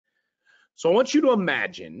So I want you to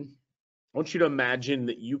imagine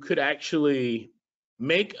that you could actually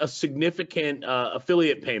make a significant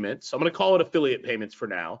affiliate payments. I'm going to call it affiliate payments for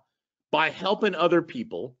now, by helping other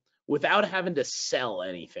people without having to sell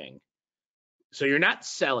anything. So you're not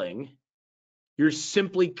selling, you're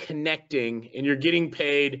simply connecting, and you're getting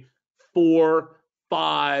paid 4,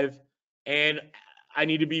 5, and I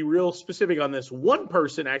need to be real specific on this. One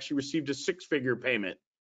person actually received a 6-figure payment,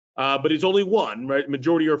 but it's only one, right?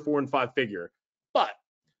 Majority are 4 and 5 figure. But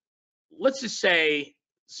let's just say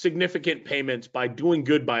significant payments by doing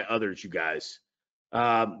good by others, you guys.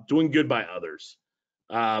 Doing good by others.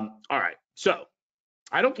 All right. So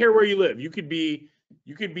I don't care where you live. You could be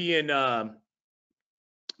in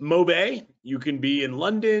Mobay, you can be in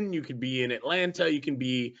London, you could be in Atlanta, you can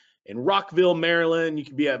be in Rockville, Maryland, you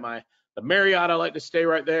could be at the Marriott. I like to stay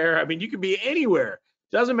right there. I mean, you could be anywhere.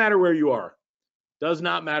 Doesn't matter where you are. Does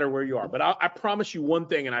not matter where you are. But I promise you one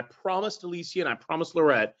thing, and I promised Alicia and I promised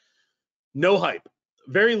Lorette, no hype,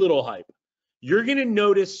 very little hype. You're going to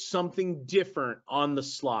notice something different on the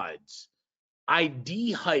slides. I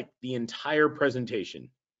de-hype the entire presentation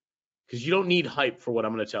because you don't need hype for what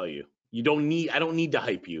I'm going to tell you. I don't need to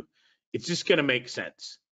hype you. It's just going to make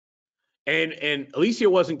sense. And Alicia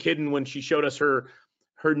wasn't kidding when she showed us her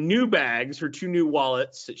new bags, her 2 new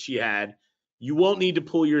wallets that she had. You won't need to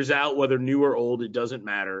pull yours out, whether new or old, it doesn't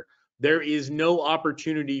matter. There is no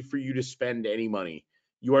opportunity for you to spend any money.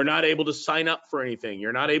 You are not able to sign up for anything.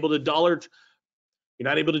 You're not able to dollar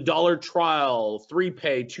trial, 3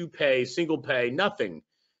 pay, 2 pay, single pay, nothing.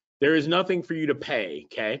 There is nothing for you to pay,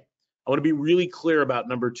 okay? I want to be really clear about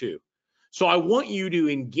number 2. So I want you to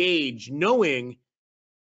engage knowing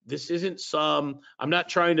this isn't I'm not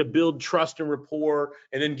trying to build trust and rapport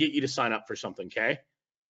and then get you to sign up for something, okay?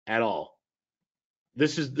 At all.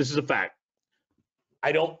 This is a fact.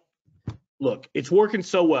 Look, it's working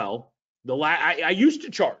so well. I used to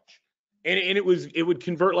charge and it would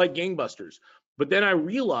convert like gangbusters. But then I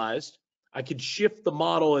realized I could shift the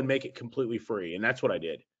model and make it completely free. And that's what I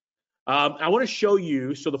did. I want to show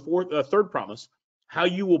you, so the third promise, how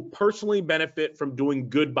you will personally benefit from doing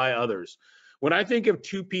good by others. When I think of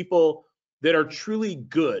 2 people that are truly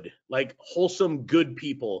good, like wholesome, good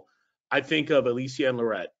people, I think of Alicia and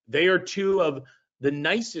Lorette. They are 2 of the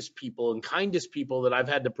nicest people and kindest people that I've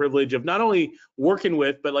had the privilege of not only working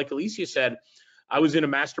with, but like Alicia said, I was in a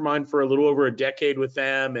mastermind for a little over a decade with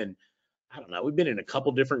them. And I don't know, we've been in a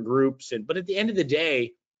couple different groups. But at the end of the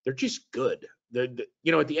day, they're just good. At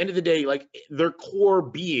the end of the day, like their core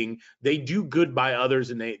being, they do good by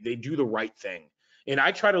others and they do the right thing. And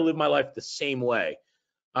I try to live my life the same way.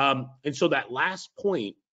 And so that last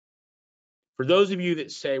point, for those of you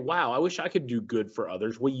that say, wow, I wish I could do good for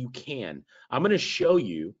others, well, you can. I'm going to show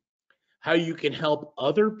you how you can help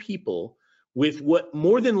other people with what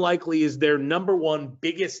more than likely is their number one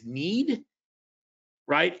biggest need,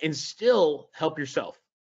 right? And still help yourself,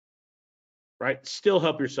 right? Still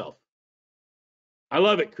help yourself. I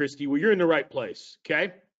love it, Christy. Well, you're in the right place,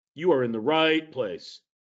 okay? You are in the right place.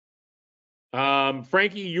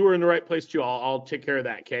 Frankie, you are in the right place too. I'll take care of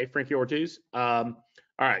that, okay? Frankie Ortiz. All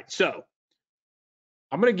right, so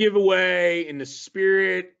I'm going to give away in the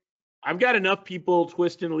spirit. I've got enough people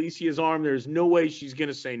twisting Alicia's arm. There's no way she's going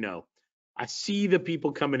to say no. I see the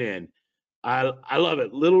people coming in. I love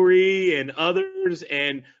it. Little Ree and others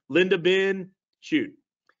and Linda Ben. Shoot.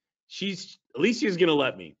 Alicia's going to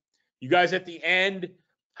let me. You guys at the end,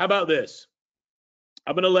 how about this?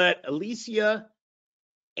 I'm going to let Alicia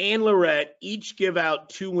and Lorette each give out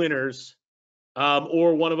 2 winners,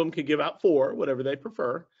 or one of them could give out 4, whatever they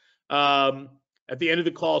prefer, at the end of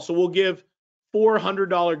the call. So we'll give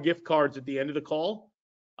 $400 gift cards at the end of the call,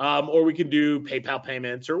 or we can do PayPal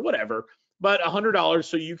payments or whatever, but $100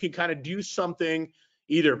 so you can kind of do something,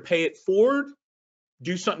 either pay it forward,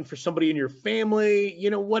 do something for somebody in your family,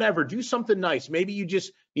 whatever, do something nice. Maybe you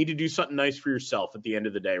just need to do something nice for yourself at the end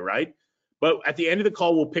of the day, right? But at the end of the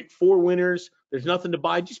call, we'll pick 4 winners. There's nothing to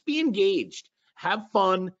buy. Just be engaged, have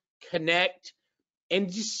fun, connect,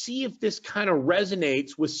 and just see if this kind of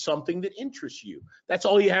resonates with something that interests you. That's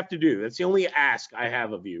all you have to do. That's the only ask I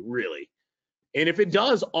have of you, really. And if it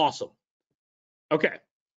does, awesome. Okay.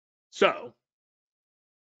 So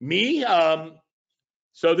me,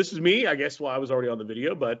 so this is me, I guess. Well, I was already on the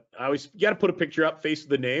video, but I always got to put a picture up, face of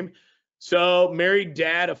the name. So married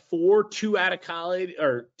dad of 4, 2 out of college,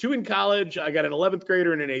 or 2 in college. I got an 11th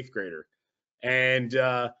grader and an 8th grader. And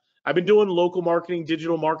I've been doing local marketing,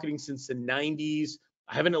 digital marketing since the 90s.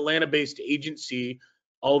 I have an Atlanta-based agency,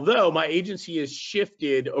 although my agency has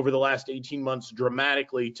shifted over the last 18 months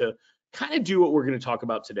dramatically to kind of do what we're going to talk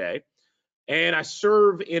about today. And I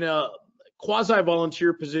serve in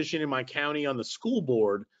quasi-volunteer position in my county on the school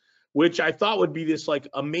board, which I thought would be this like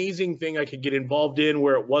amazing thing I could get involved in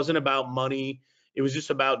where it wasn't about money. It was just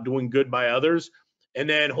about doing good by others. And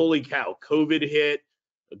then, holy cow, COVID hit,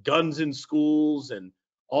 guns in schools, and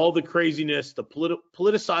all the craziness, the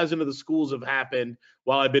politicizing of the schools have happened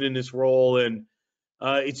while I've been in this role. And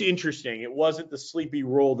it's interesting. It wasn't the sleepy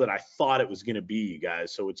role that I thought it was going to be, you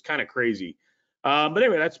guys. So it's kind of crazy. But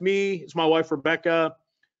anyway, that's me. It's my wife, Rebecca.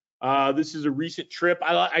 This is a recent trip.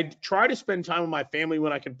 I try to spend time with my family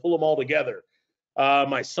when I can pull them all together.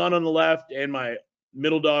 My son on the left and my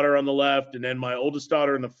middle daughter on the left, and then my oldest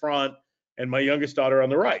daughter in the front and my youngest daughter on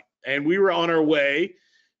the right. And we were on our way.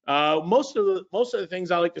 Most of the things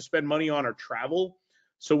I like to spend money on are travel.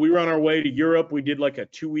 So we were on our way to Europe. We did like a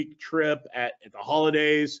 2-week trip at the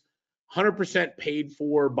holidays, 100% paid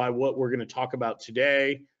for by what we're going to talk about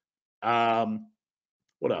today.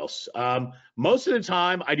 What else? Most of the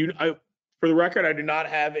time, for the record, I do not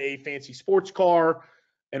have a fancy sports car,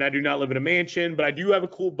 and I do not live in a mansion, but I do have a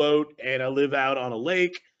cool boat, and I live out on a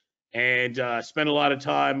lake, and spend a lot of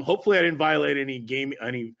time. Hopefully, I didn't violate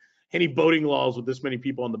any boating laws with this many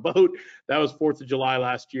people on the boat. That was 4th of July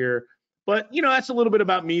last year. But, that's a little bit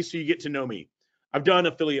about me, so you get to know me. I've done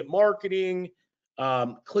affiliate marketing,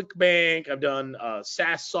 ClickBank. I've done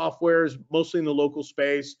SaaS softwares, mostly in the local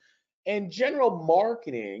space, and general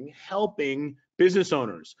marketing, helping business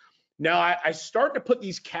owners. Now, I start to put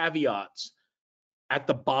these caveats at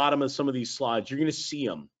the bottom of some of these slides. You're going to see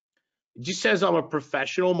them. It just says I'm a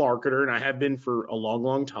professional marketer, and I have been for a long,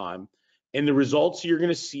 long time. And the results you're going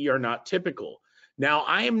to see are not typical. Now,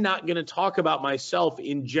 I am not going to talk about myself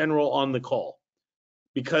in general on the call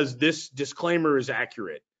because this disclaimer is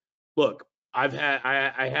accurate. Look, I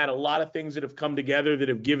had a lot of things that have come together that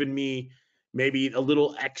have given me maybe a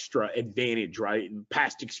little extra advantage, right?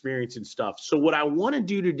 Past experience and stuff. So what I want to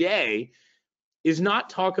do today is not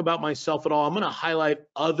talk about myself at all. I'm going to highlight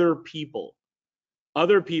other people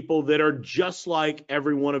that are just like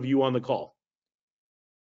every one of you on the call.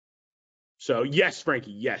 So yes,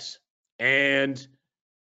 Frankie, yes. And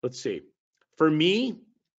let's see. For me,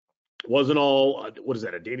 wasn't all, what is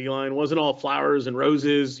that, a dandelion? Wasn't all flowers and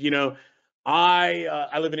roses.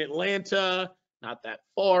 I live in Atlanta, not that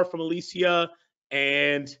far from Alicia,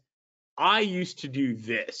 and I used to do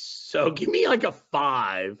this. So give me like a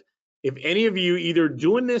 5 if any of you either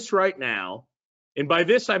doing this right now, and by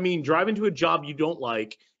this I mean driving to a job you don't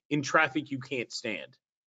like in traffic you can't stand.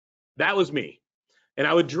 That was me. And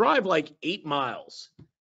I would drive like 8 miles.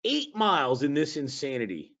 8 miles in this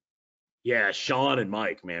insanity. Yeah, Sean and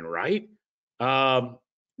Mike, man, right?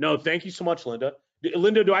 No, thank you so much, Linda.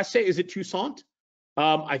 Linda, do I say, is it Toussaint?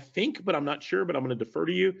 I think, but I'm not sure, but I'm going to defer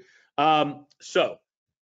to you. So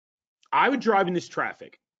I would drive in this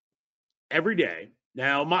traffic every day.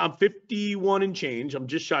 Now, I'm 51 and change. I'm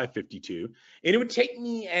just shy of 52. And it would take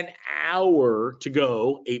me an hour to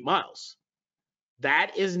go 8 miles.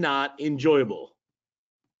 That is not enjoyable.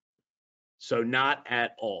 So not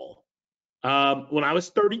at all. When I was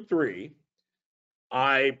 33,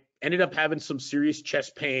 I ended up having some serious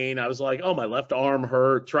chest pain. I was like, oh, my left arm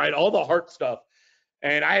hurts, right? All the heart stuff.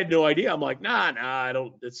 And I had no idea. I'm like, nah, I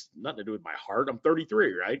don't, it's nothing to do with my heart. I'm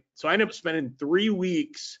 33, right? So I ended up spending 3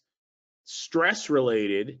 weeks stress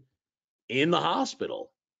related in the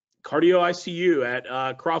hospital, cardio ICU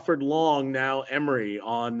at Crawford Long, now Emory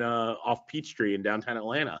on off Peachtree in downtown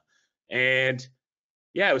Atlanta. And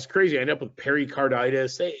yeah, it was crazy. I ended up with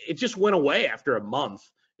pericarditis. It just went away after a month.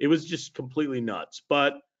 It was just completely nuts.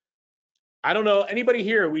 But I don't know. Anybody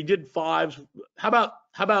here? We did 5s. How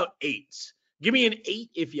about 8s? Give me an 8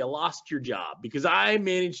 if you lost your job, because I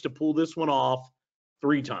managed to pull this one off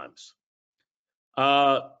 3 times.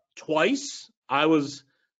 Twice I was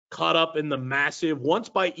caught up in the massive, once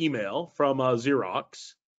by email from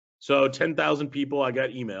Xerox. So 10,000 people I got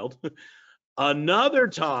emailed. Another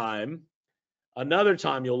time,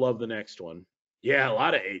 you'll love the next one. Yeah, a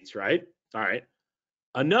lot of 8s, right? All right.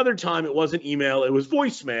 Another time, it wasn't email, it was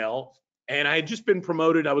voicemail. And I had just been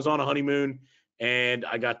promoted. I was on a honeymoon, and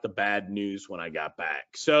I got the bad news when I got back.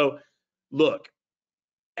 So look,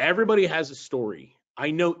 everybody has a story.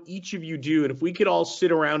 I know each of you do. And if we could all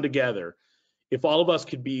sit around together, if all of us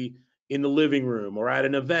could be in the living room or at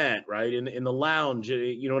an event, right, in the lounge,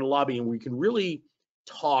 in a lobby, and we can really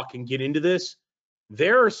talk and get into this,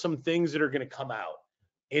 there are some things that are going to come out.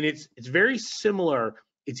 And it's very similar.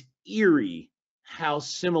 It's eerie how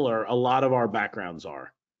similar a lot of our backgrounds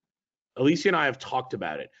are. Alicia and I have talked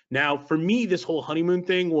about it. Now, for me, this whole honeymoon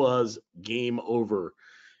thing was game over.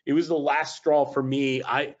 It was the last straw for me.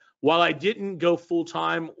 While I didn't go full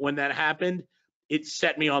time when that happened, it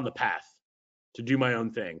set me on the path to do my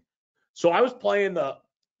own thing. So I was playing what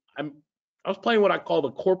I call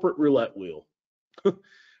the corporate roulette wheel,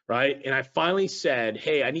 right? And I finally said,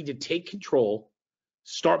 hey, I need to take control,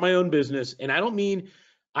 start my own business. And I don't mean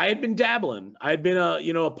I had been dabbling. I had been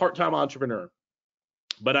a part-time entrepreneur,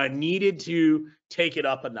 but I needed to take it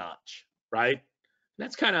up a notch, right?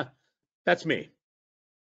 And that's me.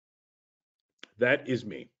 That is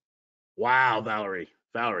me. Wow, Valerie.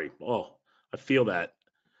 Oh, I feel that.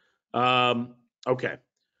 Okay.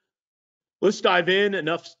 Let's dive in.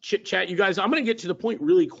 Enough chit chat, you guys. I'm going to get to the point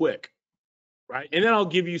really quick, right? And then I'll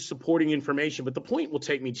give you supporting information, but the point will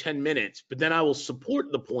take me 10 minutes, but then I will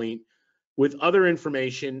support the point with other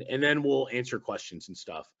information, and then we'll answer questions and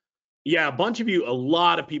stuff. Yeah, a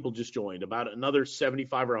lot of people just joined, about another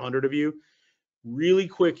 75 or 100 of you. Really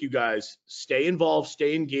quick, you guys, stay involved,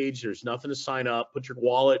 stay engaged. There's nothing to sign up. Put your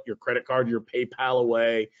wallet, your credit card, your PayPal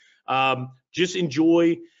away. Just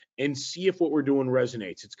enjoy and see if what we're doing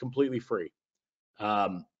resonates. It's completely free.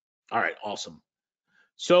 All right, awesome.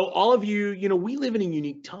 So all of you, we live in a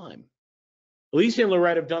unique time. Alicia and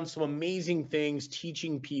Lorette have done some amazing things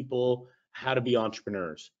teaching people how to be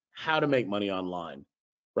entrepreneurs, how to make money online,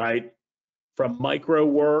 right? From micro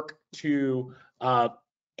work to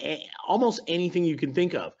almost anything you can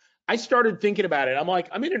think of. I started thinking about it. I'm like,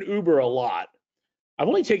 I'm in an Uber a lot. I've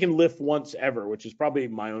only taken Lyft once ever, which is probably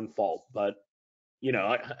my own fault, but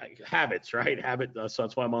habits, right? So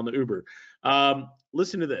that's why I'm on the Uber.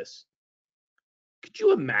 Listen to this. Could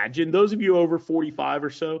you imagine, those of you over 45 or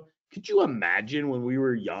so, could you imagine when we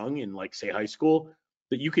were young in, like, say, high school,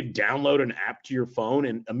 that you could download an app to your phone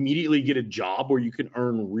and immediately get a job where you can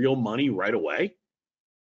earn real money right away?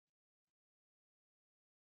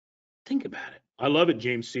 Think about it. I love it,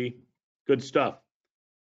 James C. Good stuff.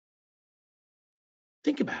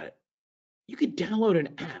 Think about it. You could download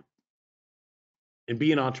an app and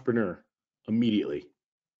be an entrepreneur immediately.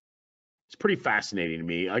 It's pretty fascinating to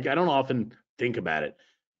me. Like, I don't often think about it.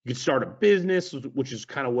 You could start a business, which is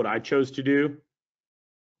kind of what I chose to do.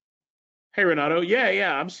 Hey, Renato.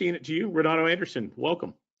 Yeah, I'm seeing it to you. Renato Anderson,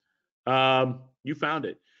 welcome. You found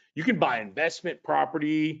it. You can buy investment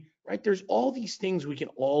property, right? There's all these things we can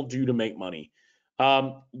all do to make money.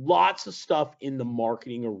 Lots of stuff in the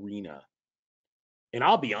marketing arena. And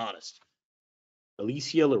I'll be honest,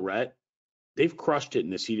 Alicia, Lorette, they've crushed it in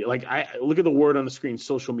this media. Like, I look at the word on the screen,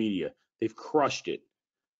 social media. They've crushed it.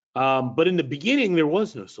 But in the beginning, there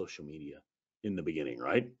was no social media in the beginning,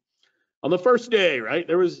 right? On the first day, right,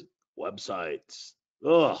 there was websites.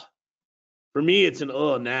 Ugh. For me, it's an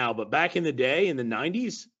now, but back in the day, in the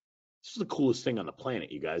 90s, this was the coolest thing on the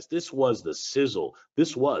planet, you guys. This was the sizzle.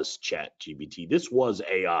 This was ChatGPT. This was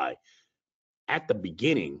AI. At the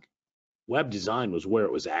beginning, web design was where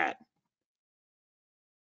it was at.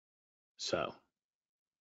 So,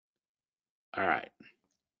 all right.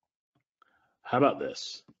 How about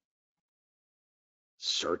this?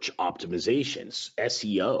 Search optimizations,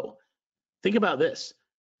 SEO. Think about this.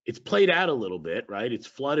 It's played out a little bit, right? It's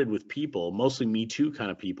flooded with people, mostly Me Too kind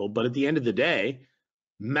of people. But at the end of the day,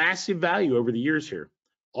 massive value over the years here.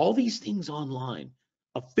 All these things online.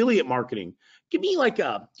 Affiliate marketing. Give me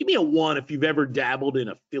a 1 if you've ever dabbled in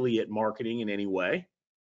affiliate marketing in any way.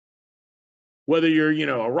 Whether you're,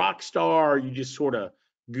 a rock star or you just sort of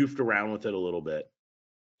goofed around with it a little bit.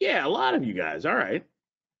 Yeah, a lot of you guys. All right.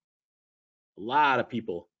 A lot of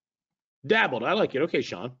people dabbled. I like it. Okay,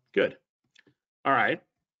 Sean. Good. All right.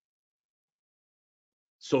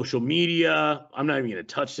 Social media. I'm not even going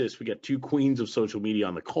to touch this. We got 2 queens of social media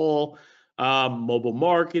on the call. Mobile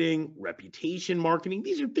marketing, reputation marketing.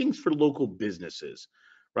 These are things for local businesses,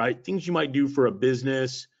 right? Things you might do for a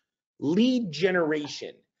business. Lead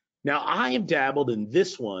generation. Now, I have dabbled in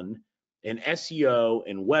this one, in SEO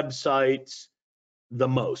and websites the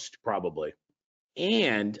most, probably,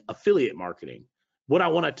 and affiliate marketing. What I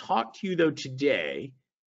want to talk to you, though, today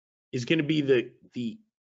is going to be the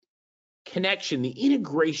connection, the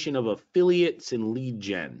integration of affiliates and lead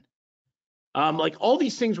gen. Like all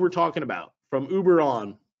these things we're talking about from Uber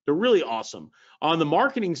on, they're really awesome. On the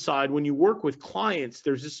marketing side, when you work with clients,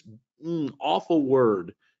 there's this awful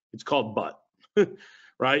word. It's called but,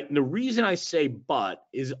 right? And the reason I say but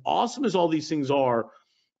is, awesome as all these things are,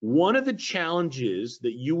 one of the challenges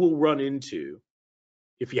that you will run into,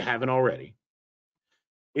 if you haven't already,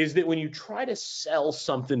 is that when you try to sell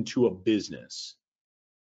something to a business,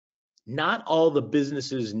 not all the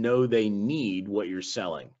businesses know they need what you're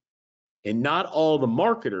selling. And not all the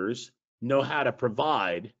marketers know how to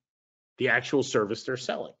provide the actual service they're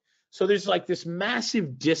selling. So there's like this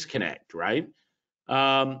massive disconnect, right?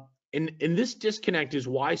 And this disconnect is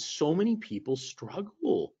why so many people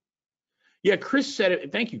struggle. Yeah, Chris said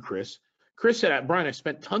it. Thank you, Chris. Chris said, Brian, I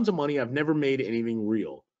spent tons of money. I've never made anything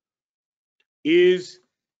real. Is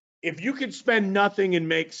if you could spend nothing and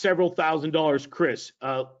make several $1,000s, Chris,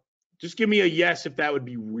 just give me a yes if that would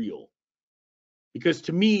be real. Because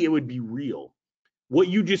to me, it would be real. What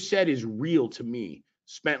you just said is real to me.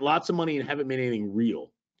 Spent lots of money and haven't made anything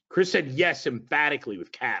real. Chris said yes emphatically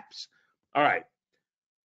with caps. All right.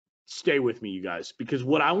 Stay with me, you guys, because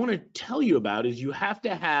what I want to tell you about is we have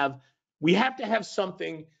to have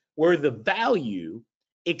something where the value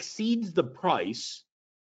exceeds the price.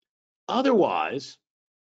 Otherwise,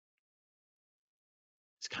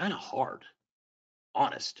 it's kind of hard,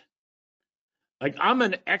 honest. Like, I'm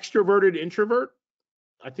an extroverted introvert.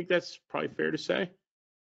 I think that's probably fair to say.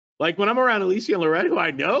 Like, when I'm around Alicia and Loretta, who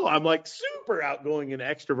I know, I'm like super outgoing and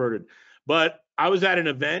extroverted. But I was at an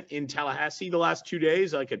event in Tallahassee the last 2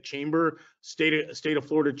 days, like a state of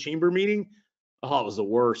Florida chamber meeting. Oh, it was the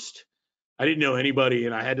worst. I didn't know anybody,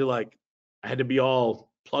 and I had to be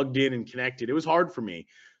all plugged in and connected. It was hard for me.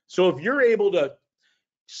 So if you're able to,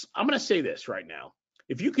 I'm going to say this right now.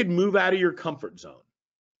 If you could move out of your comfort zone,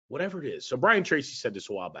 whatever it is. So Brian Tracy said this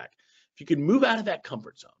a while back. If you could move out of that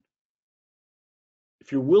comfort zone,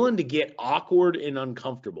 if you're willing to get awkward and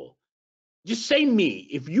uncomfortable, just say me.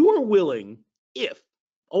 If you are willing,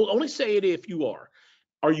 only say it if you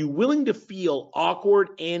are you willing to feel awkward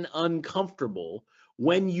and uncomfortable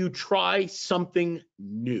when you try something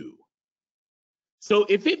new? So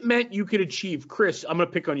if it meant you could achieve, Chris, I'm going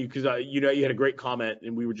to pick on you because you had a great comment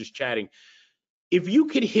and we were just chatting. If you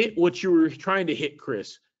could hit what you were trying to hit,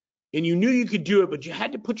 Chris, and you knew you could do it, but you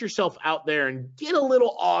had to put yourself out there and get a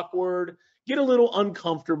little awkward, get a little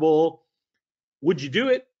uncomfortable, would you do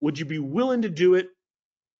it? Would you be willing to do it?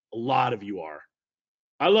 A lot of you are.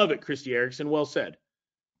 I love it, Christy Erickson. Well said.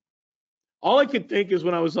 All I could think is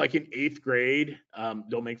when I was like in 8th grade,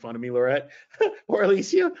 don't make fun of me, Lorette, or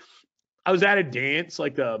Alicia, I was at a dance,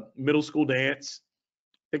 like the middle school dance.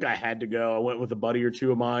 I think I had to go. I went with a buddy or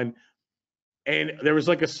two of mine. And there was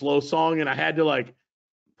like a slow song, and I had to like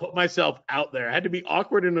put myself out there. I had to be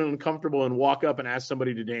awkward and uncomfortable and walk up and ask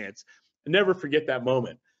somebody to dance. I never forget that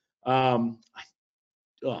moment. Oh,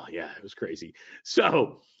 yeah, it was crazy.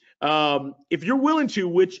 So if you're willing to,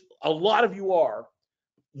 which a lot of you are,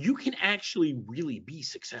 you can actually really be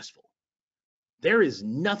successful. There is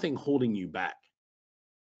nothing holding you back.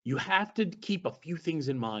 You have to keep a few things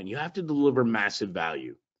in mind. You have to deliver massive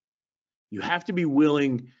value. You have to be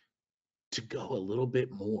willing to go a little bit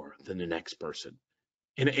more than the next person.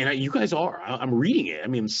 And you guys are. I'm reading it. I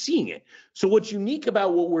mean, I'm seeing it. So what's unique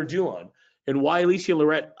about what we're doing and why Alicia and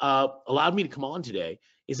Lorette allowed me to come on today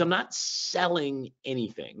is I'm not selling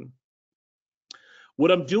anything. What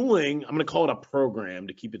I'm doing, I'm going to call it a program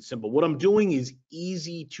to keep it simple. What I'm doing is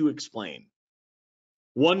easy to explain.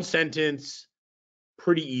 One sentence,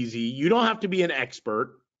 pretty easy. You don't have to be an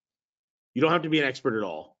expert. You don't have to be an expert at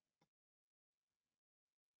all.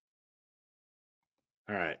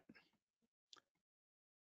 All right.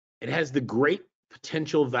 It has the great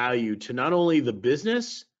potential value to not only the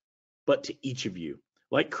business, but to each of you.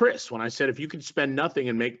 Like Chris, when I said, if you could spend nothing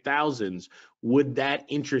and make thousands, would that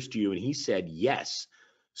interest you? And he said, yes.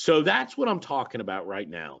 So that's what I'm talking about right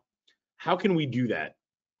now. How can we do that?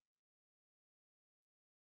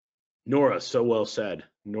 Nora, so well said.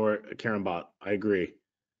 Nora Karen Bott, I agree.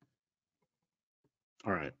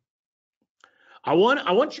 All right. I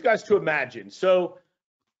want you guys to imagine. So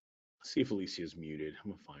let's see if Alicia is muted.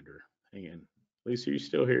 I'm gonna find her. Hang in. Alicia, are you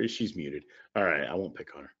still here? She's muted. All right, I won't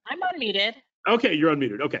pick on her. I'm unmuted. Okay, you're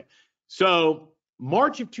unmuted. Okay. So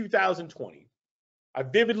March of 2020, I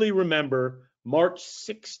vividly remember March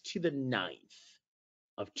 6th to the 9th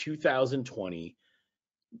of 2020.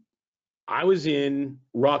 I was in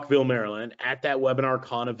Rockville, Maryland at that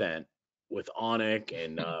WebinarCon event with Onik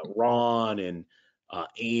and Ron and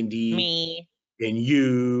Andy. Me. And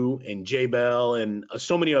you and J Bell and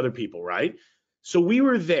so many other people, right? So we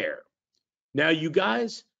were there. Now, you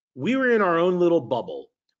guys, we were in our own little bubble.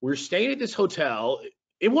 We were staying at this hotel.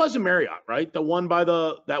 It was a Marriott, right? The one by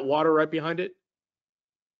that water right behind it?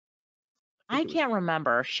 I can't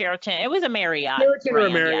remember. Sheraton. It was a Marriott. Sheraton or a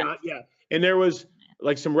Marriott, yeah. And there was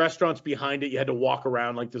like some restaurants behind it. You had to walk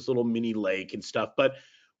around like this little mini lake and stuff. But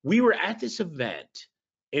we were at this event.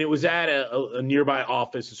 And it was at a nearby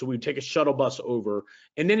office. So we'd take a shuttle bus over.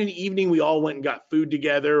 And then in the evening, we all went and got food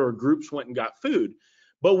together, or groups went and got food.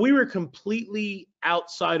 But we were completely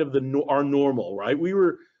outside of our normal, right? We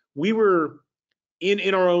were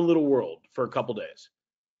in our own little world for a couple days.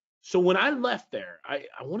 So when I left there, I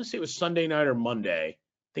want to say it was Sunday night or Monday.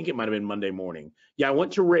 I think it might have been Monday morning. Yeah, I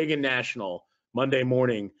went to Reagan National Monday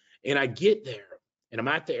morning. And I get there, and I'm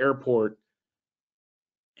at the airport.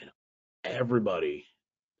 everybody,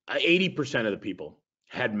 80% of the people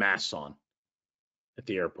had masks on at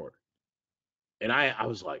the airport. And I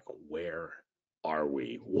was like, where are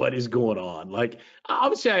we? What is going on? Like,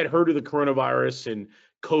 obviously I had heard of the coronavirus and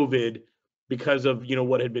COVID because of,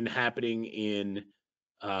 what had been happening in,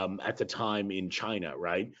 at the time in China,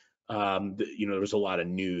 right? There was a lot of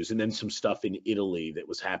news and then some stuff in Italy that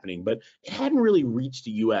was happening, but it hadn't really reached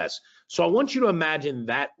the US. So I want you to imagine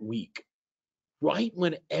that week, right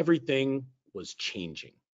when everything was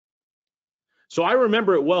changing. So I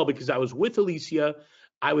remember it well because I was with Alicia.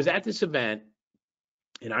 I was at this event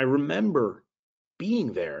and I remember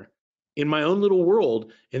being there in my own little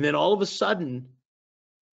world. And then all of a sudden,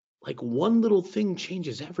 like one little thing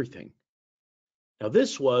changes everything. Now,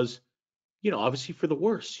 this was, obviously for the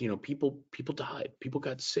worse. People died, people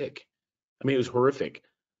got sick. I mean, it was horrific.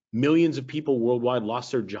 Millions of people worldwide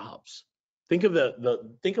lost their jobs. Think of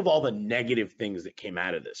think of all the negative things that came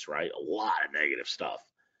out of this, right? A lot of negative stuff.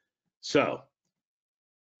 So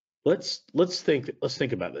let's think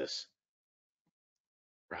about this,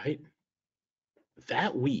 right?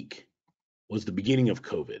 That week was the beginning of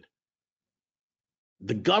COVID.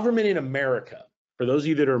 The government in America, for those of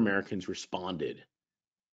you that are Americans, responded.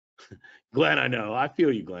 Glenn, I know, I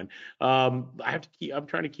feel you, Glenn. I'm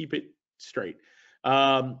trying to keep it straight.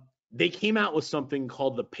 They came out with something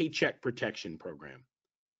called the Paycheck Protection Program.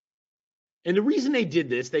 And the reason they did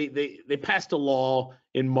this, they passed a law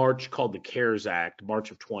in March called the CARES Act,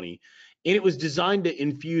 March of 20, and it was designed to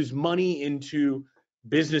infuse money into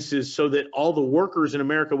businesses so that all the workers in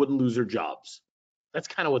America wouldn't lose their jobs. That's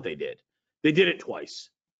kind of what they did. They did it twice.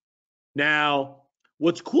 Now,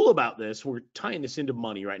 what's cool about this, we're tying this into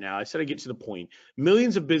money right now. I said I'd get to the point.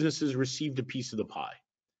 Millions of businesses received a piece of the pie.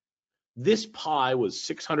 This pie was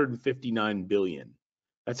 $659 billion.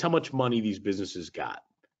 That's how much money these businesses got,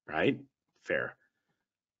 right? Fair.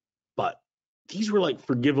 But these were like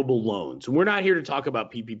forgivable loans. We're not here to talk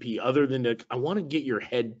about PPP other than I want to get your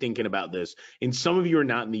head thinking about this. And some of you are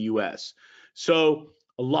not in the US. So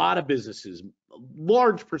a lot of businesses, a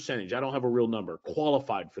large percentage, I don't have a real number,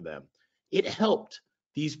 qualified for them. It helped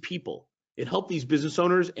these people. It helped these business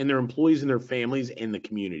owners and their employees and their families and the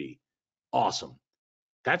community. Awesome.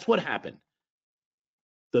 That's what happened.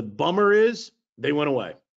 The bummer is they went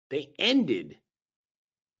away. They ended.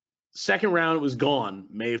 Second round, it was gone,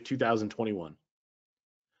 May of 2021.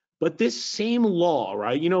 But this same law,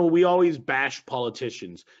 right? We always bash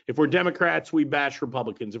politicians. If we're Democrats, we bash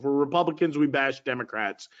Republicans. If we're Republicans, we bash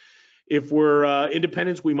Democrats. If we're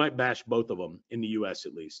independents, we might bash both of them in the US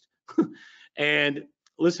at least. And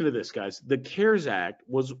listen to this, guys. The CARES Act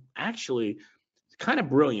was actually kind of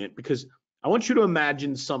brilliant because I want you to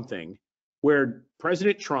imagine something where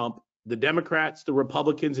President Trump, the Democrats, the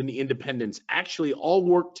Republicans, and the independents actually all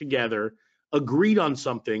worked together, agreed on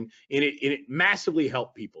something, and it massively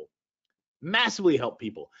helped people. Massively helped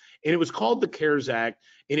people. And it was called the CARES Act,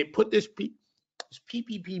 and it put this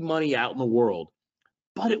PPP money out in the world,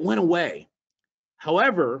 but it went away.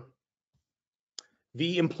 However,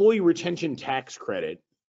 the Employee Retention Tax Credit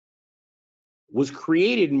was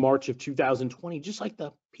created in March of 2020, just like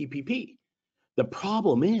the PPP. The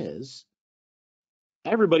problem is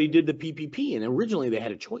everybody did the PPP, and originally they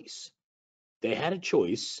had a choice. They had a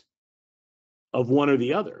choice of one or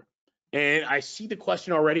the other. And I see the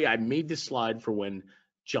question already. I made this slide for when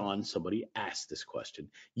somebody asked this question.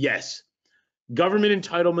 Yes, government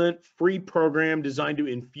entitlement, free program designed to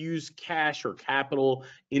infuse cash or capital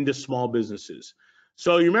into small businesses.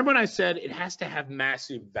 So you remember when I said it has to have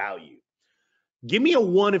massive value? Give me a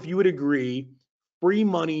 1 if you would agree, free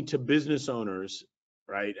money to business owners,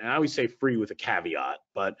 right? And I always say free with a caveat,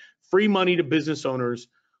 but free money to business owners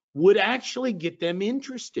would actually get them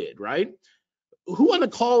interested, right? Who on the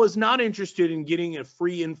call is not interested in getting a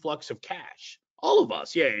free influx of cash? All of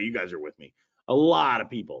us. Yeah, you guys are with me. A lot of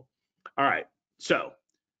people. All right. So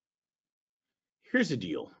here's the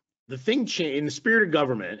deal. The thing changed in the spirit of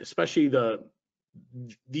government, especially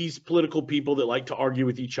these political people that like to argue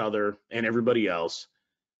with each other and everybody else.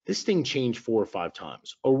 This thing changed 4 or 5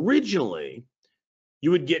 times. Originally, you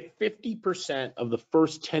would get 50% of the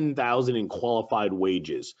first 10,000 in qualified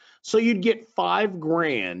wages. So you'd get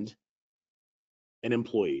 $5,000 an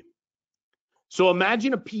employee. So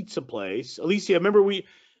imagine a pizza place. Alicia, remember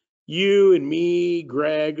you and me,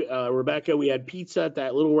 Greg, Rebecca, we had pizza at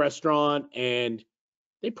that little restaurant, and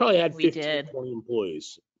they probably had 15, 20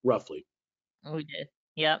 employees, roughly. We did.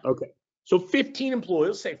 Yep. Okay. So 15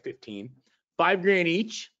 employees, say 15, $5,000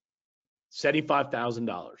 each,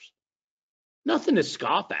 $75,000. Nothing to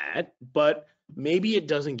scoff at, but maybe it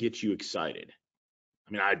doesn't get you excited.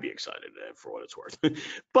 I mean, I'd be excited for what it's worth.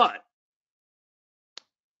 But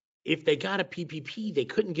if they got a PPP, they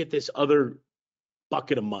couldn't get this other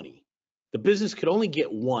bucket of money. The business could only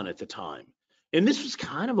get one at the time. And this was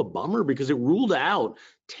kind of a bummer because it ruled out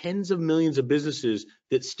tens of millions of businesses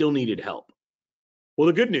that still needed help. Well,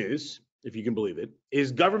 the good news, if you can believe it,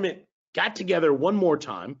 is government got together one more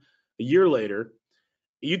time a year later.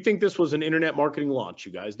 You'd think this was an internet marketing launch,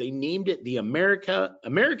 you guys. They named it the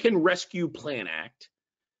American Rescue Plan Act.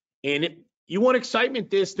 And you want excitement?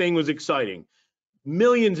 This thing was exciting.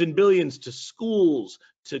 Millions and billions to schools,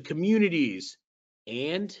 to communities,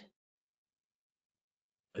 and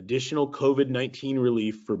additional COVID-19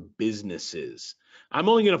 relief for businesses. I'm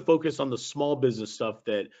only going to focus on the small business stuff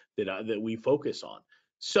that we focus on.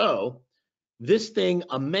 So this thing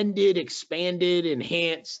amended, expanded,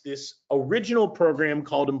 enhanced this original program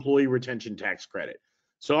called Employee Retention Tax Credit.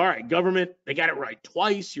 So, all right, government, they got it right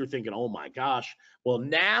twice. You're thinking, oh my gosh. Well,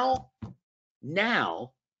 now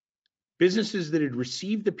businesses that had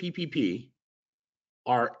received the PPP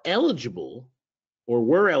are eligible, or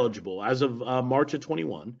were eligible as of March of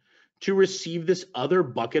 21, to receive this other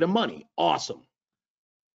bucket of money. Awesome.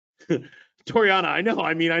 Toriana, I know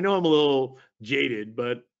I'm a little jaded,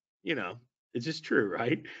 but it's just true,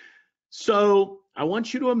 right? So I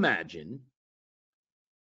want you to imagine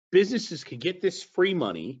businesses could get this free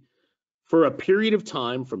money for a period of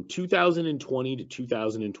time from 2020 to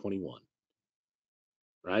 2021,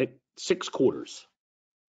 right? 6 quarters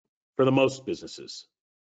for the most businesses.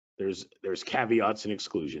 There's caveats and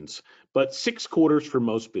exclusions, but 6 quarters for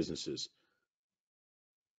most businesses.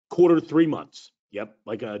 Quarter 3 months. Yep,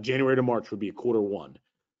 like January to March would be a quarter 1.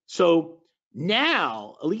 So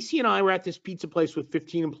now, Alicia and I were at this pizza place with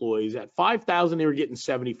 15 employees. At 5,000, they were getting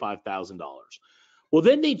 $75,000. Well,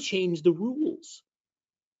 then they changed the rules,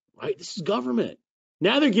 right? This is government.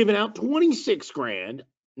 Now they're giving out 26 grand.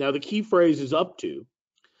 Now the key phrase is up to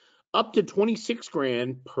 26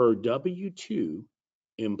 grand per W-2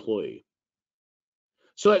 employee.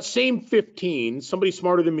 So that same 15, somebody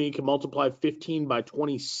smarter than me can multiply 15 by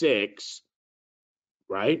 26,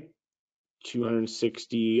 right?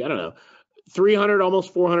 260, I don't know, 300,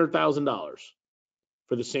 almost $400,000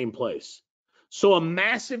 for the same place. So a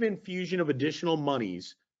massive infusion of additional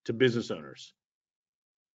monies to business owners.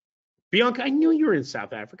 Bianca, I knew you were in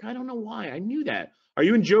South Africa. I don't know why. I knew that. Are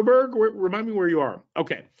you in Joburg? Remind me where you are.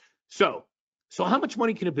 Okay. So how much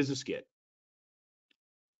money can a business get?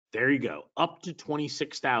 There you go. Up to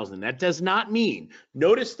 26,000. That does not mean,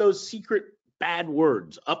 notice those secret bad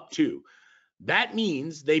words, up to. That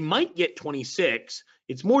means they might get 26.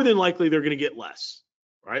 It's more than likely they're going to get less,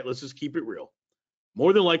 right? Let's just keep it real.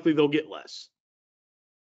 More than likely they'll get less.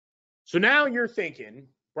 So now you're thinking,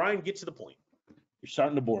 Brian, get to the point. You're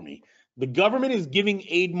starting to bore me. The government is giving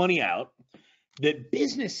aid money out that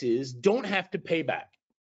businesses don't have to pay back.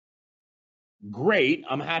 Great.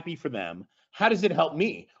 I'm happy for them. How does it help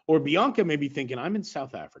me? Or Bianca may be thinking, I'm in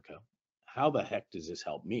South Africa. How the heck does this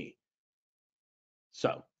help me?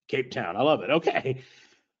 So, Cape Town, I love it. Okay.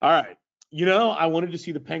 All right. I wanted to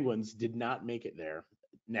see the Penguins, did not make it there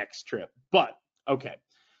next trip. But, okay.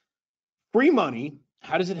 Free money,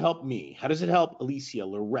 how does it help me? How does it help Alicia,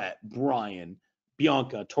 Lorette, Brian,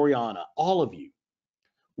 Bianca, Toriana, all of you?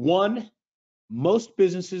 One, most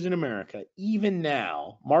businesses in America, even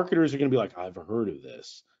now, marketers are going to be like, I've heard of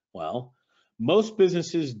this. Well, most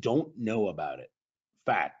businesses don't know about it.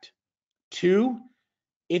 Fact. 2,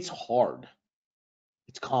 it's hard.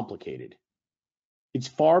 It's complicated. It's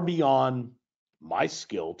far beyond my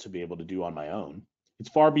skill to be able to do on my own. It's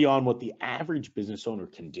far beyond what the average business owner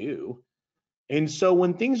can do. And so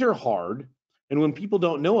when things are hard and when people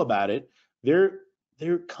don't know about it, there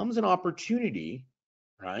comes an opportunity,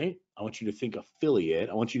 right? I want you to think affiliate.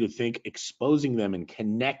 I want you to think exposing them and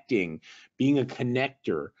connecting, being a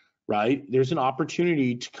connector, right? There's an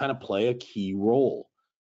opportunity to kind of play a key role.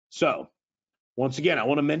 So once again, I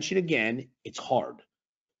want to mention again, it's hard.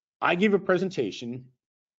 I gave a presentation,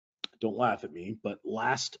 don't laugh at me, but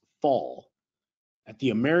last fall at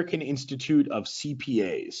the American Institute of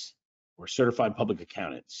CPAs, or Certified Public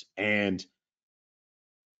Accountants. And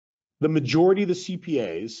the majority of the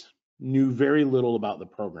CPAs knew very little about the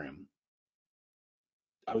program.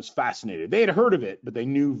 I was fascinated. They had heard of it, but they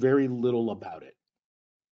knew very little about it.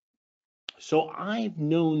 So I've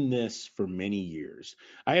known this for many years.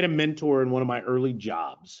 I had a mentor in one of my early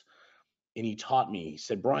jobs, and he taught me, he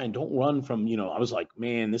said, Brian, don't run from, I was like,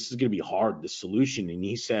 man, this is going to be hard, the solution. And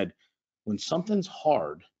he said, when something's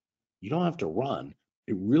hard, you don't have to run.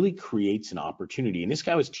 It really creates an opportunity. And this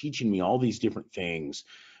guy was teaching me all these different things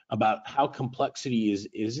about how complexity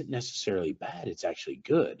isn't necessarily bad. It's actually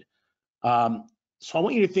good. So I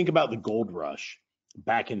want you to think about the gold rush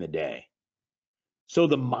back in the day. So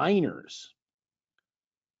the miners,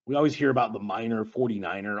 we always hear about the miner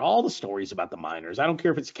 49er, all the stories about the miners. I don't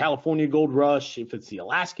care if it's California gold rush, if it's the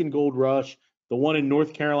Alaskan gold rush, the one in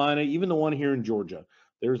North Carolina, even the one here in Georgia.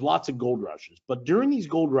 There's lots of gold rushes. But during these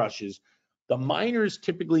gold rushes, the miners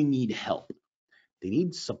typically need help. They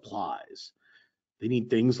need supplies. They need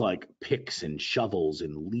things like picks and shovels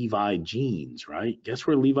and Levi jeans, right? Guess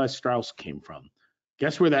where Levi Strauss came from?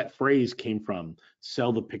 Guess where that phrase came from?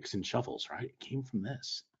 Sell the picks and shovels, right? It came from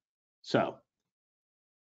this. So,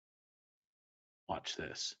 watch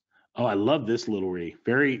this. Oh, I love this, Lyttle.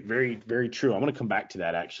 Very, very, very true. I'm going to come back to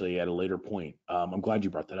that actually at a later point. I'm glad you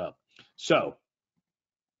brought that up. So,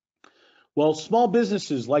 well, small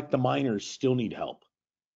businesses like the miners still need help.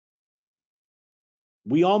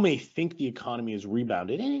 We all may think the economy has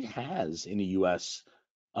rebounded, and it has in the U.S.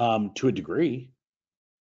 To a degree.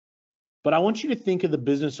 But I want you to think of the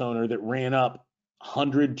business owner that ran up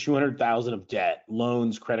 100, 200,000 of debt,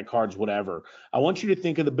 loans, credit cards, whatever. I want you to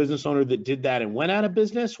think of the business owner that did that and went out of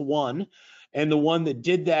business, one, and the one that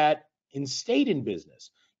did that and stayed in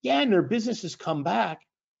business. Yeah, and their business has come back,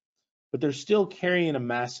 but they're still carrying a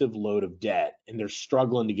massive load of debt and they're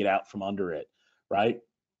struggling to get out from under it, right?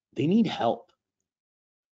 They need help.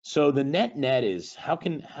 So the net is how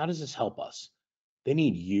does this help us? They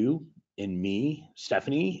need you and me,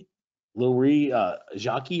 Stephanie, Lori,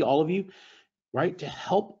 Jackie, all of you, right? To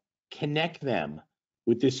help connect them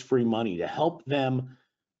with this free money, to help them,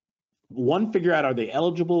 one, figure out are they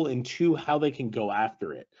eligible, and two, how they can go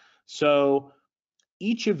after it. So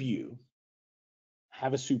each of you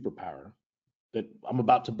have a superpower that I'm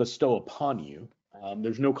about to bestow upon you.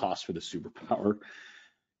 There's no cost for the superpower.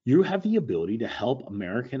 You have the ability to help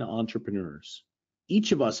American entrepreneurs.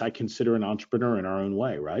 Each of us, I consider an entrepreneur in our own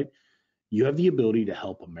way, right? You have the ability to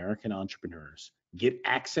help American entrepreneurs get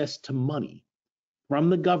access to money from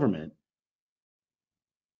the government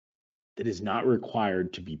that is not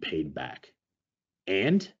required to be paid back.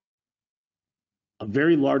 And a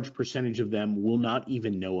very large percentage of them will not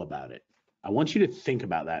even know about it. I want you to think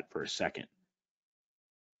about that for a second.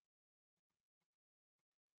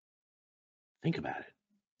 Think about it.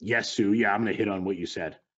 Yes, Sue. Yeah, I'm going to hit on what you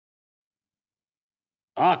said.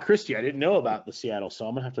 Ah, Christy, I didn't know about the Seattle, so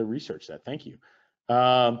I'm going to have to research that. Thank you.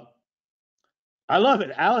 I love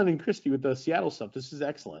it. Alan and Christy with the Seattle stuff. This is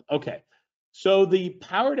excellent. Okay. So the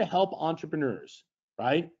power to help entrepreneurs,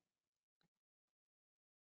 right?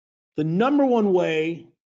 The number one way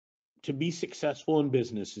to be successful in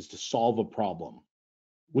business is to solve a problem.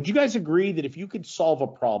 Would you guys agree that if you could solve a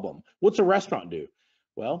problem, what's a restaurant do?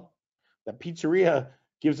 Well, the pizzeria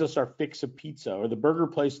gives us our fix of pizza, or the burger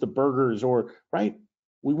place, the burgers, or right?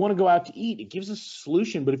 We want to go out to eat. It gives us a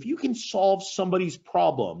solution. But if you can solve somebody's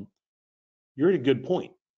problem, you're at a good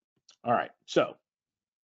point. All right. So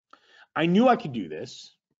I knew I could do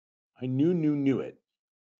this. I knew it.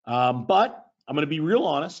 But I'm going to be real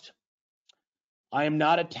honest. I am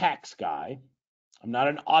not a tax guy. I'm not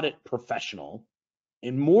an audit professional.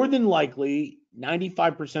 And more than likely,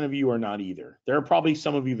 95% of you are not either. There are probably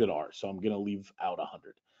some of you that are, so I'm going to leave out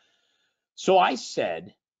 100. So I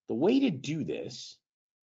said, the way to do this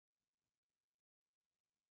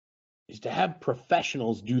is to have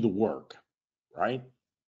professionals do the work, right?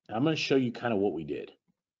 And I'm going to show you kind of what we did.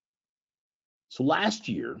 So last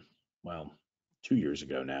year, well, 2 years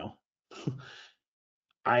ago now,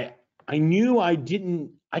 I knew I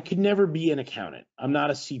could never be an accountant. I'm not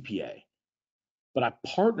a CPA. But I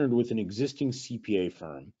partnered with an existing CPA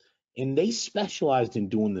firm, and they specialized in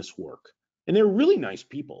doing this work. And they're really nice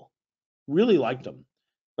people. Really liked them.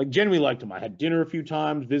 Like, genuinely liked them. I had dinner a few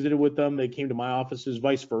times, visited with them. They came to my offices,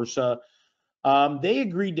 vice versa. They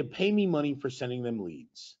agreed to pay me money for sending them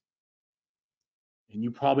leads. And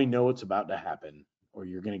you probably know what's about to happen, or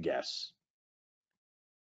you're going to guess.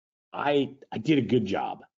 I did a good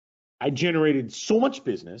job. I generated so much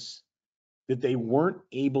business that they weren't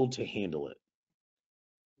able to handle it.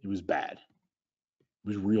 It was bad. It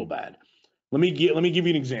was real bad. Let me give you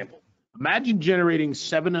an example. Imagine generating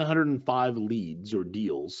 705 leads or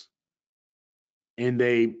deals, and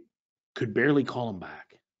they could barely call them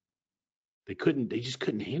back. They just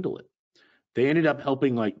couldn't handle it. They ended up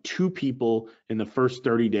helping like 2 people in the first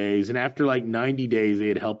 30 days, and after like 90 days, they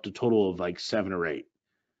had helped a total of like 7 or 8.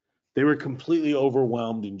 They were completely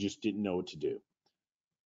overwhelmed and just didn't know what to do.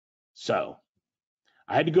 So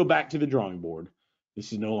I had to go back to the drawing board.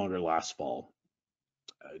 This is no longer last fall.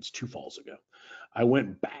 It's 2 falls ago. I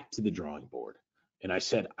went back to the drawing board and I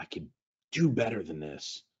said, I could do better than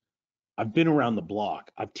this. I've been around the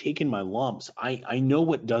block. I've taken my lumps. I know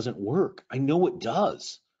what doesn't work. I know what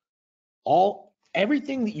does.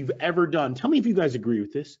 Everything that you've ever done. Tell me if you guys agree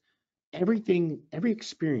with this. every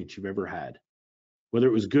experience you've ever had, whether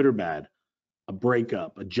it was good or bad, a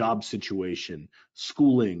breakup, a job situation,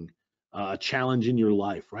 schooling, a challenge in your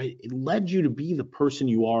life, right? It led you to be the person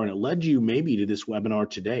you are, and it led you maybe to this webinar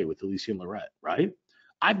today with Alicia and Lorette, right?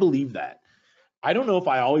 I believe that. I don't know if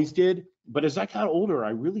I always did, but as I got older, I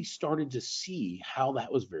really started to see how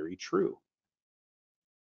that was very true.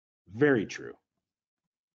 Very true.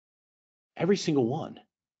 Every single one.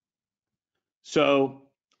 So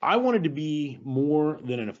I wanted to be more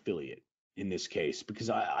than an affiliate in this case because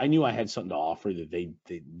I knew I had something to offer that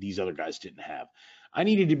these other guys didn't have. I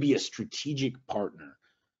needed to be a strategic partner.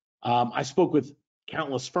 I spoke with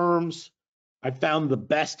countless firms. I found the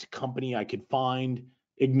best company I could find,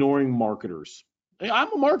 ignoring marketers.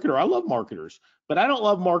 I'm a marketer. I love marketers, but I don't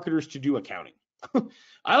love marketers to do accounting.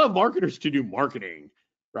 I love marketers to do marketing,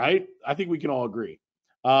 right? I think we can all agree.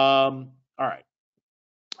 All right.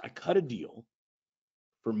 I cut a deal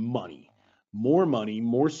for money,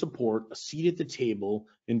 more support, a seat at the table,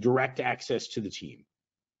 and direct access to the team.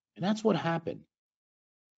 And that's what happened.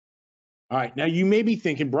 All right, now you may be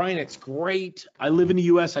thinking, Brian, it's great. I live in the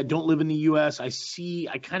US, I don't live in the US. I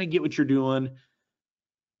kind of get what you're doing.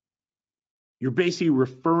 You're basically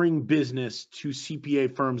referring business to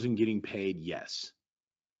CPA firms and getting paid, yes.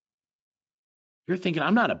 You're thinking,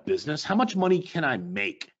 I'm not a business. How much money can I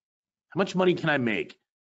make? How much money can I make?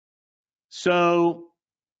 So,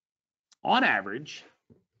 on average,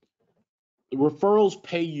 the referrals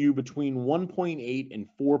pay you between 1.8 and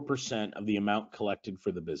 4% of the amount collected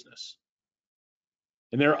for the business.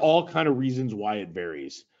 And there are all kind of reasons why it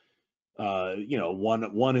varies.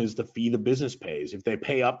 One is the fee the business pays. If they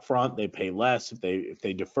pay up front, they pay less. If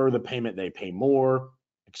they defer the payment, they pay more,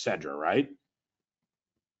 etc. Right?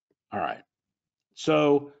 All right.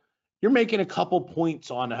 So you're making a couple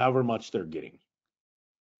points on however much they're getting.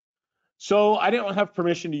 So I didn't have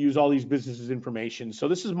permission to use all these businesses' information. So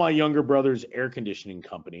this is my younger brother's air conditioning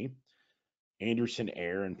company, Anderson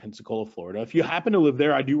Air in Pensacola, Florida. If you happen to live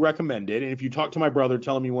there, I do recommend it. And if you talk to my brother,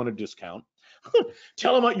 tell him you want a discount.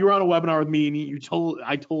 Tell him you were on a webinar with me, and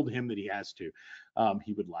I told him that he has to.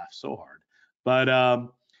 He would laugh so hard.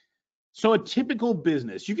 But so a typical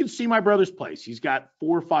business, you can see my brother's place. He's got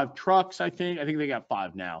 4 or 5 trucks, I think. I think they got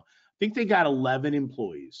 5 now. I think they got 11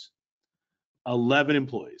 employees. 11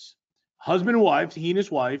 employees. Husband and wife, he and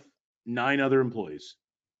his wife, 9 other employees.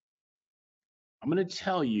 I'm going to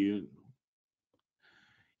tell you,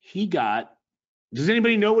 does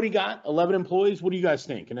anybody know what he got? 11 employees? What do you guys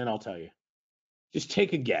think? And then I'll tell you. Just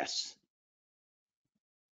take a guess.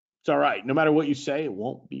 It's all right. No matter what you say, it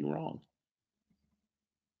won't be wrong.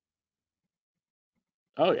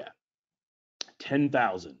 Oh, yeah.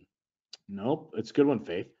 10,000. Nope. It's a good one,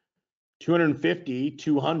 Faith. 250,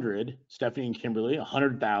 200. Stephanie and Kimberly,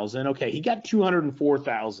 100,000. Okay, he got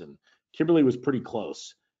 204,000. Kimberly was pretty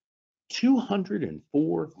close.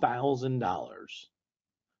 $204,000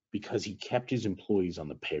 because he kept his employees on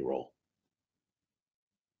the payroll.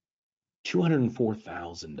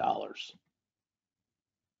 $204,000.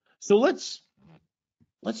 So let's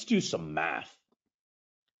do some math.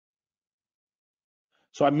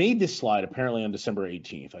 So I made this slide apparently on December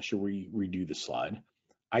 18th. I should redo the slide.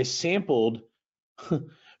 I sampled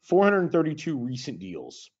 432 recent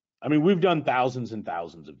deals. I mean, we've done thousands and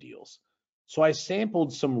thousands of deals. So I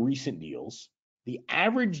sampled some recent deals. The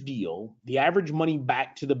average deal, the average money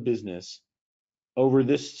back to the business over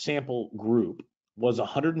this sample group was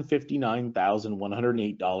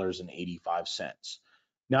 $159,108.85.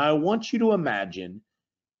 Now, I want you to imagine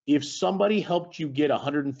if somebody helped you get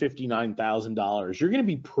 $159,000, you're going to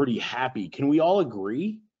be pretty happy. Can we all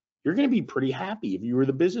agree? You're going to be pretty happy if you were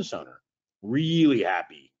the business owner. Really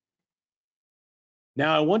happy.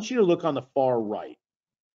 Now, I want you to look on the far right.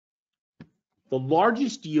 The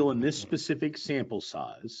largest deal in this specific sample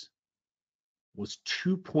size was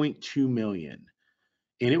 $2.2 million,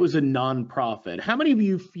 and it was a nonprofit. How many of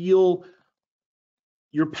you feel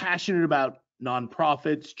you're passionate about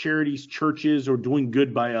nonprofits, charities, churches, or doing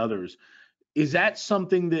good by others? Is that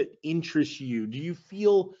something that interests you? Do you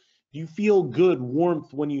feel good,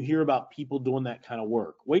 warmth when you hear about people doing that kind of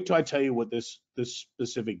work? Wait till I tell you what this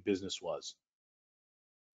specific business was.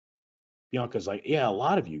 Bianca's like, yeah, a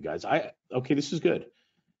lot of you guys. Okay, this is good.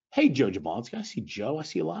 Hey, Joe Jablonski. I see Joe. I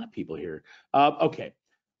see a lot of people here. Okay,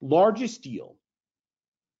 largest deal,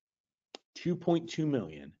 $2.2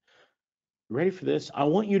 million. Ready for this? I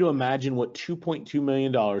want you to imagine what $2.2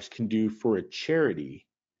 million can do for a charity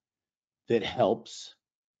that helps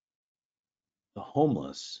the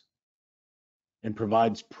homeless and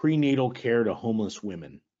provides prenatal care to homeless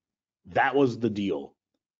women. That was the deal.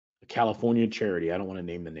 A California charity. I don't want to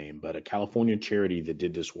name the name, but a California charity that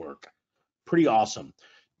did this work. Pretty awesome.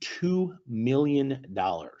 $2 million.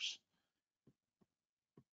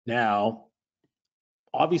 Now,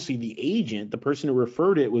 obviously the agent, the person who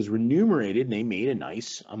referred it, was remunerated and they made a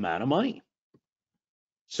nice amount of money.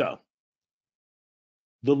 So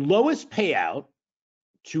the lowest payout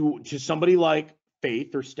to somebody like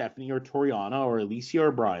Faith or Stephanie or Toriana or Alicia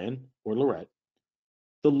or Brian or Lorette,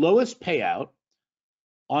 the lowest payout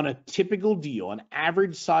on a typical deal, an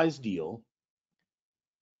average size deal,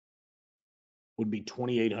 would be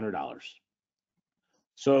 $2,800.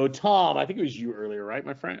 So Tom, I think it was you earlier, right,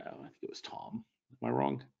 my friend? Oh, I think it was Tom. Am I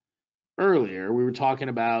wrong? Earlier, we were talking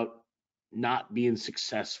about not being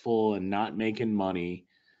successful and not making money.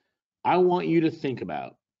 I want you to think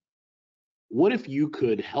about, what if you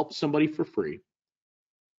could help somebody for free,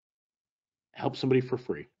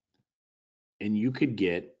 and you could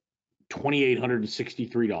get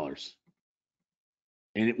 $2,863.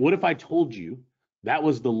 And what if I told you that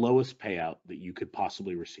was the lowest payout that you could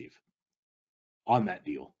possibly receive on that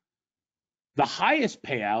deal? The highest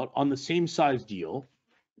payout on the same size deal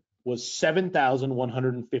was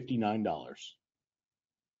 $7,159.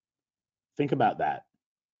 Think about that.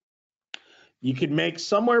 You could make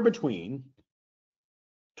somewhere between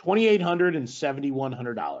 $2,800 and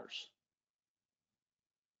 $7,100.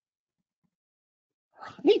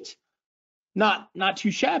 Right? Not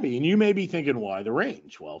too shabby. And you may be thinking, why the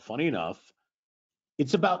range? Well, funny enough,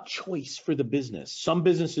 it's about choice for the business. Some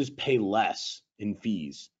businesses pay less in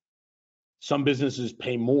fees. Some businesses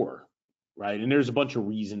pay more, right? And there's a bunch of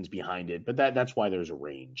reasons behind it, but that's why there's a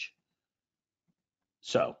range.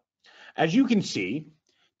 So, as you can see,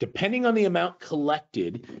 depending on the amount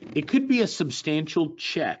collected, it could be a substantial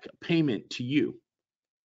check payment to you,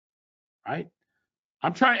 right?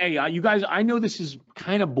 I'm trying, hey, you guys, I know this is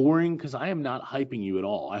kind of boring because I am not hyping you at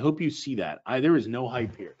all. I hope you see that. There is no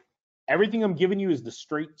hype here. Everything I'm giving you is the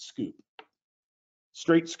straight scoop.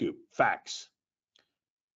 Straight scoop, facts.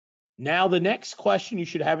 Now, the next question you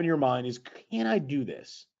should have in your mind is, can I do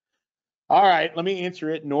this? All right, let me answer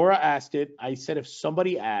it. Nora asked it. I said if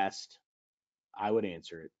somebody asked, I would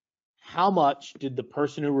answer it. How much did the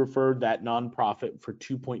person who referred that nonprofit for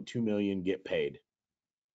 $2.2 million get paid?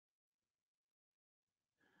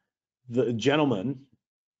 The gentleman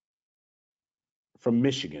from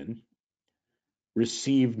Michigan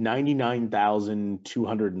received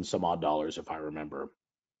 $99,200 and some odd dollars, if I remember.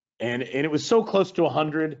 And it was so close to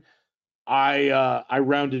 100, I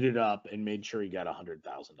rounded it up and made sure he got $100,000.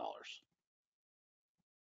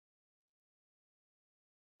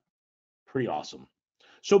 Pretty awesome.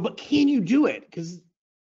 So, but can you do it? Because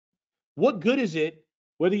what good is it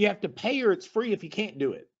whether you have to pay or it's free if you can't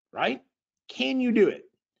do it, right? Can you do it?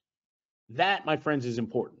 That, my friends, is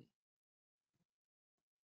important.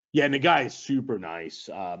 Yeah, and the guy is super nice.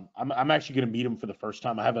 I'm actually going to meet him for the first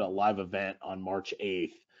time. I have a live event on March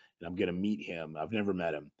 8th, and I'm going to meet him. I've never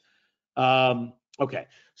met him. Okay,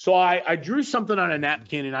 so I drew something on a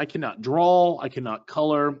napkin, and I cannot draw, I cannot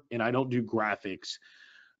color, and I don't do graphics.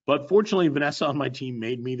 But fortunately, Vanessa on my team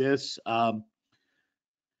made me this.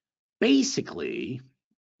 Basically,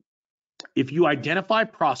 if you identify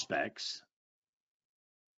prospects,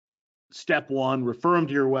 step 1, refer them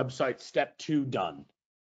to your website. Step 2, done.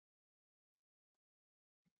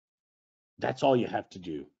 That's all you have to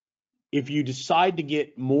do. If you decide to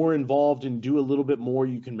get more involved and do a little bit more,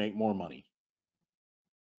 you can make more money.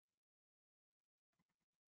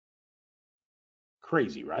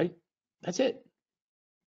 Crazy, right? That's it.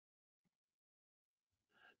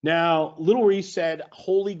 Now, Little Reese said,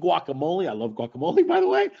 holy guacamole. I love guacamole, by the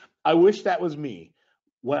way. I wish that was me.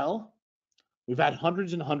 Well, we've had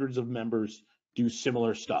hundreds and hundreds of members do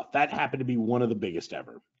similar stuff. That happened to be one of the biggest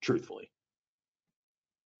ever, truthfully.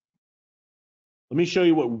 Let me show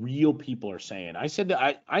you what real people are saying. I said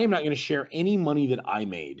that I am not going to share any money that I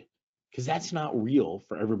made because that's not real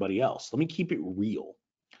for everybody else. Let me keep it real.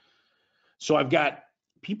 So I've got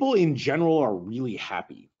people in general are really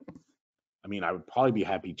happy. I mean, I would probably be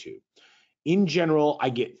happy too. In general, I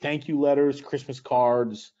get thank you letters, Christmas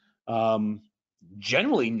cards,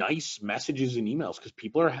 generally nice messages and emails because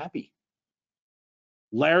people are happy.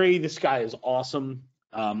 Larry, this guy is awesome.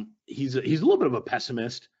 He's a little bit of a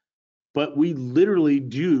pessimist, but we literally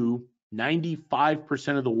do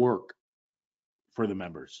 95% of the work for the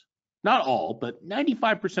members. Not all, but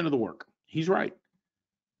 95% of the work. He's right.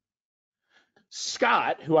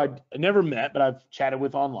 Scott, who I never met, but I've chatted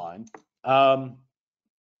with online,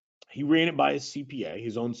 he ran it by his CPA,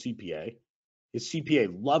 his own CPA. His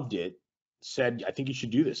CPA loved it, said, I think you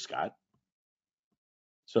should do this, Scott.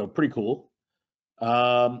 So pretty cool.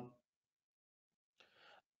 I'm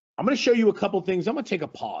going to show you a couple things. I'm going to take a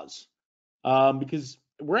pause because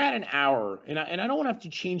we're at an hour, and I don't want to have to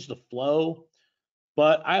change the flow,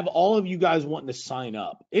 but I have all of you guys wanting to sign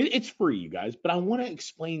up. It's free, you guys, but I want to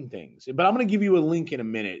explain things. But I'm going to give you a link in a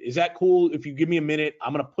minute. Is that cool? If you give me a minute,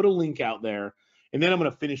 I'm going to put a link out there, and then I'm going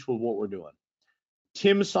to finish with what we're doing.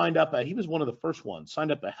 Tim signed up. He was one of the first ones.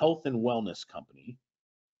 Signed up a health and wellness company,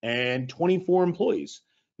 and 24 employees.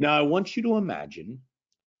 Now I want you to imagine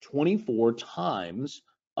 24 times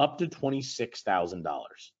up to $26,000.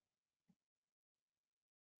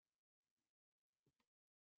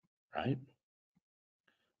 Right?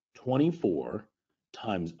 24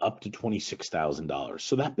 times up to $26,000.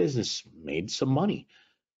 So that business made some money.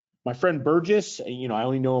 My friend Burgess, I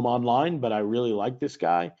only know him online, but I really like this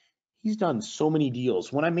guy. He's done so many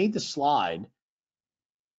deals. When I made the slide,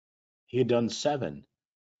 he had done 7.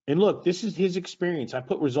 And look, this is his experience. I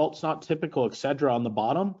put results not typical, etc. on the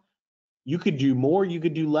bottom. You could do more, you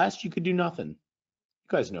could do less, you could do nothing. You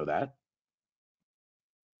guys know that.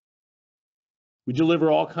 We deliver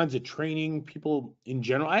all kinds of training, people in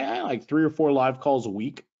general. I like 3 or 4 live calls a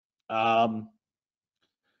week. It's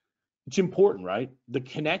important, right? The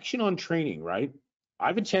connection on training, right?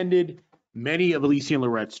 I've attended many of Alicia and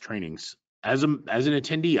Lorette's trainings. As an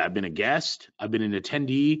attendee, I've been a guest. I've been an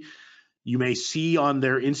attendee. You may see on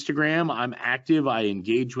their Instagram, I'm active. I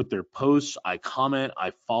engage with their posts. I comment.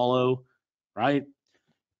 I follow, right?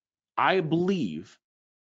 I believe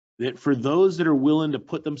that for those that are willing to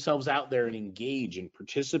put themselves out there and engage and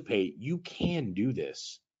participate, you can do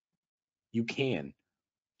this. You can.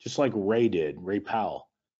 Just like Ray did, Ray Powell.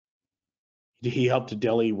 He helped a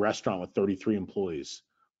deli restaurant with 33 employees.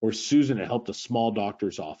 Or Susan had helped a small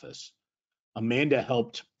doctor's office. Amanda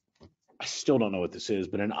helped, I still don't know what this is,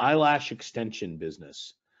 but an eyelash extension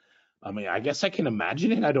business. I mean, I guess I can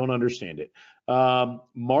imagine it. I don't understand it.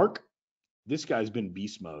 Mark, this guy's been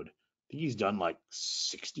beast mode. I think he's done like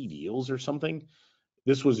 60 deals or something.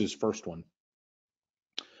 This was his first one.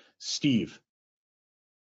 Steve,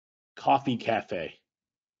 Coffee Cafe.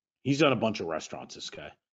 He's done a bunch of restaurants, this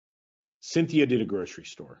guy. Cynthia did a grocery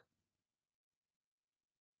store.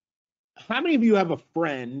 How many of you have a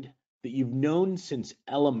friend that you've known since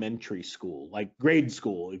elementary school, like grade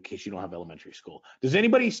school, in case you don't have elementary school? Does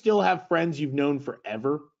anybody still have friends you've known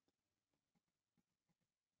forever?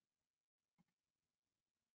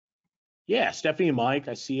 Yeah, Stephanie and Mike,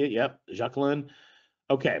 I see it. Yep, Jacqueline.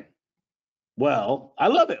 Okay. Well, I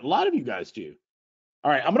love it. A lot of you guys do.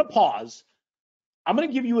 All right, I'm going to pause. I'm going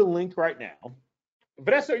to give you a link right now.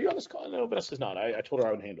 Vanessa, are you on this call? No, Vanessa's not. I told her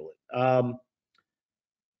I would handle it.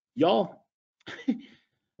 Y'all.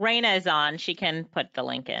 Raina is on. She can put the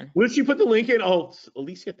link in. Will she put the link in? Oh,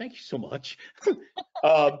 Alicia, thank you so much.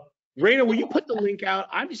 Raina, will you put the link out?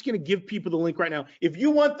 I'm just going to give people the link right now. If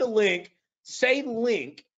you want the link, say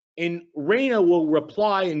link, and Raina will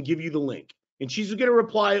reply and give you the link. And she's going to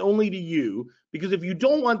reply only to you, because if you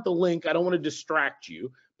don't want the link, I don't want to distract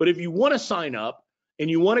you. But if you want to sign up and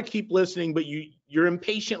you want to keep listening, but you're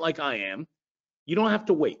impatient like I am, you don't have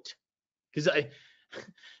to wait. Because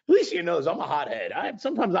Alicia knows I'm a hothead.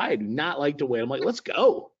 Sometimes I do not like to wait. I'm like, let's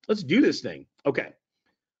go. Let's do this thing. Okay.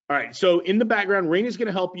 All right. So in the background, Raina's going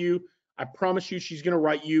to help you. I promise you she's going to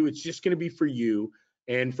write you. It's just going to be for you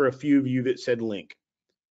and for a few of you that said link.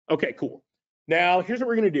 Okay, cool. Now, here's what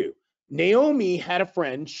we're going to do. Naomi had a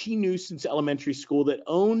friend she knew since elementary school that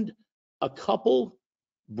owned a couple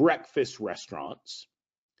breakfast restaurants.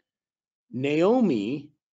 Naomi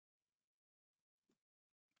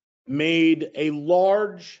made a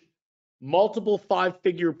large, multiple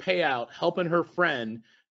 5-figure payout helping her friend,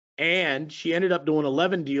 and she ended up doing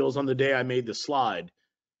 11 deals on the day I made the slide.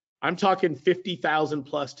 I'm talking 50,000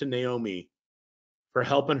 plus to Naomi for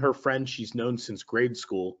helping her friend she's known since grade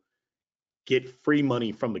school get free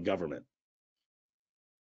money from the government.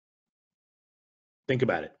 Think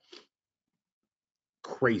about it.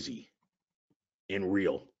 Crazy and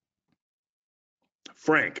real.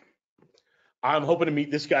 Frank, I'm hoping to meet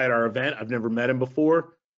this guy at our event. I've never met him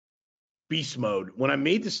before. Beast mode. When I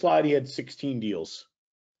made the slide, he had 16 deals.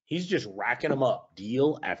 He's just racking them up,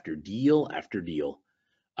 deal after deal after deal.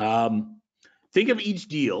 Think of each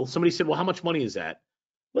deal. Somebody said, well, how much money is that?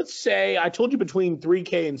 Let's say I told you between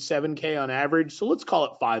 3K and 7K on average. So let's call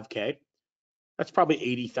it 5K. That's probably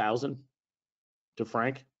 80,000 to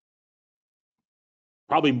Frank.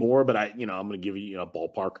 Probably more, but I'm going to give you a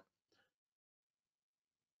ballpark.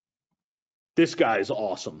 This guy is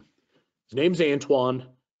awesome. His name's Antoine,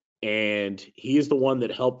 and he is the one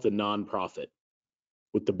that helped the nonprofit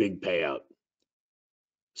with the big payout.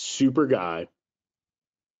 Super guy.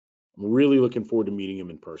 I'm really looking forward to meeting him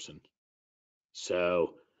in person.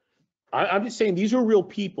 So I'm just saying these are real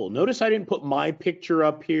people. Notice I didn't put my picture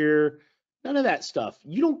up here. None of that stuff.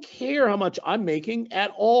 You don't care how much I'm making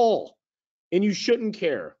at all. And you shouldn't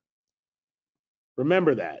care.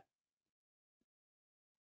 Remember that.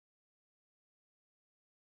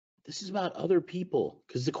 This is about other people.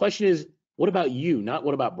 Because the question is, what about you? Not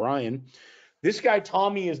what about Brian? This guy,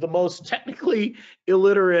 Tommy, is the most technically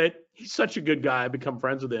illiterate. He's such a good guy. I've become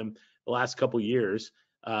friends with him the last couple years,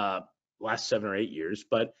 last 7 or 8 years.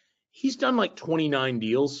 But he's done like 29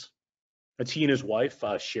 deals. That's he and his wife,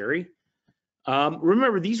 Sherry.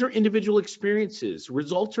 Remember, these are individual experiences.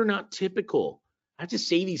 Results are not typical. I have to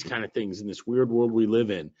say these kind of things in this weird world we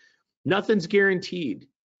live in. Nothing's guaranteed.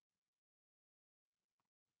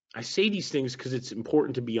 I say these things because it's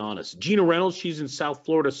important to be honest. Gina Reynolds, she's in South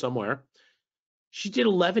Florida somewhere. She did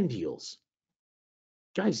 11 deals.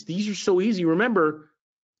 Guys, these are so easy. Remember,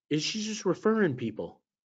 she's just referring people.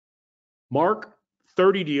 Mark,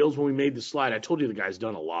 30 deals when we made the slide. I told you the guy's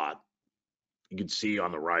done a lot. You can see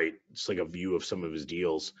on the right, it's like a view of some of his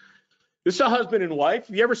deals. This is a husband and wife.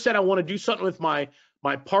 Have you ever said, I want to do something with my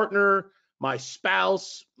partner, my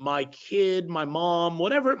spouse, my kid, my mom,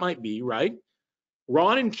 whatever it might be, right?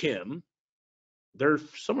 Ron and Kim, they're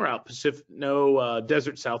somewhere out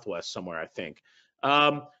desert Southwest somewhere, I think.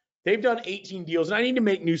 They've done 18 deals, and I need to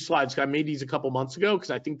make new slides. I made these a couple months ago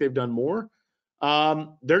because I think they've done more.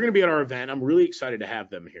 They're going to be at our event. I'm really excited to have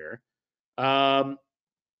them here. All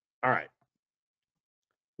right.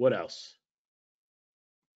 What else?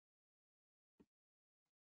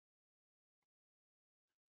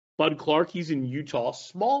 Bud Clark, he's in Utah,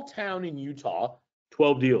 small town in Utah,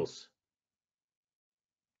 12 deals.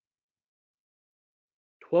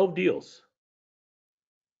 12 deals.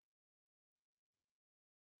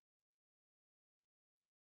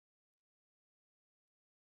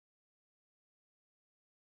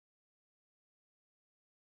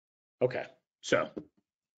 Okay, so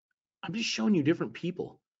I'm just showing you different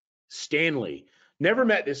people. Stanley, never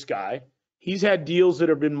met this guy. He's had deals that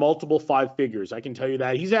have been multiple 5 figures. I can tell you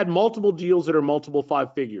that. He's had multiple deals that are multiple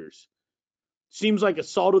 5 figures. Seems like a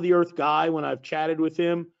salt of the earth guy when I've chatted with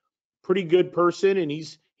him. Pretty good person, and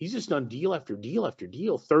he's just done deal after deal after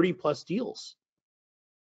deal, 30 plus deals,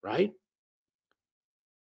 right?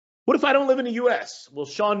 What if I don't live in the U.S.? Well,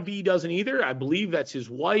 Sean V doesn't either. I believe that's his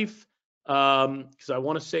wife, because I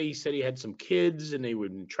want to say he said he had some kids and they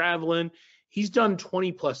would be traveling. He's done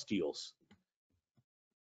 20 plus deals.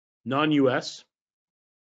 Non-U.S.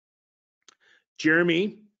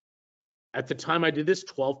 Jeremy, at the time I did this,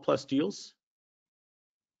 12 plus deals.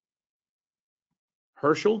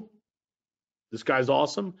 Herschel, this guy's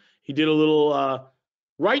awesome. He did a little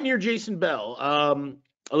right near Jason Bell.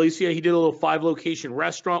 Alicia, he did a little 5-location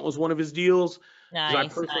restaurant was one of his deals. Nice. I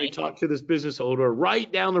personally talked to this business owner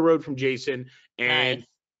right down the road from Jason. And Nice.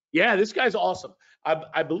 yeah, this guy's awesome.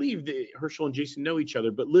 I believe that Herschel and Jason know each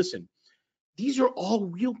other, but listen, these are all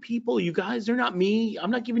real people, you guys. They're not me.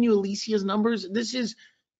 I'm not giving you Alicia's numbers. This is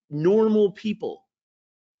normal people.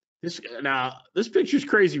 This picture's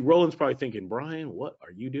crazy. Roland's probably thinking, Brian, what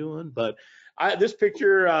are you doing? But this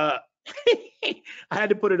picture, I had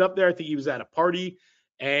to put it up there. I think he was at a party,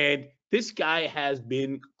 and this guy has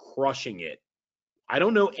been crushing it. I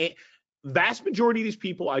don't know. Vast majority of these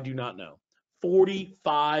people I do not know.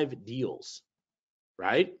 45 deals,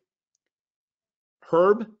 right?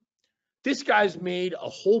 Herb, this guy's made a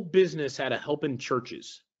whole business out of helping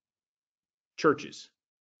churches.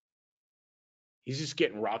 He's just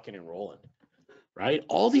getting rocking and rolling, right?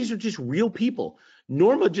 All these are just real people.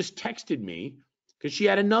 Norma just texted me because she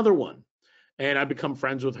had another one, and I've become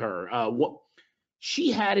friends with her.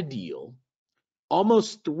 She had a deal,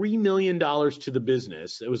 almost $3 million to the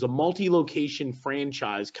business. It was a multi-location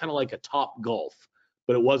franchise, kind of like a Top Golf,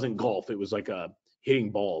 but it wasn't golf. It was like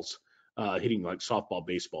hitting balls, hitting like softball,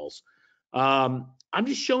 baseballs. I'm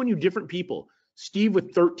just showing you different people. Steve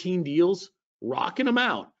with 13 deals, rocking them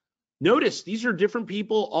out. Notice these are different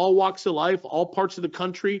people, all walks of life, all parts of the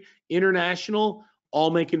country, international, all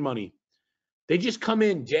making money. They just come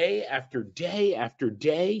in day after day after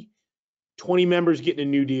day. 20 members getting a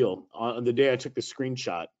new deal on the day I took the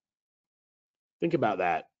screenshot. Think about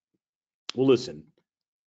that. Well, listen,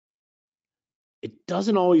 it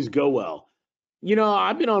doesn't always go well. You know,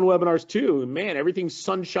 I've been on webinars too, and man, everything's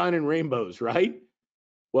sunshine and rainbows, right?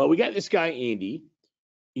 Well, we got this guy, Andy.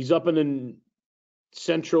 He's up in the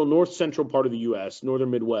north central part of the U.S., northern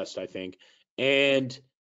Midwest, I think. And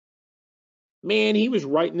man, he was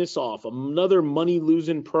writing this off. Another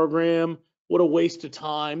money-losing program. What a waste of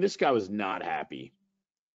time. This guy was not happy.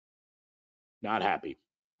 Not happy.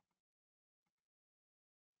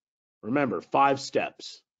 Remember, 5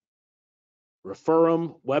 steps. Refer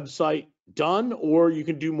them, website, done, or you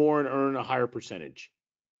can do more and earn a higher percentage.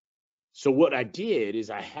 So what I did is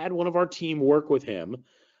I had one of our team work with him.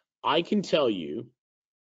 I can tell you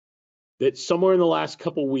that somewhere in the last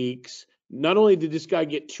couple weeks, not only did this guy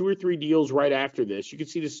get 2 or 3 deals right after this, you can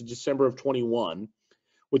see this is December of 21.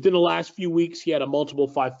 Within the last few weeks, he had a multiple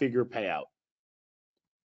 5-figure payout.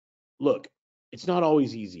 Look, it's not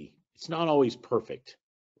always easy. It's not always perfect,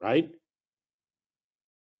 right?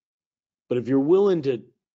 But if you're willing to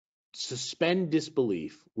suspend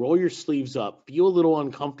disbelief, roll your sleeves up, feel a little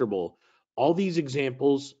uncomfortable, all these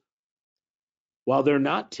examples, while they're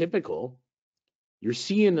not typical, you're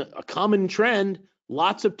seeing a common trend,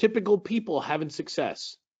 lots of typical people having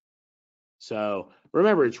success. So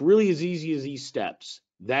remember, it's really as easy as these steps,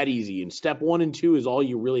 that easy. And step 1 and 2 is all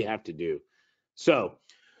you really have to do. So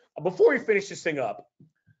before we finish this thing up,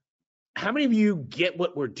 how many of you get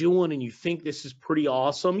what we're doing and you think this is pretty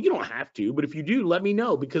awesome? You don't have to, but if you do, let me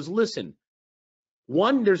know. Because listen,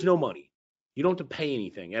 1, there's no money. You don't have to pay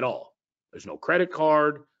anything at all. There's no credit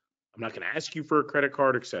card. I'm not going to ask you for a credit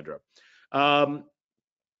card, etc.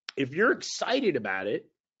 If you're excited about it,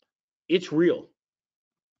 it's real.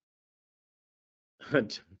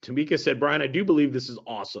 Tamika said, Brian, I do believe this is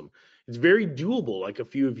awesome. It's very doable, like a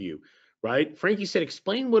few of you, right? Frankie said,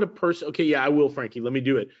 explain what a person, okay, yeah, I will, Frankie. Let me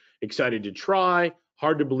do it. Excited to try.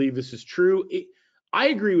 Hard to believe this is true. I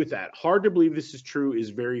agree with that. Hard to believe this is true is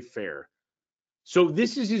very fair. So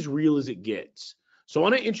this is as real as it gets. So I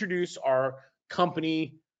want to introduce our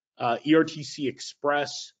company, ERTC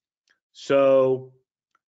Express. So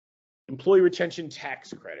employee retention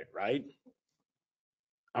tax credit, right?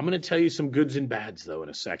 I'm going to tell you some goods and bads, though, in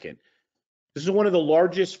a second. This is one of the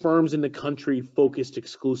largest firms in the country focused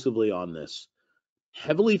exclusively on this,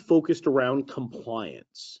 heavily focused around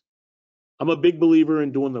compliance. I'm a big believer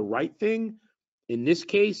in doing the right thing. In this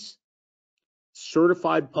case,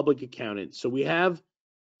 certified public accountants. So we have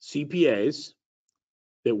CPAs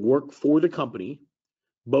that work for the company,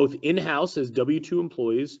 both in-house as W-2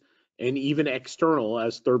 employees and even external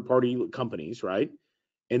as third-party companies, right?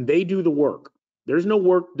 And they do the work. There's no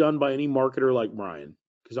work done by any marketer like Brian,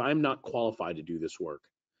 because I'm not qualified to do this work.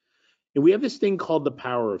 And we have this thing called the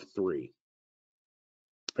power of 3.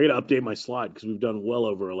 I got to update my slide because we've done well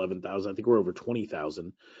over 11,000. I think we're over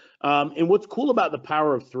 20,000. And what's cool about the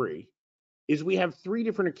power of 3 is we have 3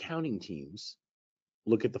 different accounting teams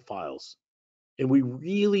look at the files. And we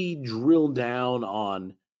really drill down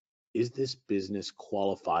on, is this business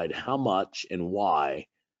qualified? How much and why?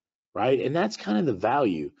 Right? And that's kind of the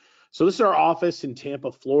value. So this is our office in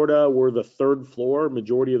Tampa, Florida. We're the 3rd floor,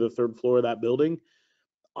 majority of the 3rd floor of that building.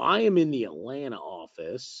 I am in the Atlanta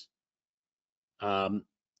office.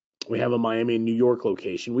 We have a Miami and New York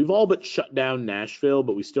location. We've all but shut down Nashville,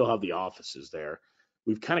 but we still have the offices there.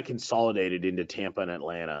 We've kind of consolidated into Tampa and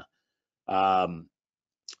Atlanta.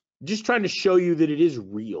 Just trying to show you that it is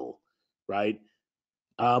real, right?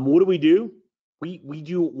 What do? We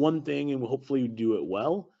do one thing, and hopefully we do it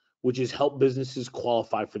well, which is help businesses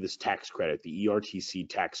qualify for this tax credit, the ERTC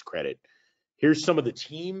tax credit. Here's some of the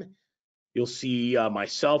team. You'll see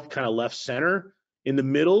myself kind of left center. In the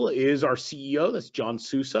middle is our CEO, that's John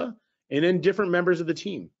Sousa, and then different members of the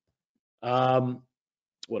team.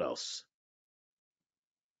 What else?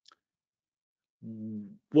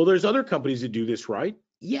 Well, there's other companies that do this, right?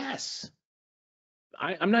 Yes.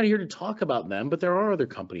 I'm not here to talk about them, but there are other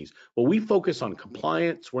companies. Well, we focus on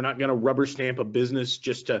compliance. We're not going to rubber stamp a business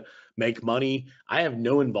just to make money. I have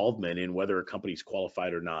no involvement in whether a company's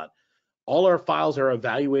qualified or not. All our files are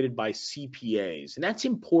evaluated by CPAs, and that's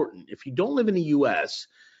important. If you don't live in the U.S.,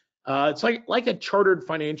 it's like a chartered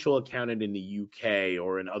financial accountant in the UK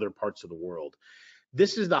or in other parts of the world.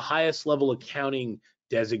 This is the highest level accounting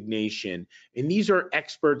designation, and these are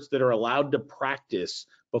experts that are allowed to practice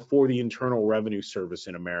before the Internal Revenue Service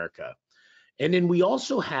in America. And then we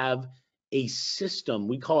also have a system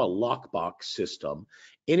we call a lockbox system,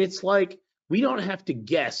 and it's like we don't have to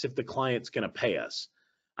guess if the client's going to pay us.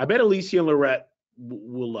 I bet Alicia and Lorette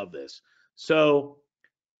will love this. So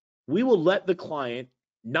we will let the client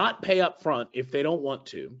not pay up front if they don't want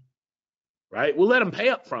to, right? We'll let them pay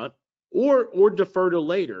up front or defer to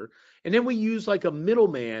later. And then we use like a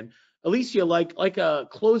middleman, Alicia, like a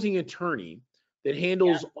closing attorney that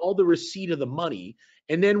handles all the receipt of the money.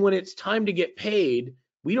 And then when it's time to get paid,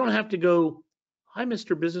 we don't have to go, hi,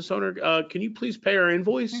 Mr. Business Owner, can you please pay our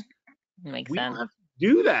invoice? Makes We sense. don't have to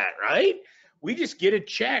do that, right? We just get a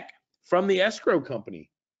check from the escrow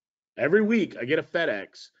company. Every week I get a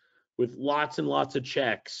FedEx with lots and lots of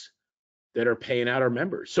checks that are paying out our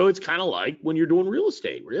members. So it's kind of like when you're doing real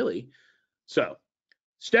estate, really. So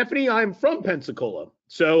Stephanie, I'm from Pensacola.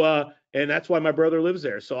 So, and that's why my brother lives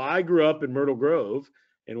there. So I grew up in Myrtle Grove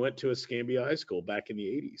and went to Escambia High School back in the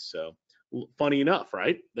 80s. So Funny enough,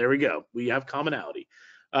 right? There we go. We have commonality.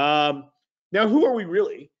 Now, who are we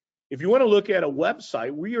really? If you want to look at a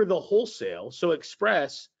website, we are the wholesale. So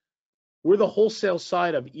Express, we're the wholesale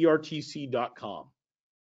side of ERTC.com.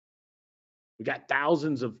 We got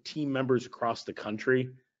thousands of team members across the country.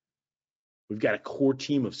 We've got a core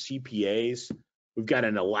team of CPAs. We've got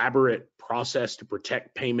an elaborate process to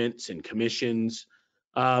protect payments and commissions.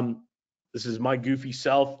 This is my goofy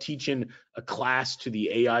self teaching a class to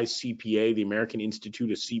the AI CPA, the American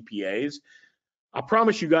Institute of CPAs. I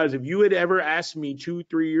promise you guys, if you had ever asked me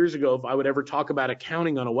 2-3 years ago if I would ever talk about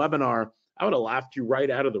accounting on a webinar, I would have laughed you right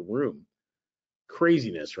out of the room.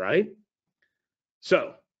 Craziness, right?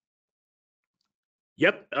 So,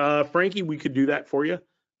 yep, Frankie, we could do that for you.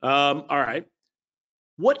 All right.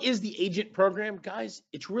 What is the agent program, guys?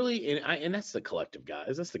 It's really, and that's the collective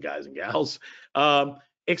guys, that's the guys and gals,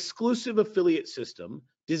 exclusive affiliate system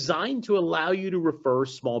designed to allow you to refer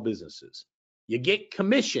small businesses. You get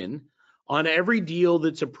commission on every deal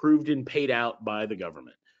that's approved and paid out by the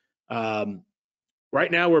government.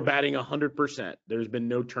 Right now, we're batting 100%. There's been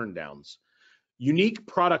no turndowns. Unique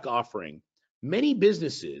product offering. Many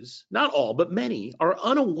businesses, not all, but many, are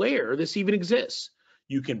unaware this even exists.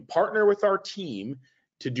 You can partner with our team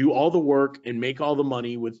to do all the work and make all the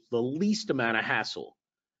money with the least amount of hassle.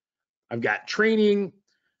 I've got training.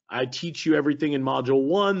 I teach you everything in module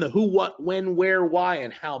 1, the who, what, when, where, why,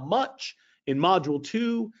 and how much. In module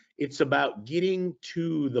 2, it's about getting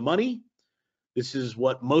to the money. This is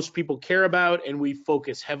what most people care about, and we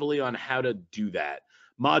focus heavily on how to do that.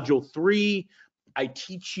 Module 3, I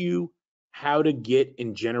teach you how to get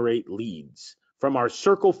and generate leads from our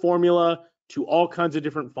circle formula to all kinds of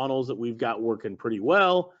different funnels that we've got working pretty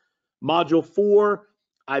well. Module 4,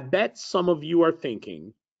 I bet some of you are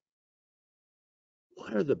thinking,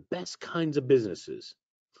 what are the best kinds of businesses?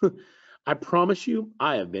 I promise you,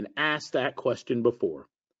 I have been asked that question before.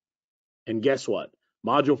 And guess what?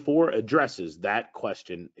 Module 4 addresses that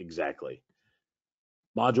question exactly.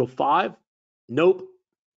 Module 5, nope,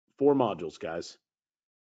 4 modules, guys.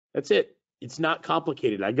 That's it. It's not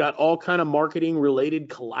complicated. I got all kind of marketing related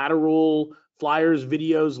collateral, flyers,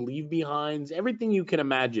 videos, leave behinds, everything you can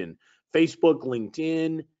imagine. Facebook,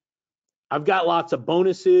 LinkedIn. I've got lots of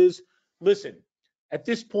bonuses. Listen, at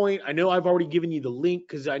this point, I know I've already given you the link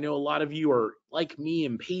because I know a lot of you are like me,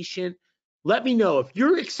 impatient. Let me know if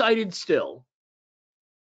you're excited still.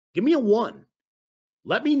 Give me a 1.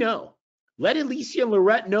 Let me know. Let Alicia and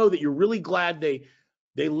Lorette know that you're really glad they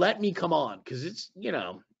let me come on, because it's, you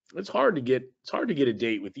know, it's hard to get a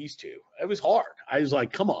date with these two. It was hard. I was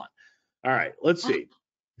like, come on. All right, let's see.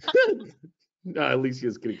 No,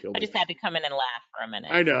 Alicia's gonna kill me. I just had to come in and laugh for a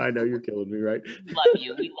minute. I know you're killing me, right? We love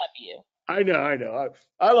you. We love you. I know.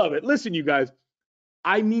 I love it. Listen, you guys,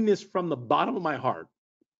 I mean this from the bottom of my heart.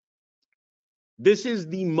 This is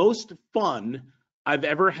the most fun I've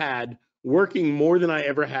ever had working more than I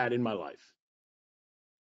ever had in my life.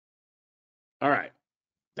 All right.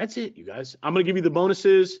 That's it, you guys. I'm going to give you the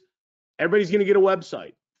bonuses. Everybody's going to get a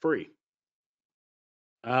website free.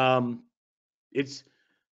 I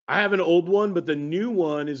have an old one, but the new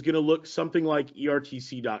one is going to look something like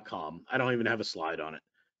ERTC.com. I don't even have a slide on it.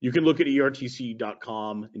 You can look at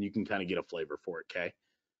ERTC.com and you can kind of get a flavor for it, okay?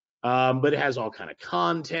 But it has all kind of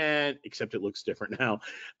content, except it looks different now.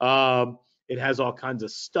 It has all kinds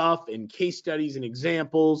of stuff and case studies and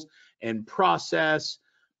examples and process.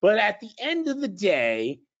 But at the end of the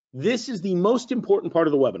day, this is the most important part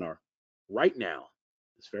of the webinar right now,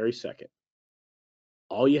 this very second.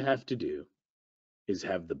 All you have to do is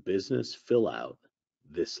have the business fill out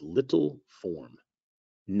this little form.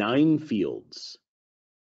 9 fields.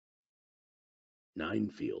 9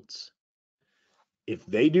 fields. If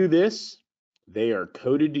they do this, they are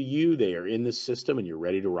coded to you, they are in the system, and you're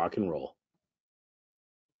ready to rock and roll.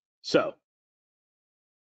 So,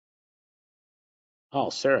 oh,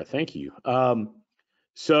 Sarah, thank you.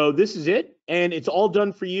 So this is it, and it's all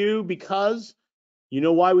done for you because you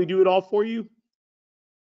know why we do it all for you?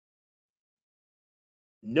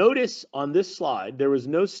 Notice on this slide, there was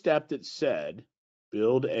no step that said,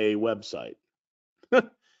 build a website.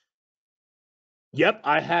 Yep,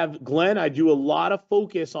 I have, Glenn, I do a lot of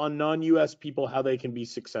focus on non-US people, how they can be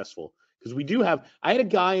successful. Because we do have, I had a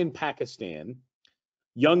guy in Pakistan,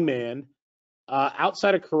 young man,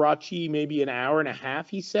 outside of Karachi, maybe an hour and a half,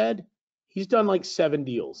 he said. He's done like 7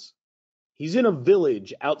 deals. He's in a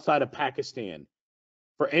village outside of Pakistan.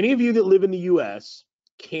 For any of you that live in the US,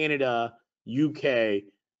 Canada, UK,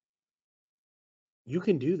 you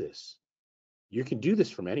can do this. You can do this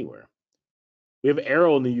from anywhere. We have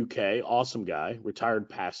Errol in the UK, awesome guy, retired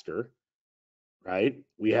pastor, right?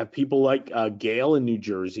 We have people like Gail in New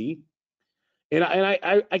Jersey. And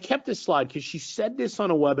I kept this slide because she said this on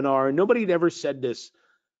a webinar, and nobody had ever said this.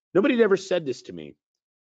 Nobody had ever said this to me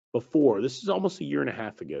before. This is almost a year and a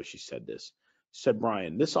half ago. She said this. She said,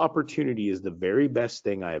 Brian, this opportunity is the very best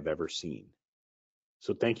thing I have ever seen.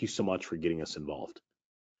 So thank you so much for getting us involved.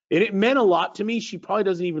 And it meant a lot to me. She probably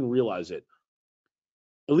doesn't even realize it.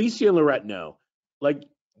 Alicia and Lorette know. Like,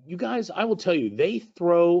 you guys, I will tell you, they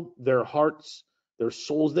throw their hearts, their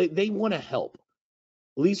souls, they want to help.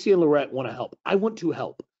 Alicia and Lorette want to help. I want to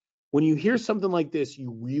help. When you hear something like this,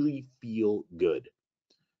 you really feel good.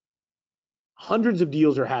 Hundreds of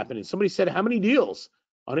deals are happening. Somebody said, how many deals?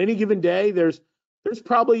 On any given day, there's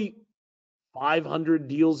probably 500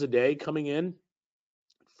 deals a day coming in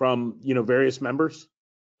from, various members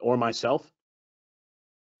or myself.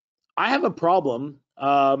 I have a problem.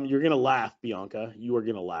 You're going to laugh, Bianca. You are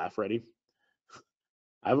going to laugh. Ready?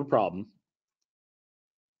 I have a problem.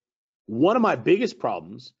 One of my biggest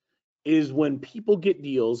problems is when people get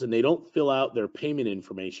deals and they don't fill out their payment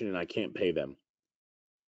information and I can't pay them.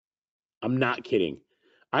 I'm not kidding.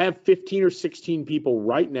 I have 15 or 16 people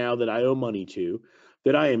right now that I owe money to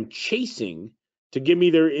that I am chasing to give me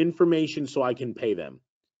their information so I can pay them.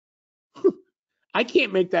 I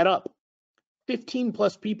can't make that up. 15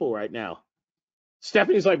 plus people right now.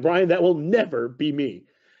 Stephanie's like, Brian, that will never be me.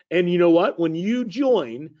 And you know what? When you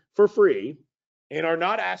join for free and are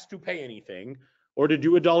not asked to pay anything or to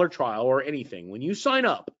do a dollar trial or anything, when you sign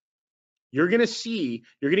up, you're going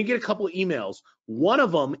to get a couple of emails. One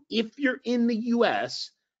of them, if you're in the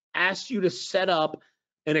US, asks you to set up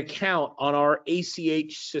an account on our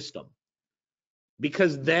ACH system.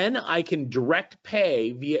 Because then I can direct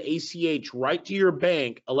pay via ACH right to your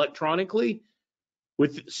bank electronically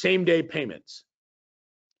with same day payments.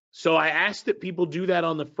 So I ask that people do that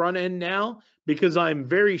on the front end now because I'm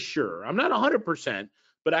very sure, I'm not 100%,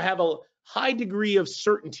 but I have a high degree of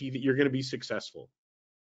certainty that you're going to be successful.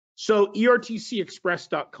 So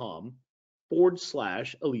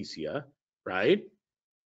ertcexpress.com/Alicia, right?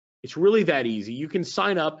 It's really that easy. You can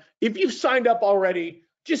sign up. If you've signed up already,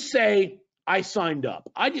 just say, I signed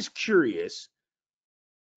up. I'm just curious.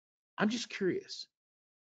 It's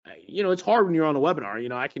hard when you're on a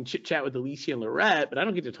webinar. I can chit chat with Alicia and Lorette, but I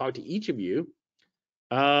don't get to talk to each of you.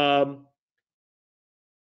 Yeah,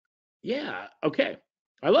 okay.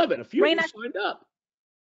 I love it. A few of you signed up.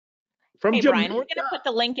 Hey, Brian, we're going to put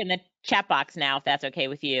the link in the chat box now, if that's okay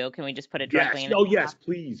with you. Can we just put it directly in the chat box?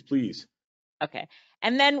 Yes, please. Okay.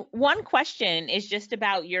 And then one question is just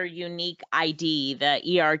about your unique ID, the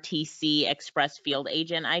ERTC Express Field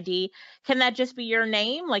Agent ID. Can that just be your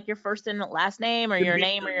name, like your first and last name, or your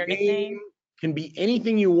name or your nickname? Can be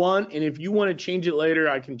anything you want. And if you want to change it later,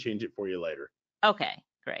 I can change it for you later. Okay,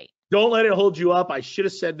 great. Don't let it hold you up. I should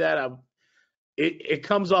have said that. It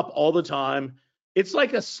comes up all the time. It's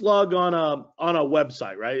like a slug on a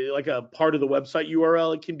website, right? Like a part of the website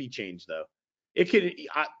URL. It can be changed though.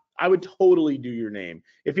 I would totally do your name.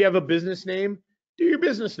 If you have a business name, do your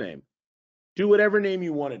business name. Do whatever name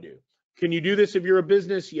you want to do. Can you do this if you're a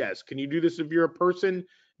business? Yes. Can you do this if you're a person,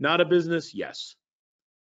 not a business? Yes.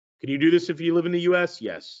 Can you do this if you live in the US?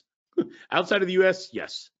 Yes. Outside of the US?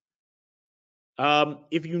 Yes.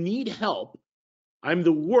 If you need help, I'm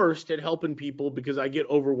the worst at helping people because I get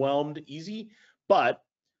overwhelmed easy, but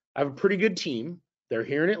I have a pretty good team. They're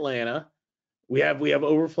here in Atlanta. We have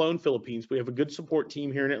overflow in Philippines. We have a good support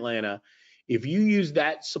team here in Atlanta. If you use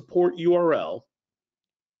that support URL,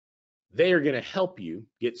 they are going to help you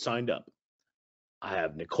get signed up. I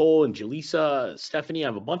have Nicole and Jaleesa, Stephanie. I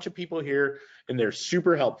have a bunch of people here, and they're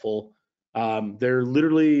super helpful. They're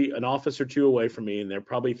literally an office or two away from me, and they're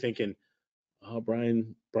probably thinking, oh,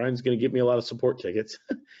 Brian's going to get me a lot of support tickets.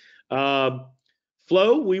 Flo,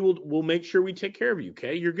 we'll make sure we take care of you,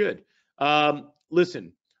 okay? You're good.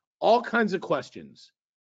 Listen, all kinds of questions.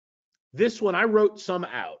 This one, I wrote some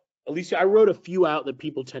out. Alicia, I wrote a few out that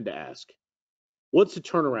people tend to ask. What's the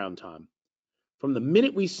turnaround time? From the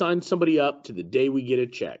minute we sign somebody up to the day we get a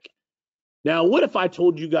check. Now, what if I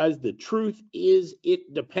told you guys the truth is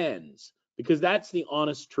it depends? Because that's the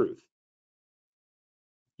honest truth.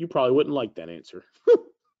 You probably wouldn't like that answer.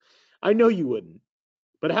 I know you wouldn't.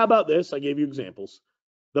 But how about this? I gave you examples.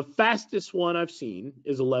 The fastest one I've seen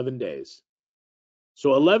is 11 days.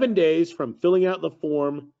 So 11 days from filling out the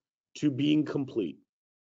form to being complete.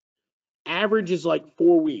 Average is like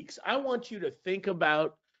 4 weeks. I want you to think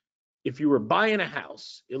about if you were buying a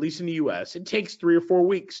house, at least in the US, it takes 3 or 4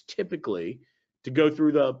 weeks typically to go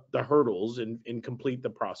through the hurdles and complete the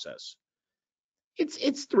process.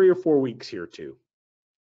 It's 3 or 4 weeks here too.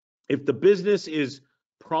 If the business is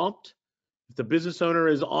prompt, if the business owner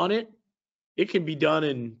is on it, it can be done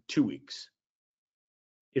in 2 weeks.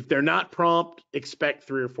 If they're not prompt, expect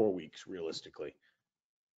 3 or 4 weeks, realistically.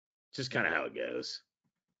 Just kind of how it goes.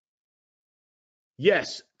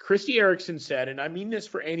 Yes, Christy Erickson said, and I mean this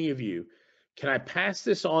for any of you, can I pass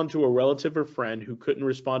this on to a relative or friend who couldn't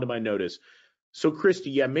respond to my notice? So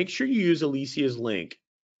Christy, yeah, make sure you use Alicia's link.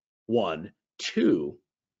 1, 2,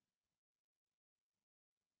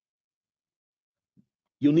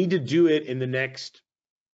 you'll need to do it in the next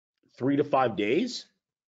 3 to 5 days,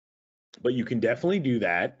 but you can definitely do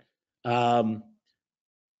that. Let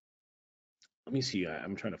me see.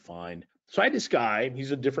 I'm trying to find. So I had this guy.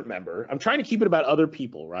 He's a different member. I'm trying to keep it about other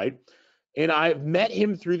people, right? And I've met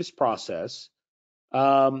him through this process.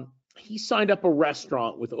 He signed up a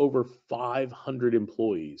restaurant with over 500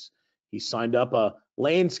 employees. He signed up a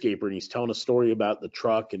landscaper, and he's telling a story about the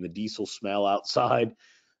truck and the diesel smell outside.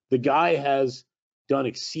 The guy has done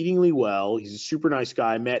exceedingly well. He's a super nice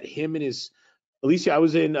guy. I met him and his Alicia. I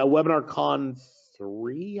was in a webinar con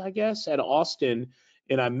 3, I guess, at Austin,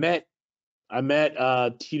 and I met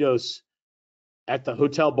Tito's at the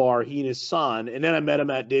hotel bar, he and his son, and then I met him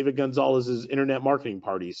at David Gonzalez's internet marketing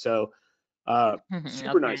party. So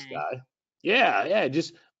super nice guy. Yeah,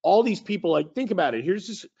 just all these people, like, think about it.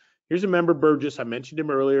 Here's a member, Burgess. I mentioned him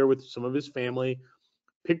earlier with some of his family,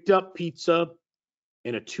 picked up pizza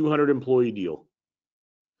and a 200 employee deal.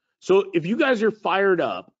 So if you guys are fired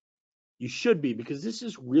up, you should be, because this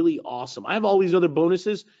is really awesome. I have all these other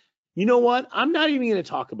bonuses. You know what? I'm not even going to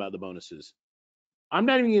talk about the bonuses. I'm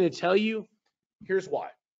not even going to tell you. Here's why.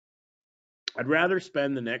 I'd rather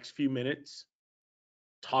spend the next few minutes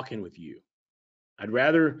talking with you. I'd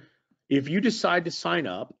rather, if you decide to sign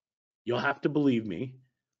up, you'll have to believe me,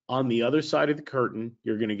 on the other side of the curtain,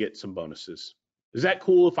 you're going to get some bonuses. Is that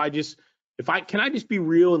cool? Can I just be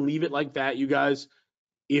real and leave it like that, you guys?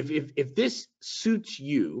 If this suits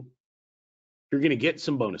you, you're going to get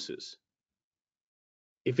some bonuses.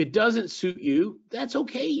 If it doesn't suit you, that's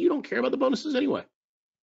okay. You don't care about the bonuses anyway.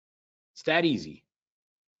 It's that easy.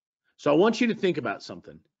 So I want you to think about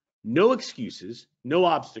something. No excuses, no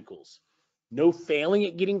obstacles, no failing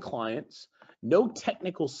at getting clients, no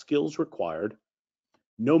technical skills required,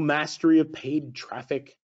 no mastery of paid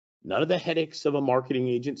traffic, none of the headaches of a marketing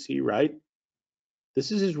agency, right?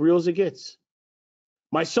 This is as real as it gets.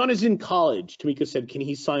 My son is in college. Tamika said, can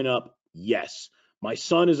he sign up? Yes. My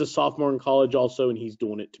son is a sophomore in college also, and he's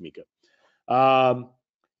doing it, Tamika.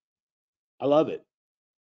 I love it.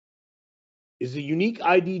 Is a unique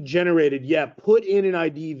ID generated? Yeah, put in an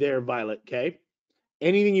ID there, Violet, okay?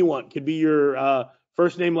 Anything you want. Could be your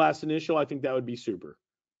first name, last initial. I think that would be super.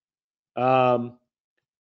 What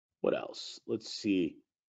else? Let's see.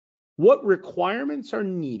 What requirements are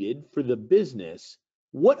needed for the business?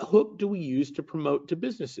 What hook do we use to promote to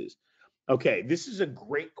businesses? Okay, this is a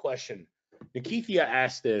great question. Nikithia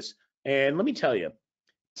asked this, and let me tell you,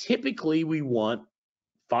 typically we want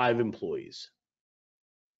 5 employees.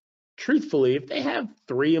 Truthfully, if they have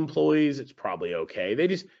 3 employees, it's probably okay. They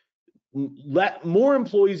just let more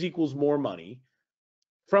employees equals more money.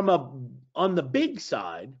 On the big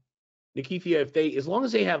side, Nikithia, as long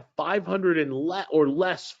as they have 500 or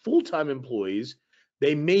less full-time employees,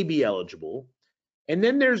 they may be eligible. And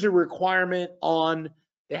then there's a requirement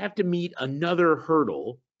they have to meet another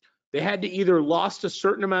hurdle. They had to either lost a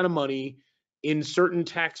certain amount of money in certain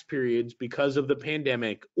tax periods because of the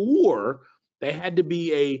pandemic, or they had to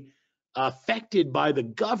be affected by the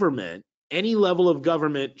government, any level of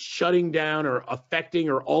government shutting down or affecting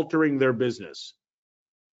or altering their business,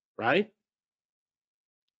 right?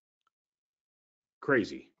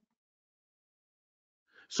 Crazy.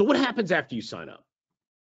 So what happens after you sign up,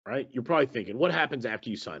 right? You're probably thinking, what happens after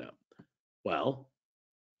you sign up? Well,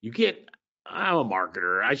 I'm a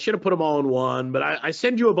marketer. I should have put them all in one, but I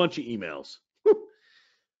send you a bunch of emails.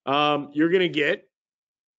 You're going to get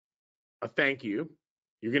a thank you.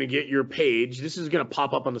 You're going to get your page. This is going to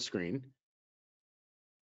pop up on the screen.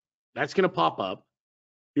 That's going to pop up.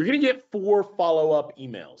 You're going to get 4 follow-up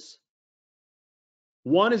emails.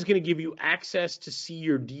 One is going to give you access to see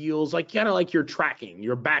your deals, kind of like your tracking,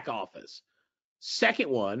 your back office. Second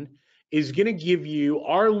one is going to give you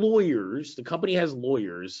our lawyers. The company has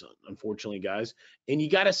lawyers, unfortunately, guys, and you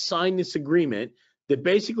got to sign this agreement that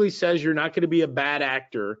basically says you're not going to be a bad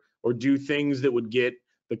actor or do things that would get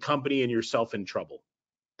the company and yourself in trouble.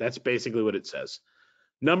 That's basically what it says.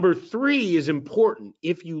 Number 3 is important.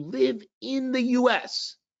 If you live in the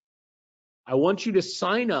US, I want you to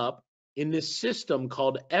sign up in this system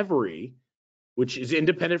called Every, which is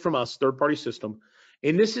independent from us, third-party system.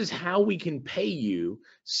 And this is how we can pay you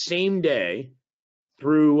same day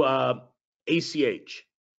through ACH.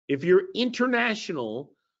 If you're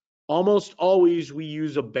international, almost always we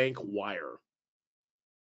use a bank wire.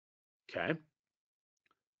 Okay.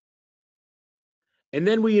 And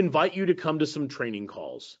then we invite you to come to some training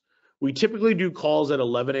calls. We typically do calls at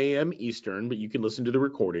 11 a.m. Eastern, but you can listen to the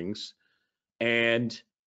recordings. And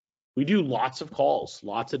we do lots of calls,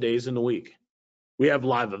 lots of days in the week. We have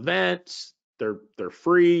live events. They're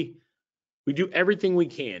free. We do everything we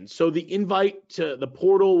can. So the invite to the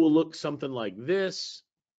portal will look something like this.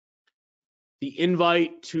 The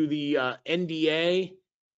invite to the NDA,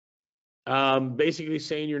 basically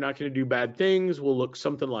saying you're not going to do bad things, will look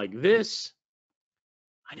something like this.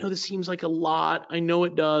 I know this seems like a lot. I know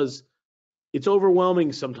it does. It's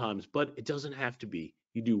overwhelming sometimes, but it doesn't have to be.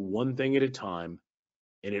 You do one thing at a time,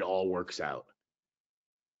 and it all works out.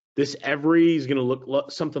 This every is going to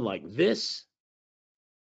look something like this.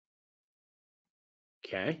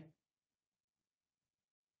 Okay.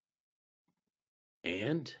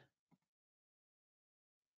 And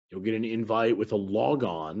you'll get an invite with a log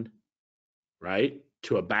on, right,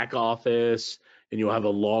 to a back office, and you'll have a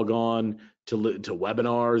log on to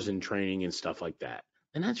webinars and training and stuff like that.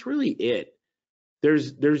 And that's really it.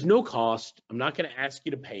 There's no cost. I'm not going to ask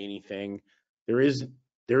you to pay anything. There is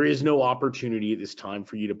no opportunity at this time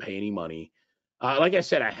for you to pay any money. Like I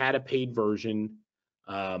said, I had a paid version.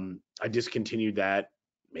 I discontinued that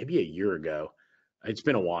maybe a year ago. It's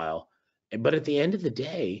been a while. But at the end of the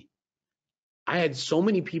day, I had so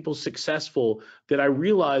many people successful that I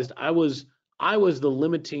realized I was the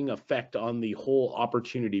limiting effect on the whole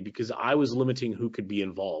opportunity, because I was limiting who could be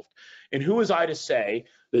involved. And who was I to say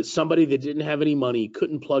that somebody that didn't have any money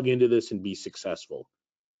couldn't plug into this and be successful?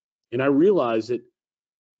 And I realized that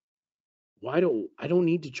I don't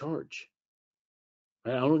need to charge.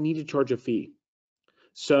 Right? I don't need to charge a fee.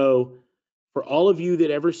 So for all of you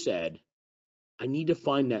that ever said, I need to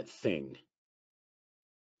find that thing.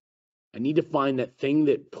 I need to find that thing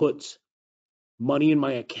that puts money in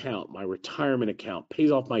my account, my retirement account,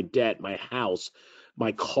 pays off my debt, my house,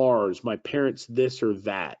 my cars, my parents, this or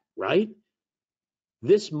that, right?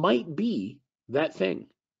 This might be that thing.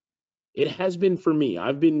 It has been for me.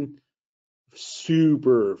 I've been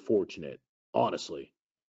super fortunate, honestly.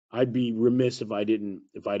 I'd be remiss if I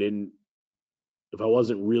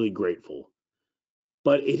wasn't really grateful.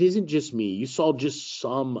 But it isn't just me. You saw just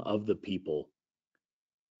some of the people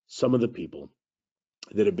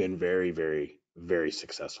that have been very, very, very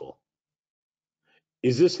successful.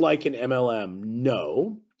 Is this like an MLM?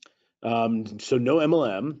 No. So no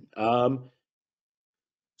MLM.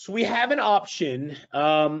 So we have an option.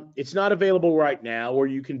 It's not available right now, where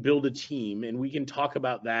you can build a team, and we can talk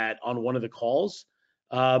about that on one of the calls.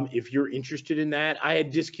 If you're interested in that, I had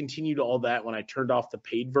discontinued all that when I turned off the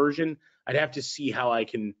paid version. I'd have to see how I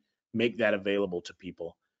can make that available to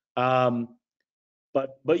people.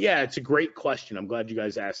 But yeah, it's a great question. I'm glad you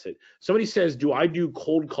guys asked it. Somebody says, do I do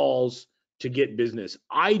cold calls to get business?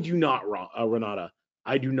 I do not, Renata.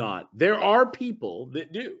 I do not. There are people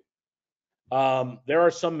that do. There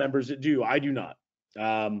are some members that do. I do not.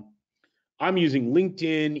 I'm using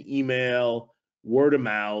LinkedIn, email, word of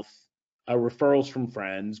mouth, referrals from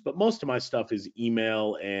friends, but most of my stuff is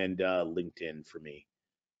email and LinkedIn for me.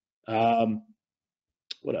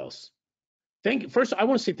 What else? First, I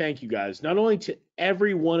want to say thank you guys, not only to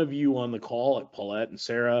every one of you on the call, like Paulette and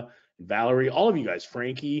Sarah and Valerie, all of you guys,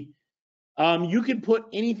 Frankie. You can put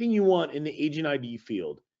anything you want in the agent ID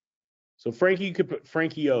field. So Frankie, you could put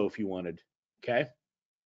Frankie O if you wanted. Okay,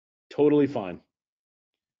 totally fine.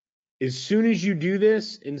 As soon as you do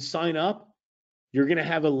this and sign up, you're going to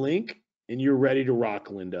have a link and you're ready to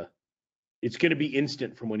rock, Linda. It's going to be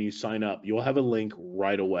instant from when you sign up. You'll have a link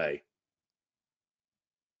right away.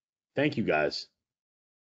 Thank you, guys.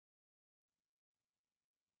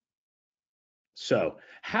 So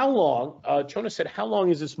how long, Chona said, how long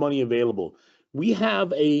is this money available? We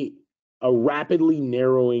have a rapidly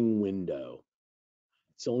narrowing window.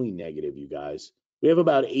 It's only negative, you guys. We have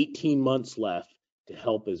about 18 months left to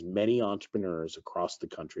help as many entrepreneurs across the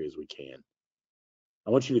country as we can.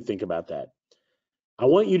 I want you to think about that. I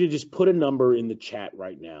want you to just put a number in the chat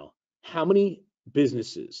right now. How many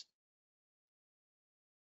businesses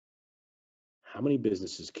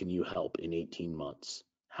can you help in 18 months?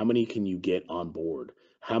 How many can you get on board?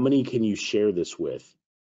 How many can you share this with?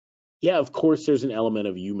 Yeah, of course, there's an element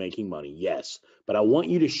of you making money, yes, but I want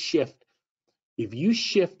you to shift. If you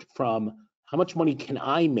shift from how much money can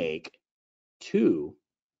I make to,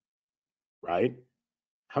 right,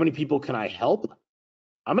 how many people can I help?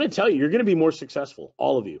 I'm going to tell you, you're going to be more successful,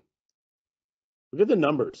 all of you. Look at the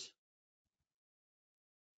numbers.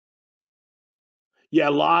 Yeah,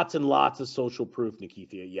 lots and lots of social proof,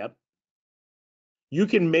 Nikithia. Yep. You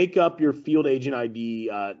can make up your field agent ID,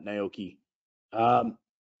 Naoki.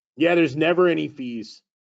 Yeah, there's never any fees.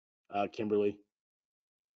 Kimberly.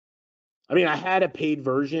 I mean, I had a paid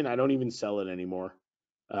version. I don't even sell it anymore.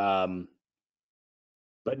 But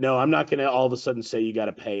no, I'm not going to all of a sudden say you got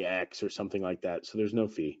to pay X or something like that. So there's no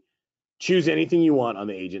fee. Choose anything you want on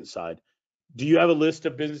the agent side. Do you have a list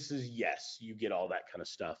of businesses? Yes, you get all that kind of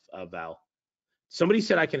stuff, Val. Somebody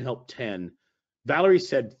said I can help 10. Valerie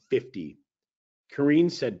said 50.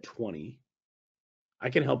 Kareen said 20. I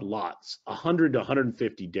can help lots, 100 to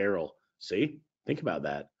 150. Daryl, see? Think about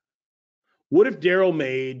that. What if Daryl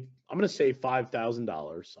made, I'm going to say $5,000.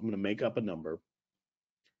 I'm going to make up a number.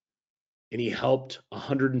 And he helped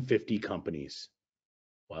 150 companies.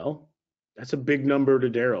 Well, that's a big number to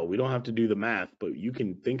Daryl. We don't have to do the math, but you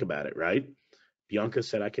can think about it, right? Bianca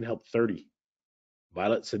said I can help 30.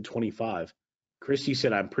 Violet said 25. Christy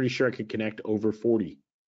said I'm pretty sure I could connect over 40.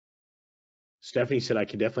 Stephanie said I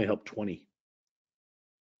could definitely help 20.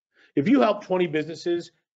 If you help 20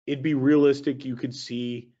 businesses, it'd be realistic. You could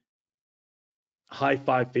see high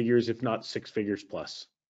 5 figures, if not 6 figures plus.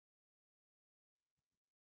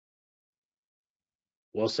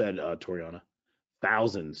 Well said, Toriana.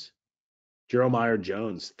 Thousands. Jeremiah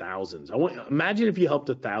Jones, thousands. Imagine if you helped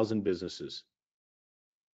 1,000 businesses.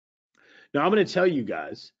 Now I'm going to tell you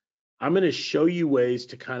guys, I'm going to show you ways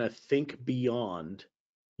to kind of think beyond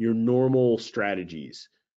your normal strategies.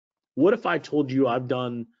 What if I told you I've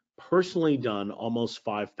personally done almost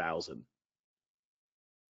 5,000?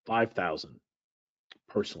 5,000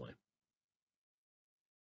 personally.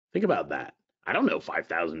 Think about that. I don't know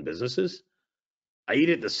 5,000 businesses. I eat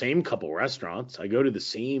at the same couple restaurants. I go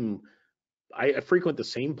to I frequent the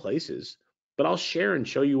same places, but I'll share and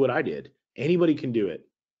show you what I did. Anybody can do it,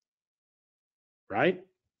 right?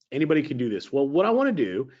 Anybody can do this. Well, what I want to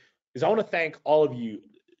do is I want to thank all of you.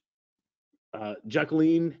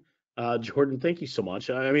 Jacqueline, Jordan, thank you so much.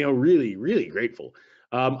 I mean, I'm really, really grateful.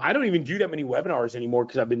 I don't even do that many webinars anymore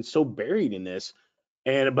because I've been so buried in this.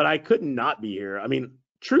 But I couldn't not be here. I mean,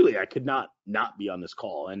 truly, I could not be on this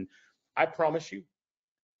call. And I promise you,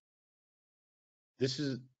 this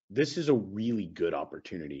is a really good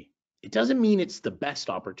opportunity. It doesn't mean it's the best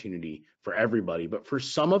opportunity for everybody, but for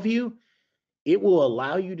some of you, it will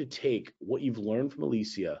allow you to take what you've learned from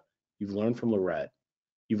Alicia, you've learned from Lorette,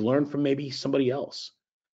 you've learned from maybe somebody else,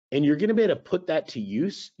 and you're going to be able to put that to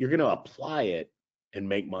use. You're going to apply it and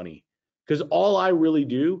make money. Because all I really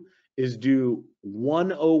do is do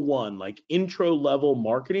 101, like intro level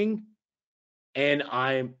marketing, and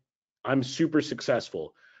I'm super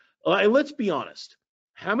successful. Let's be honest.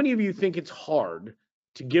 How many of you think it's hard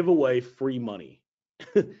to give away free money?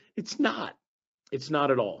 It's not. It's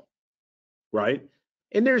not at all, right?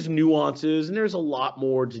 And there's nuances and there's a lot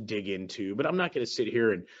more to dig into, but I'm not going to sit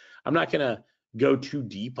here and I'm not going to go too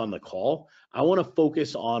deep on the call. I want to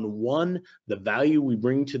focus on 1, the value we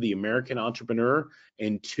bring to the American entrepreneur,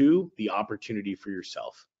 and 2, the opportunity for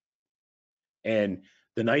yourself. And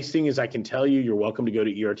the nice thing is I can tell you, you're welcome to go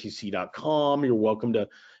to ERTC.com. You're welcome to,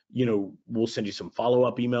 we'll send you some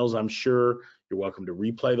follow-up emails, I'm sure. You're welcome to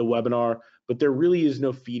replay the webinar, but there really is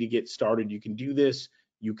no fee to get started. You can do this.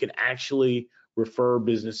 You can actually refer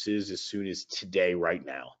businesses as soon as today, right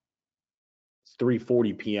now. It's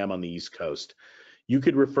 3:40 p.m. on the East Coast. You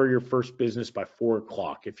could refer your first business by 4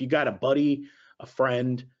 o'clock. If you got a buddy, a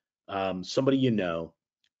friend, somebody you know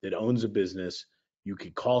that owns a business, you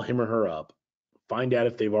could call him or her up, find out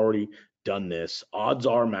if they've already done this. Odds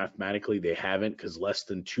are mathematically they haven't, because less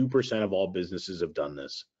than 2% of all businesses have done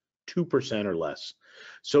this, 2% or less.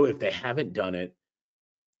 So if they haven't done it,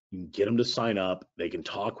 you can get them to sign up. They can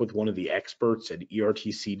talk with one of the experts at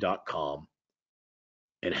ERTC.com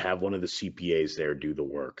and have one of the CPAs there do the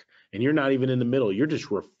work. And you're not even in the middle. You're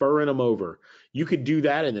just referring them over. You could do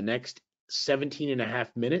that in the next 17 and a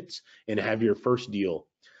half minutes and have your first deal.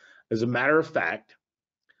 As a matter of fact,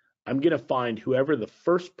 I'm going to find whoever the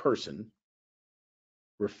first person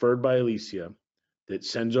referred by Alicia that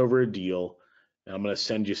sends over a deal, and I'm going to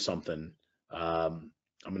send you something. I'm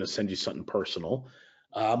going to send you something personal.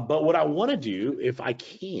 But what I want to do, if I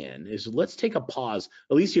can, is let's take a pause.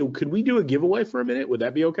 Alicia, could we do a giveaway for a minute? Would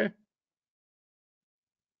that be okay?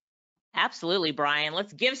 Absolutely, Brian.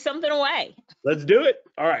 Let's give something away. Let's do it.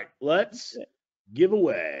 All right, let's give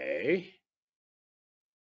away.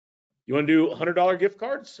 You want to do $100 gift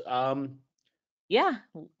cards? Yeah,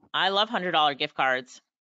 I love $100 gift cards.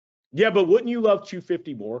 Yeah, but wouldn't you love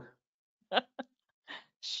 $250 more?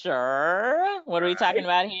 Sure. What are we talking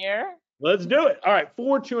about here? Let's do it. All right,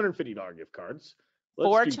 4 $250 gift cards.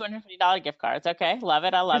 Four $250 gift cards. Okay, love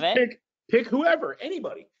it. I love it. Pick whoever,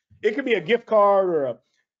 anybody. It could be a gift card or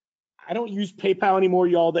I don't use PayPal anymore,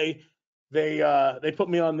 y'all. They put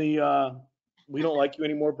me on the we don't like you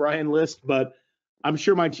anymore, Brian list, but I'm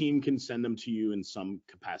sure my team can send them to you in some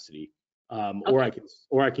capacity. Or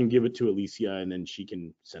I can give it to Alicia and then she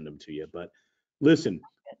can send them to you. But listen,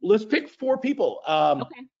 let's pick 4 people.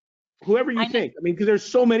 Okay. Whoever you I know. think. I mean, because there's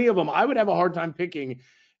so many of them, I would have a hard time picking,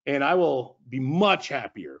 and I will be much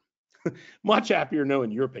happier, much happier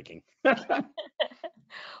knowing you're picking.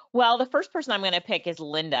 Well, the first person I'm going to pick is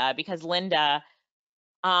Linda, because Linda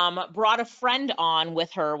brought a friend on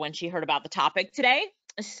with her when she heard about the topic today.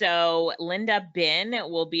 So Linda Bin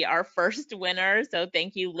will be our first winner. So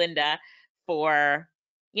thank you, Linda, for,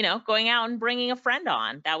 going out and bringing a friend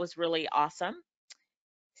on. That was really awesome.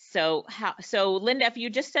 So Linda, if you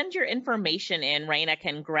just send your information in, Raina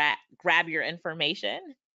can grab your information.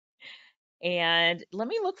 And let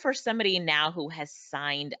me look for somebody now who has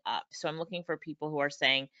signed up. So I'm looking for people who are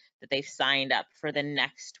saying that they've signed up for the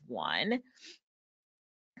next one.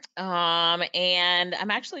 And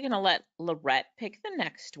I'm actually going to let Lorette pick the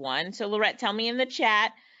next one. So Lorette, tell me in the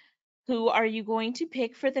chat, who are you going to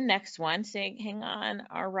pick for the next one? Hang on.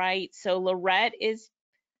 All right. So Lorette is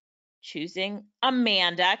choosing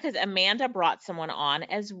Amanda, because Amanda brought someone on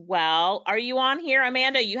as well. Are you on here,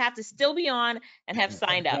 Amanda? You have to still be on and have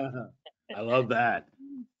signed up. I love that.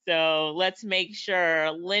 So let's make sure.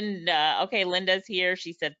 Linda, okay, Linda's here.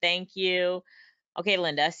 She said thank you. Okay,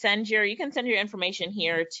 Linda, you can send your information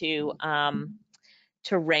here to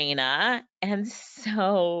Raina. And so,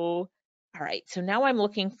 all right, so now I'm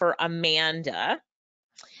looking for Amanda.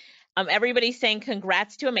 Everybody's saying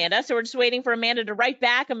congrats to Amanda. So we're just waiting for Amanda to write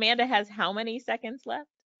back. Amanda has how many seconds left?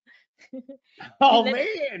 Oh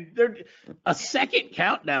man, there's a second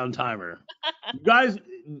countdown timer. You guys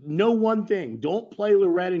know one thing: don't play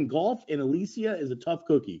Lorette in golf, and Alicia is a tough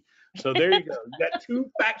cookie. So there you go. You got 2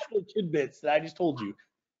 factual tidbits that I just told you.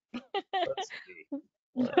 Let's see.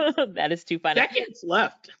 That is too funny. Seconds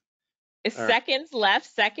left.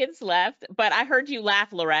 Seconds left. But I heard you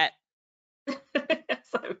laugh, Lorette.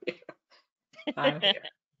 I'm here.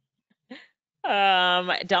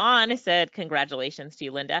 Dawn said congratulations to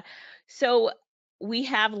you, Linda. So we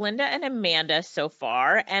have Linda and Amanda so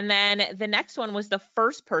far, and then the next one was the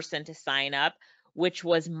first person to sign up, which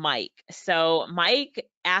was Mike. So Mike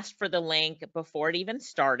asked for the link before it even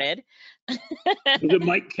started. Was it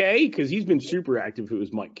Mike K? Because he's been super active. If it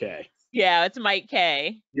was Mike K. Yeah, it's Mike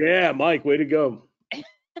K. Yeah, Mike, way to go.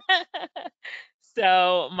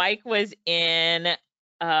 So Mike was in.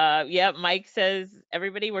 Mike says,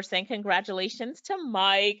 everybody, we're saying congratulations to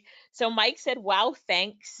Mike. So Mike said, wow,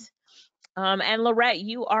 thanks. And Lorette,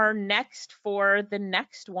 you are next for the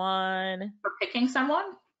next one. For picking someone?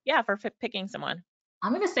 Yeah, for picking someone.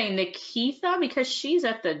 I'm going to say Nikitha, because she's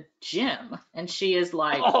at the gym and she is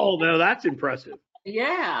like, Oh, no, that's impressive.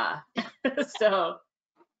 yeah. So,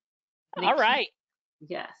 All right.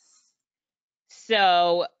 Yes.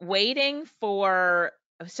 So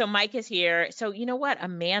so Mike is here. So you know what?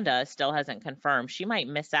 Amanda still hasn't confirmed. She might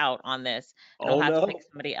miss out on this. I'll have to pick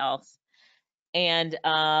somebody else. And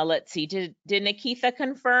let's see. Did Nikitha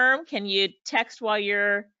confirm? Can you text while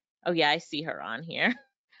you're? Oh yeah, I see her on here.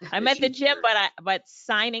 I'm at the gym, but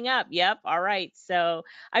signing up. Yep. All right. So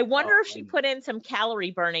I wonder if she put in some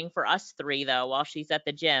calorie burning for us 3 though while she's at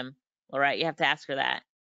the gym. All right, you have to ask her that.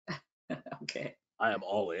 Okay. I am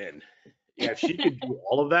all in. Yeah, if she could do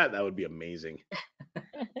all of that, that would be amazing.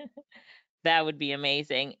 That would be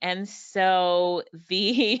amazing. And so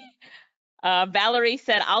the Valerie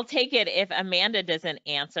said, I'll take it if Amanda doesn't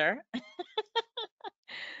answer.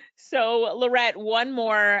 So Lorette, one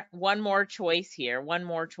more choice here. One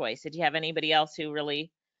more choice. Did you have anybody else who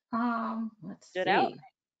really Let's see. out?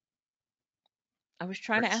 I was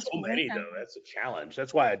trying to ask so many though. That's a challenge.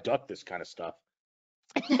 That's why I duck this kind of stuff.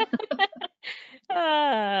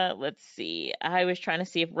 Let's see. I was trying to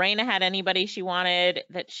see if Raina had anybody she wanted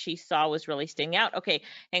that she saw was really sticking out. Okay,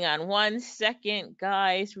 hang on 1 second,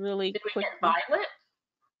 guys. Really quick. Did we get Violet?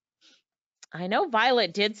 I know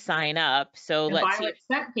Violet did sign up, so And let's Violet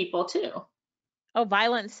see. sent people too. Oh,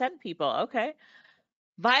 Violet sent people. Okay.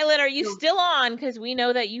 Violet, are you still on? Because we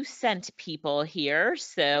know that you sent people here.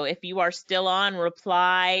 So if you are still on,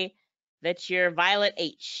 reply that you're Violet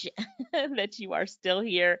H, that you are still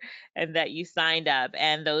here and that you signed up.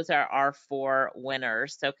 And those are our 4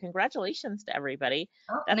 winners. So congratulations to everybody.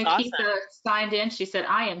 Oh, That's Nikitha awesome. signed in. She said,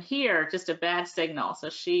 I am here. Just a bad signal.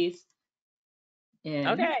 So she's in.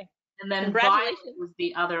 Okay. And then Congratulations. Violet was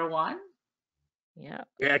the other one. Yeah.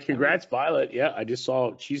 Yeah, congrats, Violet. Yeah, I just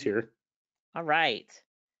saw she's here. All right.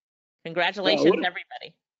 Congratulations,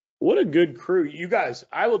 everybody. What a good crew. You guys,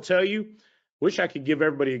 I will tell you, wish I could give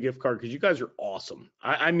everybody a gift card because you guys are awesome.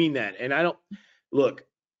 I mean that. And I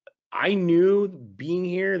knew being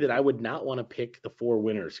here that I would not want to pick the 4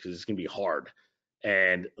 winners because it's going to be hard.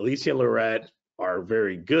 and Alicia and Lorette are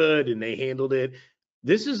very good, and they handled it.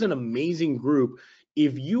 This is an amazing group.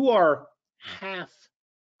 If you are half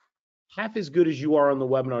as good as you are on the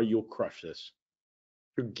webinar, you'll crush this.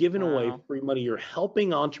 You're giving away Wow. free money. You're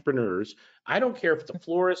helping entrepreneurs. I don't care if it's a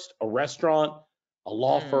florist, a restaurant, a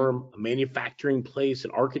law firm, a manufacturing place,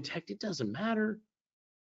 an architect. It doesn't matter.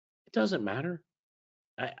 It doesn't matter.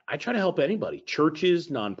 I try to help anybody, churches,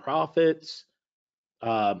 nonprofits.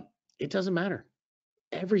 It doesn't matter.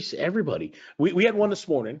 Everybody. We had one this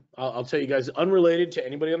morning. I'll tell you guys, unrelated to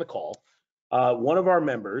anybody on the call. One of our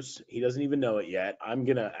members, he doesn't even know it yet. I'm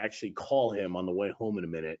gonna actually call him on the way home in a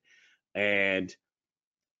minute. And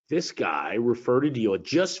this guy referred a deal.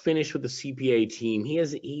 Just finished with the CPA team. He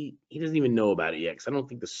doesn't even know about it yet because I don't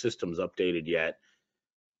think the system's updated yet.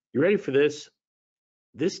 You ready for this?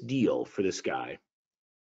 This deal for this guy,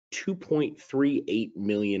 $2.38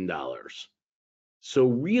 million. So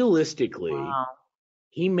realistically, Wow.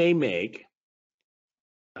 he may make,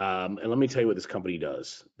 and let me tell you what this company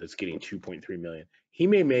does that's getting 2.3 million. He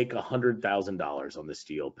may make $100,000 on this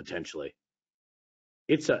deal potentially.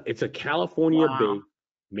 It's a California-based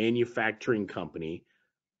manufacturing company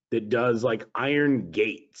that does like iron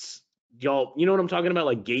gates. Y'all, you know what I'm talking about?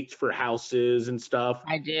 Like gates for houses and stuff.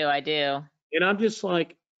 I do. And I'm just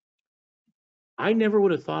like, I never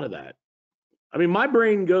would have thought of that. I mean, my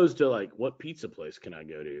brain goes to like, what pizza place can I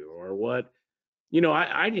go to? Or what,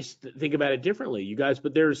 I just think about it differently, you guys,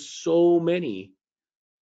 but there's so many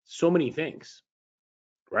things,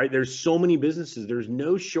 right? There's so many businesses. There's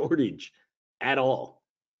no shortage at all.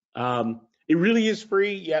 It really is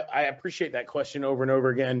free. Yeah, I appreciate that question over and over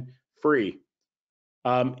again. Free.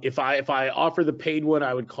 If I offer the paid one,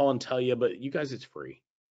 I would call and tell you, but you guys, it's free.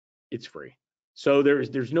 It's free. So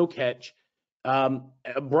there's no catch.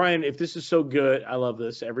 Brian, if this is so good, I love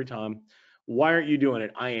this every time. Why aren't you doing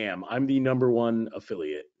it? I am. I'm the #1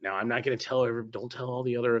 affiliate. Now, I'm not going to don't tell all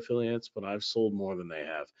the other affiliates, but I've sold more than they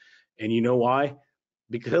have. And you know why?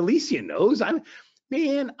 Because Alicia knows.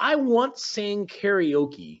 I once sang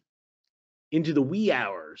karaoke into the wee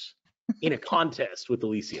hours in a contest with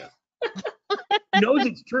Alicia. Knows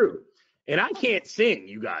it's true. And I can't sing,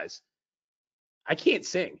 you guys. I can't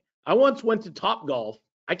sing. I once went to Top Golf.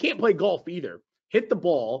 I can't play golf either. Hit the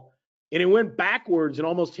ball, and it went backwards and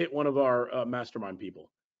almost hit one of our mastermind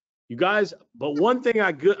people. You guys, but one thing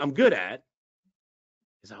I'm good at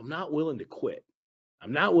is I'm not willing to quit.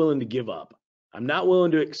 I'm not willing to give up. I'm not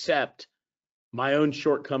willing to accept my own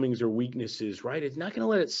shortcomings or weaknesses, right? It's not going to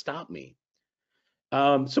let it stop me.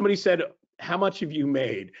 Somebody said, how much have you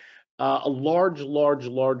made? A large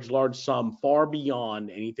sum, far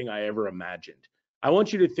beyond anything I ever imagined. I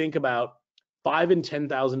want you to think about $5,000 and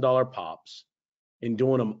 $10,000 pops and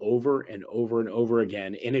doing them over and over and over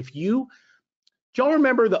again. And do y'all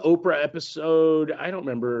remember the Oprah episode? I don't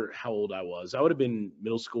remember how old I was. I would have been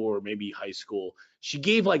middle school or maybe high school. She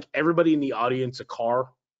gave like everybody in the audience a car.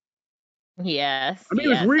 Yes. I mean, it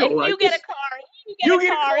was real, and right? You get a car. You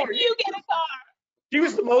get a car. You get a car. She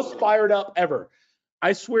was the most fired up ever.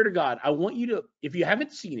 I swear to God, I want you to, if you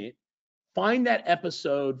haven't seen it, find that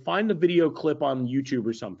episode, find the video clip on YouTube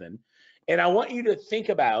or something. And I want you to think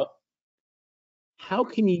about how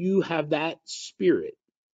can you have that spirit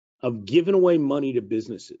of giving away money to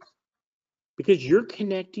businesses? Because you're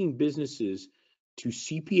connecting businesses to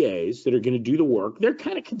CPAs that are going to do the work. They're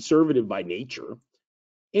kind of conservative by nature.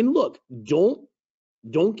 And look, don't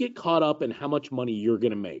get caught up in how much money you're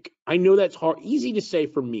going to make. I know that's easy to say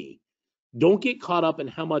for me. Don't get caught up in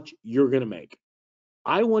how much you're going to make.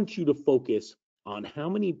 I want you to focus on how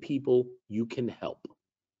many people you can help.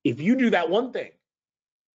 If you do that one thing,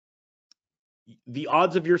 the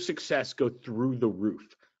odds of your success go through the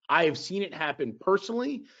roof. I have seen it happen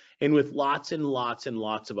personally and with lots and lots and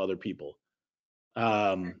lots of other people.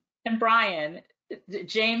 And Brian,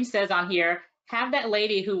 James says on here, have that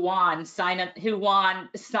lady who won sign up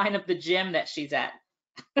the gym that she's at.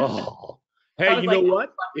 Oh, hey, you know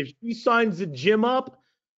what? If she signs the gym up,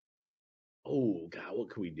 oh God, what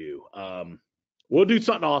can we do? We'll do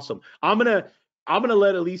something awesome. I'm gonna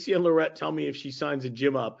let Alicia and Lorette tell me if she signs a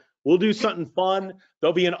gym up. We'll do something fun.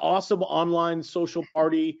 There'll be an awesome online social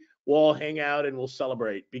party. We'll all hang out and we'll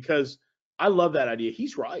celebrate because I love that idea.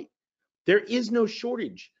 He's right. There is no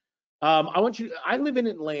shortage. I live in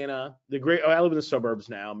Atlanta, I live in the suburbs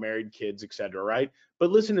now, married, kids, etc. Right?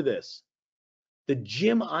 But listen to this. The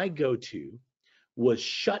gym I go to was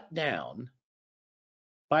shut down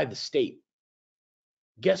by the state.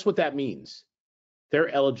 Guess what that means? They're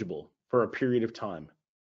eligible for a period of time,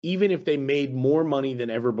 even if they made more money than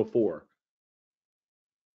ever before.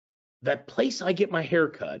 That place I get my hair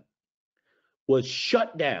cut was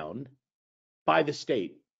shut down by the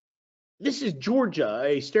state. This is Georgia,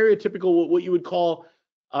 a stereotypical, what you would call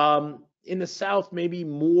in the South, maybe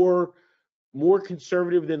more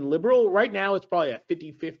conservative than liberal. Right now, it's probably a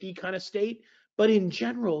 50-50 kind of state. But in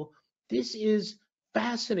general, this is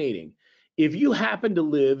fascinating. If you happen to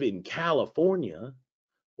live in California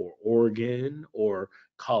or Oregon or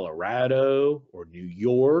Colorado or New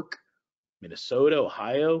York, Minnesota,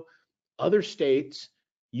 Ohio, other states,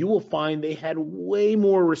 you will find they had way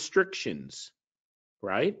more restrictions,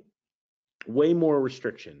 right? Way more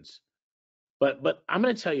restrictions. But I'm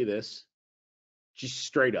going to tell you this, just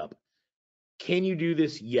straight up. Can you do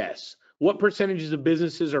this? Yes. What percentages of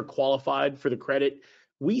businesses are qualified for the credit?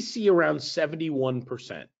 We see around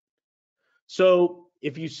 71%. So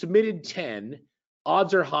if you submitted 10,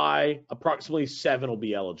 odds are high, approximately 7 will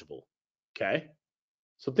be eligible. Okay.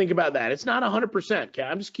 So think about that. It's not 100%. Okay.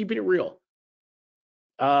 I'm just keeping it real.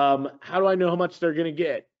 How do I know how much they're going to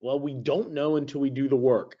get? Well, we don't know until we do the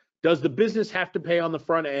work. Does the business have to pay on the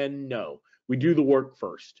front end? No. We do the work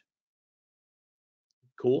first.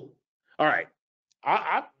 Cool. All right.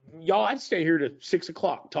 Y'all, I'd stay here to 6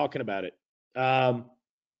 o'clock talking about it.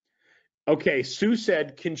 Okay. Sue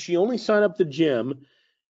said, can she only sign up the gym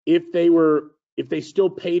if they still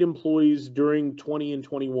paid employees during 20 and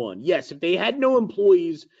 21? Yes. If they had no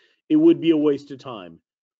employees, it would be a waste of time.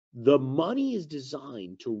 The money is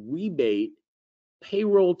designed to rebate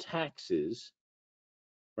payroll taxes,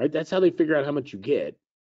 right? That's how they figure out how much you get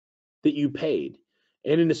that you paid.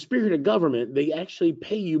 And in the spirit of government, they actually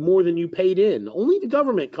pay you more than you paid in. Only the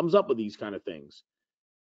government comes up with these kind of things,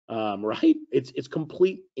 right? It's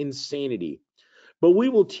complete insanity. But we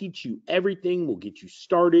will teach you everything. We'll get you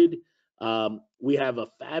started. We have a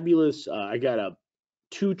fabulous. I got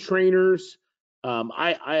 2 trainers.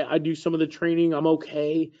 I do some of the training. I'm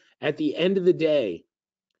okay. At the end of the day,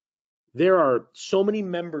 there are so many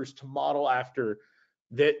members to model after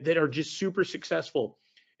that are just super successful.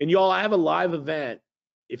 And y'all, I have a live event.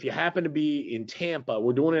 If you happen to be in Tampa,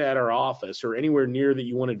 we're doing it at our office or anywhere near that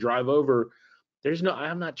you want to drive over.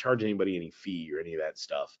 I'm not charging anybody any fee or any of that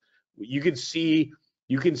stuff. You can see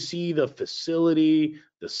the facility,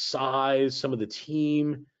 the size, some of the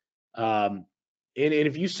team. And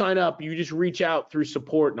if you sign up, you just reach out through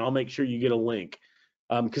support and I'll make sure you get a link.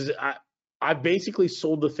 Because I basically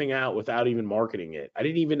sold the thing out without even marketing it. I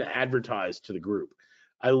didn't even advertise to the group.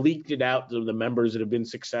 I leaked it out to the members that have been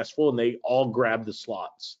successful and they all grabbed the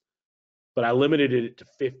slots. But I limited it to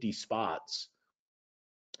 50 spots.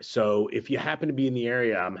 So if you happen to be in the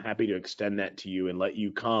area, I'm happy to extend that to you and let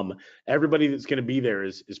you come. Everybody that's going to be there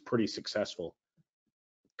is pretty successful.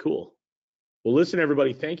 Cool. Well, listen,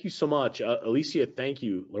 everybody, thank you so much. Alicia, thank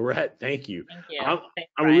you. Lorette, thank you. Thank you.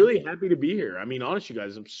 I'm really happy to be here. I mean, honestly,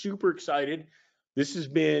 guys, I'm super excited. This has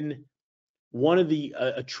been one of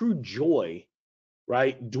a true joy,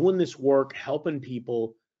 right? Doing this work, helping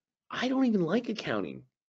people. I don't even like accounting,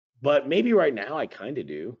 but maybe right now I kind of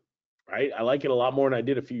do, right? I like it a lot more than I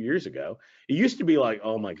did a few years ago. It used to be like,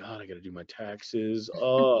 oh my God, I got to do my taxes.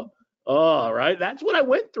 Right? That's what I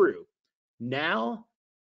went through. Now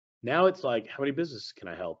it's like, how many businesses can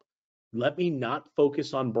I help? Let me not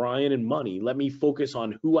focus on Brian and money. Let me focus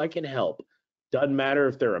on who I can help. Doesn't matter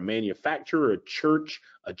if they're a manufacturer, a church,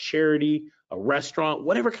 a charity, a restaurant,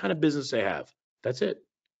 whatever kind of business they have. That's it.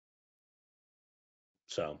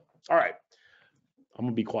 So, all right. I'm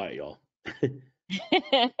going to be quiet, y'all.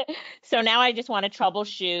 So now I just want to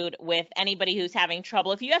troubleshoot with anybody who's having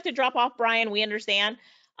trouble. If you have to drop off, Brian, we understand.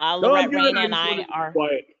 Lorette, Raina, and I are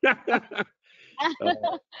quiet.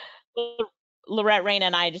 Lorette, Raina,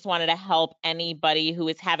 and I just wanted to help anybody who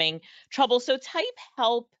is having trouble. So type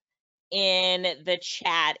help in the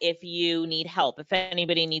chat if you need help, if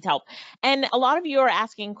anybody needs help. And a lot of you are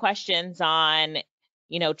asking questions on,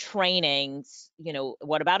 trainings,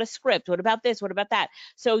 what about a script? What about this? What about that?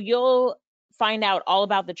 So you'll find out all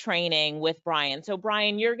about the training with Brian. So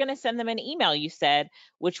Brian, you're going to send them an email, you said,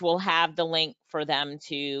 which will have the link for them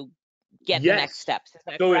to get the next steps. Is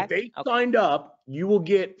that correct? If they signed up, you will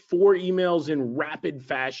get 4 emails in rapid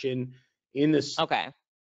fashion in this. Okay.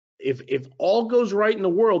 If all goes right in the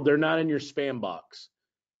world, they're not in your spam box.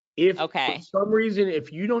 If for some reason,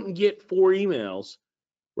 if you don't get 4 emails,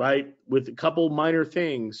 right, with a couple minor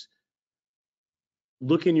things,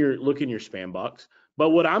 look in your spam box.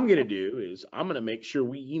 But what I'm going to do is I'm going to make sure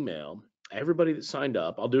we email everybody that signed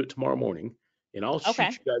up. I'll do it tomorrow morning, and I'll shoot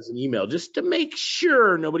you guys an email just to make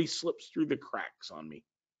sure nobody slips through the cracks on me.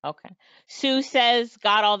 Okay. Sue says,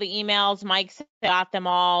 got all the emails. Mike got them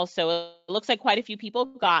all. So it looks like quite a few people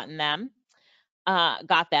got them.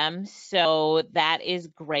 So that is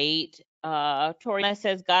great. Torina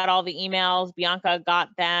says, got all the emails. Bianca got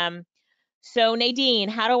them. So Nadine,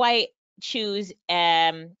 how do I choose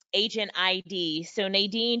agent ID? So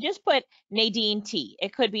Nadine, just put Nadine T.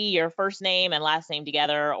 It could be your first name and last name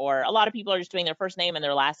together, or a lot of people are just doing their first name and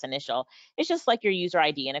their last initial. It's just like your user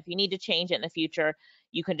ID. And if you need to change it in the future,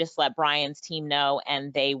 you can just let Brian's team know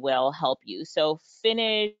and they will help you. So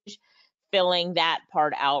finish filling that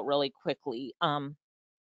part out really quickly.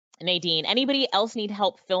 Nadine, anybody else need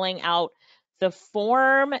help filling out the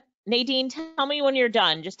form? Nadine, tell me when you're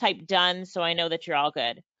done. Just type done so I know that you're all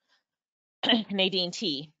good. Nadine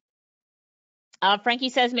T. Frankie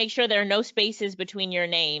says make sure there are no spaces between your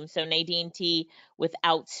names. So Nadine T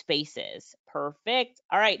without spaces. Perfect.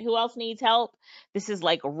 All right, who else needs help? This is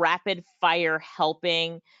like rapid fire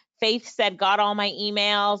helping. Faith said got all my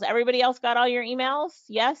emails. Everybody else got all your emails?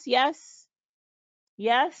 Yes, yes,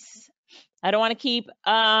 yes. I don't want to keep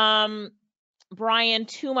Brian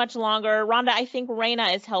too much longer. Rhonda, I think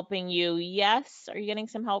Raina is helping you. Yes. Are you getting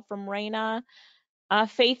some help from Raina?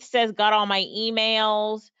 Faith says, got all my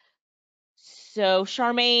emails. So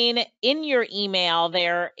Charmaine, in your email,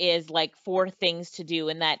 there is like 4 things to do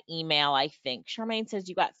in that email, I think. Charmaine says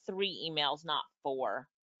you got 3 emails, not 4.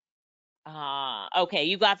 Okay,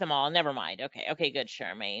 you got them all. Never mind. Okay, good,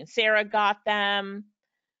 Charmaine. Sarah got them.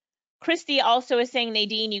 Christy also is saying,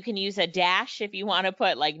 Nadine, you can use a dash if you want to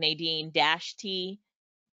put like Nadine dash T.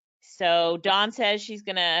 So Dawn says she's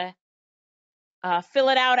gonna fill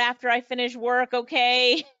it out after I finish work.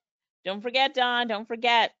 Okay. Don't forget, Dawn, don't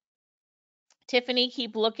forget. Tiffany,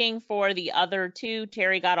 keep looking for the other 2.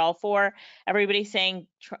 Terry got all 4. Everybody's saying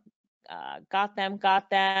got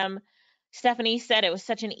them. Stephanie said it was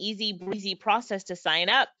such an easy breezy process to sign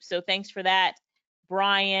up. So thanks for that.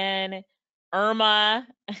 Brian, Irma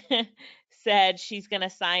said she's going to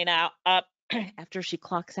sign up after she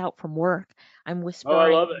clocks out from work. I'm whispering. Oh, I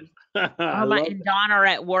love it. Irma and Dawn are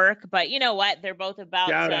at work, but you know what? They're both about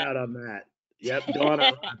Shout out on that. Yep, Dawn,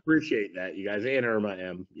 I appreciate that, you guys, and Irma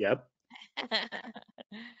M. Yep.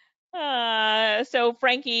 So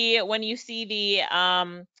Frankie, when you see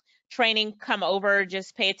the training come over,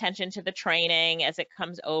 just pay attention to the training as it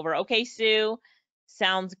comes over. Okay, Sue,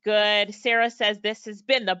 sounds good. Sarah says this has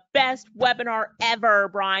been the best webinar ever,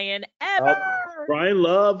 Brian, ever. Brian,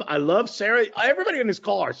 I love Sarah. Everybody on this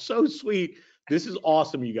call are so sweet. This is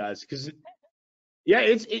awesome, you guys, because yeah,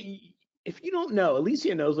 if you don't know,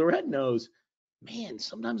 Alicia knows, Lorette knows, man,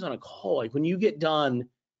 sometimes on a call, like when you get done,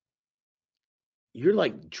 you're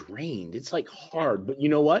like drained. It's like hard, but you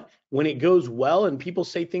know what? When it goes well and people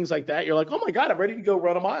say things like that, you're like, oh my God, I'm ready to go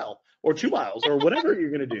run a mile or 2 miles or whatever you're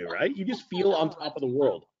going to do, right? You just feel on top of the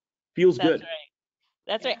world. Feels good. Right.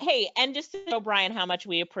 That's right. Hey, and just to show Brian how much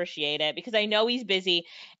we appreciate it, because I know he's busy.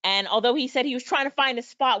 And although he said he was trying to find a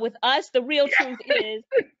spot with us, the real truth is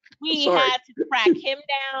we had to track him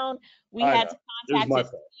down. We had to contact his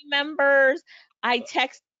team members. I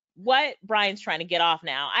text what Brian's trying to get off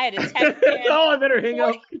now. I had to text him. Oh, I better hang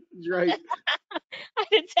up. Right. I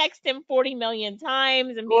had to text him 40 million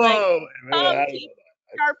times and be like, come keep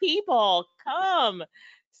our people, come.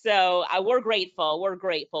 So we're grateful. We're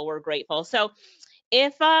grateful. So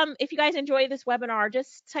if you guys enjoy this webinar,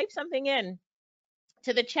 just type something in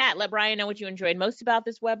to the chat. Let Brian know what you enjoyed most about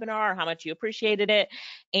this webinar, how much you appreciated it,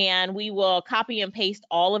 and we will copy and paste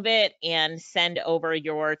all of it and send over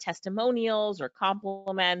your testimonials or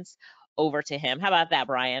compliments over to him. How about that,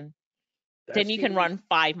 Brian? Then you can run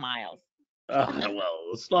 5 miles. Well,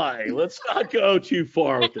 let's not go too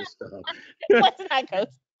far with this stuff. Let's not go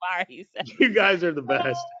too far, he said. You guys are the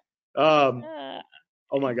best.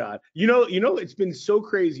 Oh my God. You know, it's been so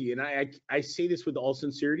crazy, and I say this with all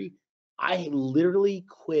sincerity. I literally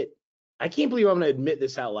quit. I can't believe I'm going to admit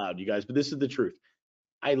this out loud, you guys, but this is the truth.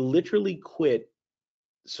 I literally quit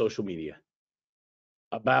social media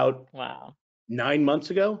about 9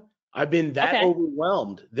 months ago. I've been that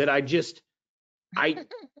overwhelmed that I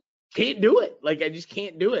can't do it. Like, I just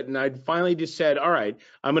can't do it. And I finally just said, all right,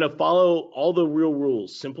 I'm going to follow all the real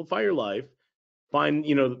rules, simplify your life, find,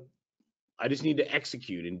 I just need to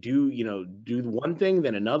execute and do one thing,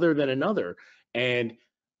 then another. And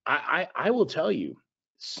I will tell you,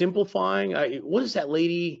 simplifying. What is that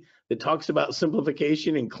lady that talks about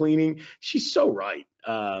simplification and cleaning? She's so right.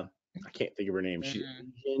 I can't think of her name.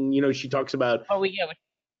 She talks about. Oh, we get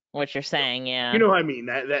what you're saying. Yeah. You know what I mean?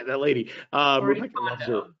 That lady. Rebecca loves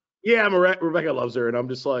her. Yeah, Rebecca loves her, and I'm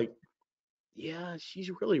just like, yeah, she's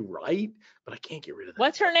really right, but I can't get rid of that.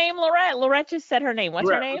 What's her name, Lorette? Lorette just said her name. What's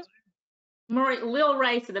her name? Lil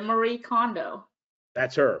Ray said the Marie Kondo.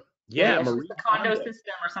 That's her. Yeah, Marie the Kondo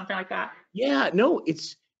system or something like that. Yeah, no,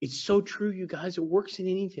 it's so true, you guys. It works in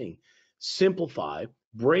anything. Simplify,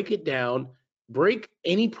 break it down, break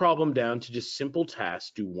any problem down to just simple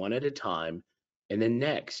tasks, do one at a time, and then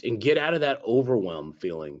next, and get out of that overwhelm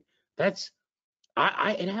feeling. That's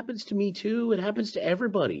it happens to me too. It happens to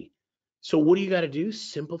everybody. So what do you got to do?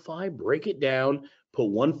 Simplify, break it down, put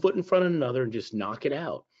one foot in front of another, and just knock it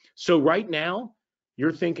out. So right now,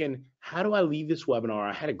 you're thinking, how do I leave this webinar?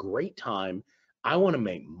 I had a great time. I want to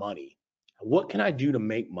make money. What can I do to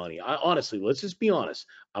make money? Honestly, let's just be honest.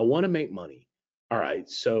 I want to make money. All right.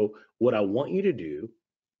 So what I want you to do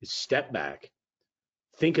is step back,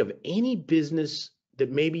 think of any business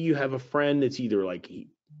that maybe you have a friend that's either like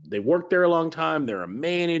they worked there a long time, they're a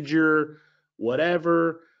manager,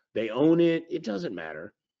 whatever, they own it, it doesn't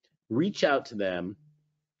matter. Reach out to them.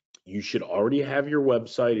 You should already have your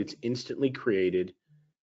website, it's instantly created,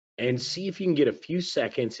 and see if you can get a few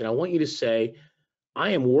seconds. And I want you to say,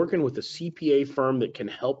 I am working with a CPA firm that can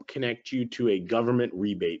help connect you to a government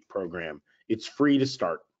rebate program. It's free to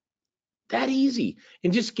start. That easy.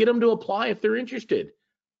 And just get them to apply if they're interested.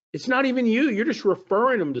 It's not even you, you're just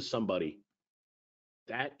referring them to somebody.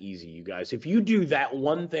 That easy, you guys. If you do that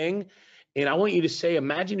one thing, and I want you to say,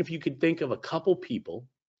 imagine if you could think of a couple people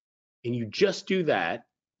and you just do that,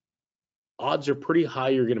 odds are pretty high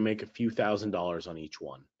you're going to make a few $1,000s on each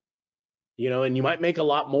one. You know, and you might make a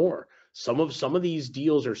lot more. Some of these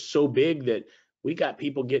deals are so big that we got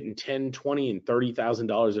people getting $10,000, $20,000, and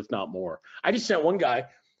 $30,000, if not more. I just sent one guy a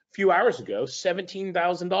few hours ago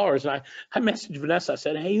 $17,000, and I messaged Vanessa. I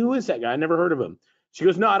said, hey, who is that guy? I never heard of him. She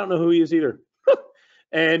goes, no, I don't know who he is either.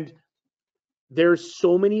 And there's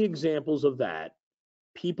so many examples of that.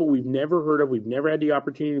 People we've never heard of, we've never had the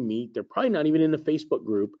opportunity to meet. They're probably not even in the Facebook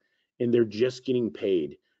group, and they're just getting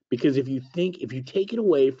paid. Because if you take it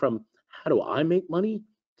away from how do I make money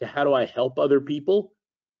to how do I help other people,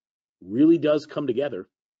 really does come together,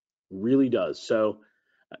 really does. So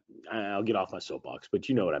I'll get off my soapbox, but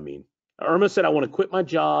you know what I mean. Irma said, I want to quit my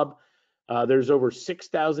job. There's over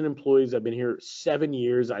 6,000 employees. I've been here 7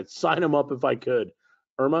 years. I'd sign them up if I could.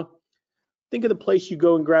 Irma, think of the place you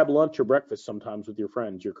go and grab lunch or breakfast sometimes with your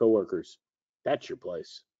friends, your coworkers. That's your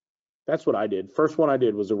place. That's what I did. First one I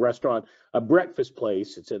did was a restaurant, a breakfast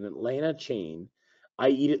place. It's an Atlanta chain. I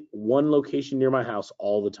eat at one location near my house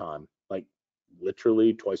all the time, like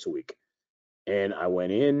literally twice a week. And I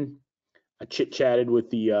went in, I chit-chatted with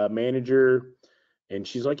the manager, and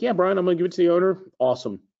she's like, yeah, Brian, I'm going to give it to the owner.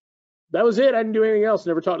 Awesome. That was it. I didn't do anything else.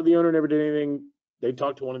 Never talked to the owner, never did anything. They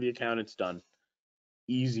talked to one of the accountants, done.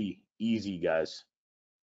 Easy, easy, guys.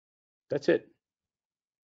 That's it.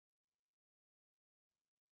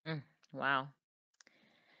 Wow.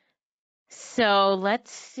 So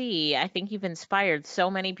let's see. I think you've inspired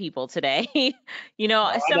so many people today. You know,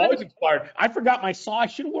 I'm always inspired. I forgot my sock. I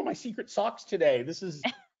should have worn my secret socks today. This is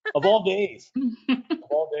of all days. Of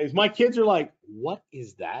all days. My kids are like, what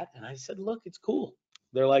is that? And I said, look, it's cool.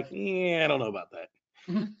 They're like, yeah, I don't know about that.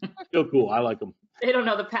 Still cool. I like them. They don't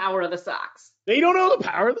know the power of the socks. They don't know the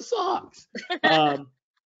power of the socks.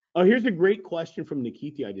 Oh, here's a great question from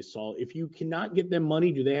Nikiti I just saw. If you cannot get them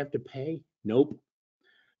money, do they have to pay? Nope.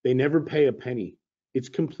 They never pay a penny. It's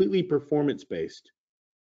completely performance based.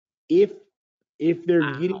 If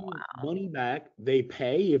they're getting money back, they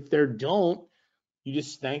pay. If they don't, you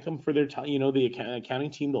just thank them for their time. You know, the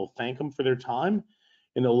accounting team, they'll thank them for their time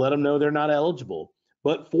and they'll let them know they're not eligible.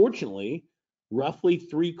 But fortunately, roughly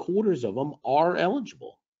 3/4 of them are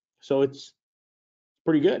eligible. So it's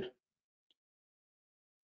pretty good.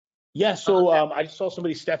 Yeah, so I just saw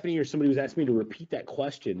somebody, Stephanie, or somebody was asking me to repeat that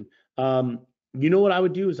question. You know what I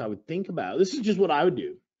would do is I would think about, this is just what I would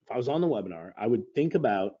do. If I was on the webinar, I would think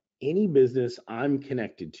about any business I'm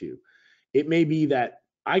connected to. It may be that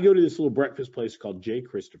I go to this little breakfast place called J.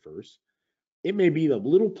 Christopher's. It may be the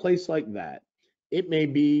little place like that. It may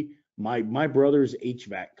be my brother's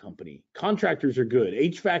HVAC company. Contractors are good.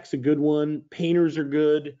 HVAC's a good one. Painters are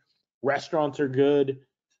good. Restaurants are good.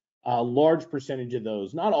 A large percentage of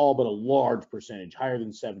those, not all, but a large percentage, higher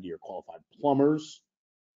than 70 are qualified. Plumbers,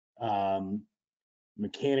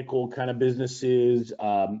 mechanical kind of businesses,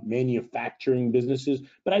 manufacturing businesses.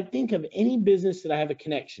 But I think of any business that I have a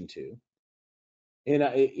connection to.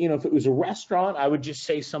 And, you know, if it was a restaurant, I would just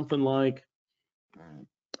say something like,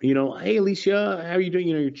 you know, hey, Alicia, how are you doing?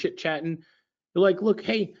 You know, you're chit-chatting. You're like, look,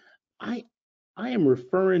 hey, I am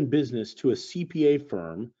referring business to a CPA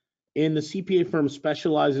firm, and the CPA firm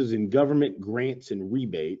specializes in government grants and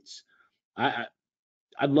rebates. I'd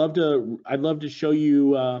love to show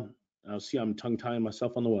you. I'll see, I'm tongue tying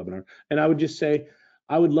myself on the webinar, and I would just say,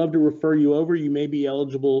 I would love to refer you over. You may be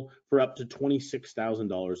eligible for up to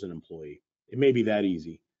 $26,000 an employee. It may be that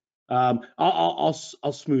easy. I'll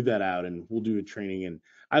smooth that out, and we'll do a training. And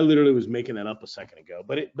I literally was making that up a second ago,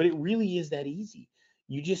 but it really is that easy.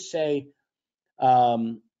 You just say,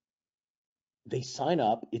 they sign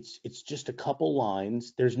up. It's just a couple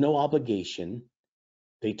lines. There's no obligation.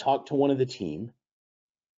 They talk to one of the team.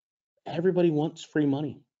 Everybody wants free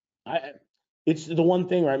money. It's the one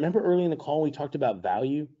thing, right? Remember early in the call we talked about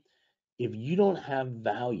value. If you don't have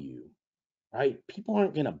value, right, people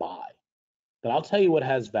aren't going to buy. But I'll tell you what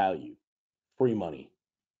has value: free money,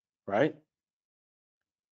 right?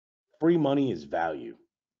 Free money is value.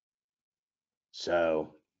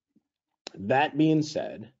 So that being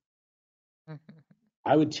said,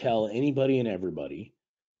 I would tell anybody and everybody,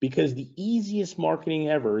 because the easiest marketing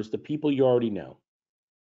ever is the people you already know.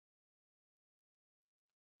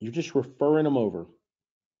 You're just referring them over.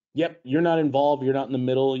 Yep, you're not involved. You're not in the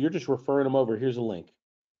middle. You're just referring them over. Here's a link.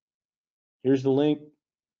 Here's the link.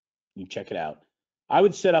 You check it out. I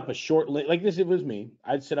would set up a short link like this. If it was me,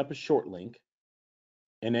 I'd set up a short link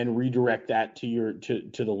and then redirect that to your to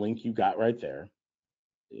the link you got right there.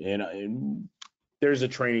 And there's a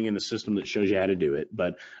training in the system that shows you how to do it.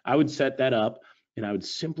 But I would set that up and I would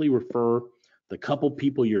simply refer the couple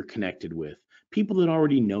people you're connected with, people that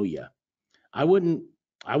already know you. I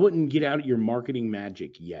wouldn't get out your marketing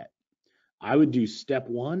magic yet. I would do step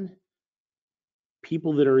one,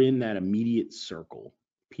 people that are in that immediate circle,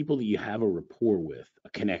 people that you have a rapport with, a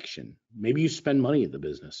connection. Maybe you spend money at the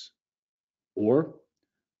business, or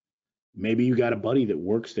maybe you got a buddy that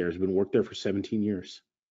works there, has been worked there for 17 years.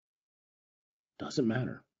 Doesn't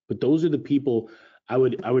matter. But those are the people I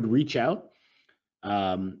would reach out.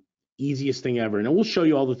 Easiest thing ever. And we'll show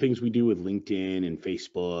you all the things we do with LinkedIn and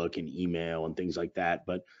Facebook and email and things like that.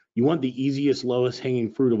 But you want the easiest, lowest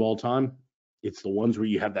hanging fruit of all time? It's the ones where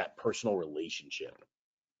you have that personal relationship.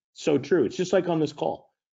 So true. It's just like on this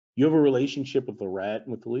call. You have a relationship with Lorette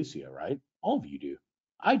and with Alicia, right? All of you do.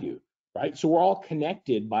 I do, right? So we're all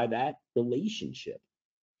connected by that relationship.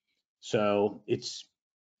 So it's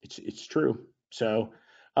true. So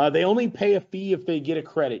they only pay a fee if they get a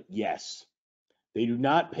credit. Yes. They do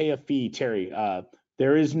not pay a fee, Terry.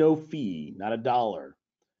 There is no fee, not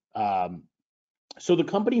 $1. So the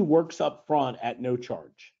company works up front at no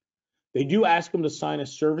charge. They do ask them to sign a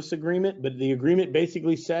service agreement, but the agreement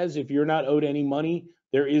basically says if you're not owed any money,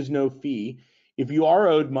 there is no fee. If you are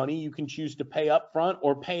owed money, you can choose to pay up front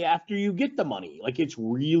or pay after you get the money. Like, it's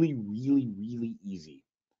really, really, really easy.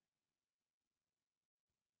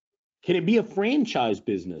 Can it be a franchise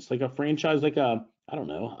business, like a franchise, like a, I don't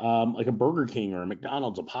know, like a Burger King or a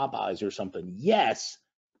McDonald's, a Popeyes or something? Yes,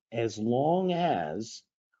 as long as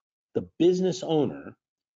the business owner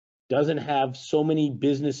doesn't have so many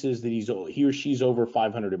businesses that he or she's over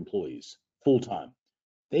 500 employees full-time.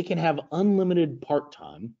 They can have unlimited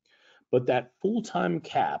part-time, but that full-time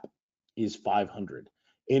cap is 500.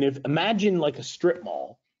 And if, imagine like a strip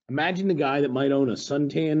mall, imagine the guy that might own a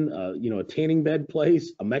suntan, a tanning bed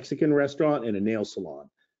place, a Mexican restaurant, and a nail salon,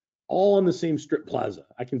 all in the same strip plaza.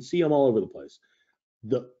 I can see them all over the place.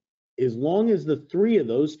 As long as the three of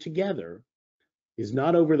those together is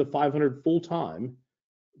not over the 500 full-time,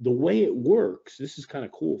 the way it works, this is kind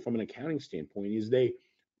of cool from an accounting standpoint, is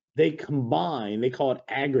they combine, they call it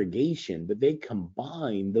aggregation, but they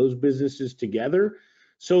combine those businesses together.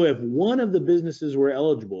 So if one of the businesses were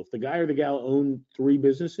eligible, if the guy or the gal owned 3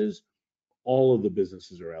 businesses, all of the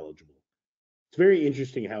businesses are eligible. It's very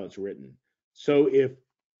interesting how it's written. So if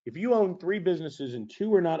you own 3 businesses and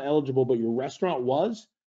 2 are not eligible, but your restaurant was,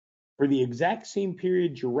 for the exact same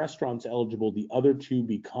period your restaurant's eligible, the other 2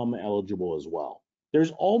 become eligible as well.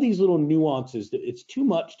 There's all these little nuances that it's too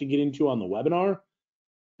much to get into on the webinar,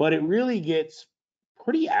 but it really gets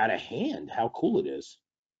pretty out of hand how cool it is.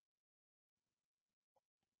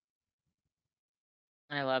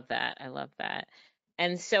 I love that. I love that.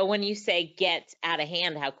 And so when you say get out of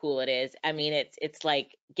hand, how cool it is, I mean, it's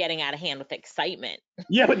like getting out of hand with excitement.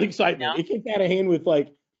 Yeah, with excitement. You know? It gets out of hand with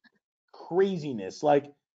like craziness. Like,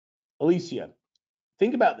 Alicia,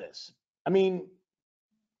 think about this. I mean,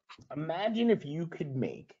 imagine if you could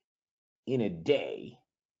make in a day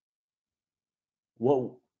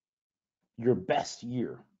what your best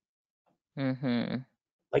year. Mm-hmm.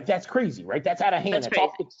 Like, that's crazy, right? That's out of hand. That's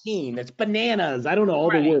off the chain. That's bananas. I don't know all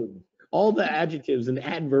Right. the words, all the adjectives and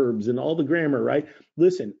adverbs and all the grammar, right?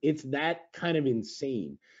 Listen, it's that kind of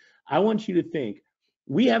insane. I want you to think,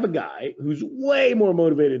 we have a guy who's way more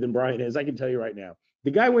motivated than Brian is. I can tell you right now.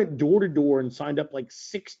 The guy went door to door and signed up like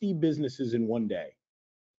 60 businesses in one day.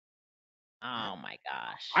 Oh my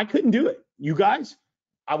gosh. I couldn't do it. You guys,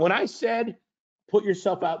 when I said put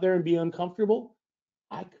yourself out there and be uncomfortable,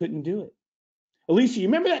 I couldn't do it. Alicia, you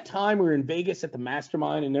remember that time we were in Vegas at the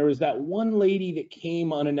mastermind and there was that one lady that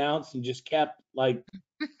came unannounced and just kept like,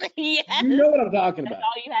 Yes. you know what I'm talking That's about.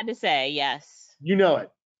 all you had to say. Yes. You know it.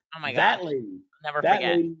 Oh my That gosh. lady, Never that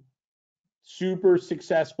forget. lady, super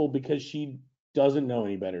successful because she doesn't know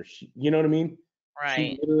any better. You know what I mean? Right.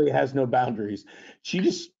 She literally has no boundaries. She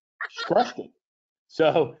crushed it.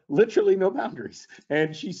 So literally no boundaries,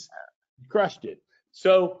 and she's crushed it.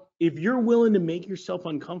 So if you're willing to make yourself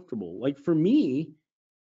uncomfortable, like for me,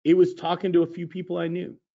 it was talking to a few people I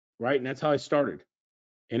knew, right? And that's how I started.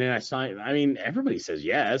 And then I signed. I mean, everybody says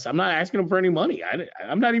yes. I'm not asking them for any money.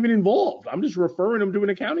 I'm not even involved. I'm just referring them to an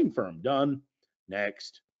accounting firm. Done.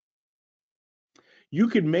 Next. You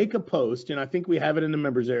could make a post, and I think we have it in the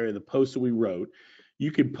members area, the post that we wrote.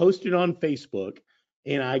 You could post it on Facebook,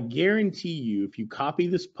 and I guarantee you, if you copy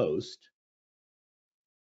this post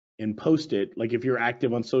and post it, like if you're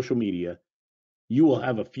active on social media, you will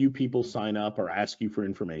have a few people sign up or ask you for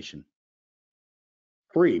information.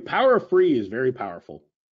 Free. Power of free is very powerful.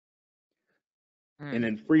 And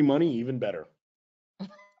then free money, even better.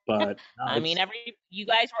 But I mean, you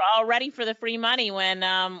guys were all ready for the free money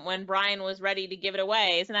when Brian was ready to give it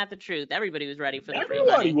away. Isn't that the truth? Everybody was ready for the free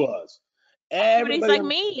money. Everybody was. Everybody's like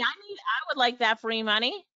me. I would like that free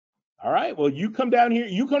money. All right. Well, you come down here.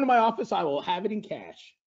 You come to my office. I will have it in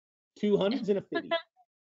cash. 200s and a 50.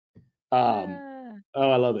 Oh,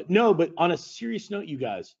 I love it. No, but on a serious note, you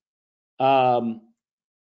guys,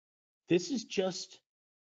 this is just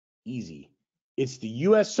easy. It's the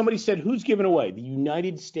U.S. Somebody said, who's giving away? The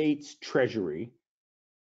United States Treasury,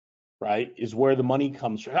 right, is where the money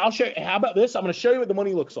comes from. I'll show you. How about this? I'm going to show you what the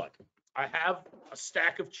money looks like. I have a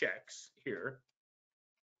stack of checks here,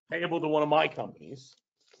 payable to one of my companies,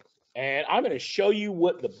 and I'm going to show you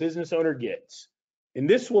what the business owner gets. And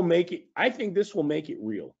this will make it, I think this will make it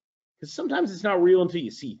real. Because sometimes it's not real until you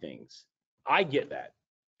see things. I get that.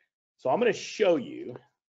 So I'm going to show you.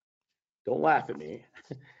 Don't laugh at me.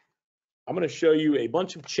 I'm going to show you a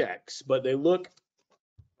bunch of checks, but they look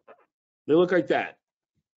like that.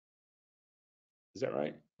 Is that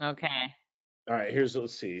right? Okay. All right,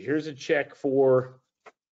 let's see. Here's a check for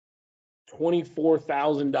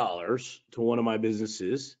 $24,000 to one of my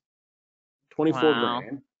businesses. 24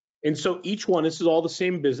 grand. And so each one, this is all the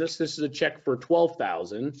same business. This is a check for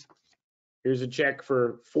 12,000. Here's a check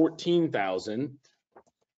for 14,000.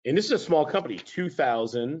 And this is a small company,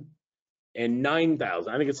 2,000 and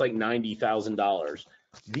 9,000. I think it's like $90,000.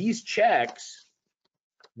 These checks,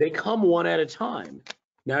 they come one at a time.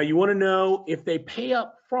 Now you want to know if they pay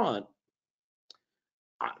up front,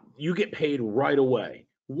 you get paid right away.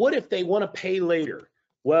 What if they want to pay later?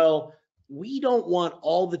 Well, we don't want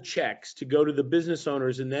all the checks to go to the business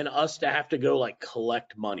owners and then us to have to go like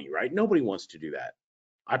collect money, right? Nobody wants to do that.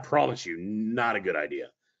 I promise you, not a good idea.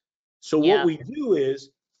 So what we do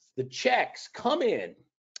is the checks come in,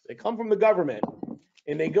 they come from the government,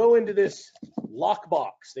 and they go into this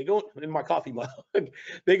lockbox. They go in my coffee mug.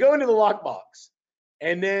 They go into the lockbox.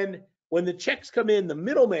 And then when the checks come in, the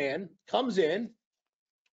middleman comes in,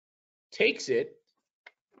 takes it,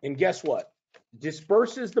 and guess what?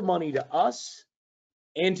 Disperses the money to us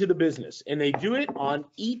and to the business. And they do it on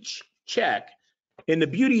each check. And the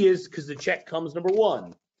beauty is because the check comes number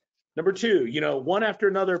one, number two, one after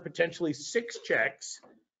another, potentially 6 checks.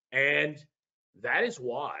 And that is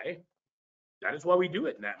why we do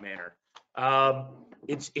it in that manner.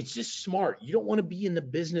 It's just smart. You don't want to be in the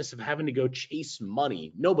business of having to go chase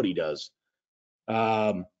money. Nobody does.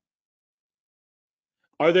 Are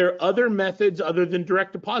there other methods other than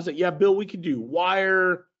direct deposit? Yeah, Bill, we could do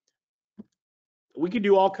wire. We could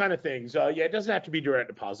do all kind of things. Yeah, it doesn't have to be direct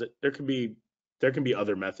deposit. There can be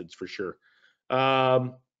other methods for sure.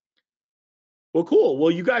 Well, cool.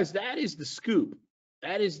 Well, you guys, that is the scoop.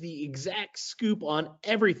 That is the exact scoop on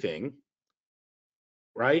everything,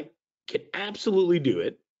 right? Can absolutely do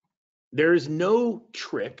it. There is no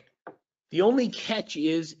trick. The only catch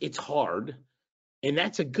is it's hard. And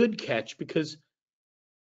that's a good catch because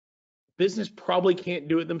business probably can't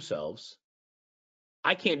do it themselves.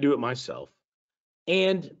 I can't do it myself.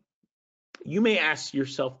 And you may ask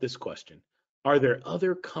yourself this question. Are there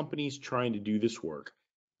other companies trying to do this work?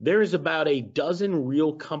 There is about a dozen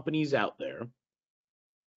real companies out there.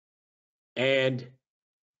 And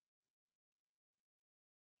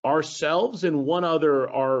ourselves and one other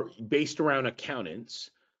are based around accountants.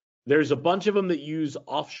 There's a bunch of them that use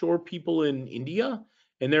offshore people in India,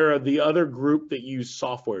 and there are the other group that use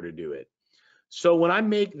software to do it. So when I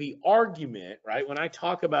make the argument, right, when I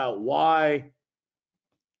talk about why,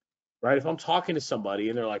 right, if I'm talking to somebody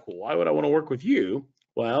and they're like, well, why would I want to work with you?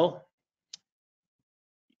 Well,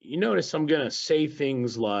 you notice I'm going to say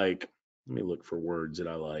things like, Let me look for words that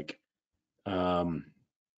I like. I'm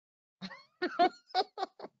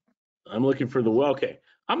looking for the, well, okay.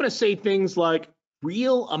 I'm going to say things like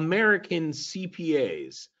real American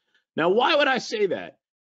CPAs. Now, why would I say that?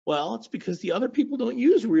 Well, it's because the other people don't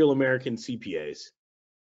use real American CPAs,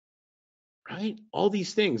 right? All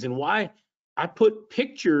these things. And why I put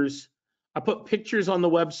pictures on the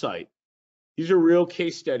website. These are real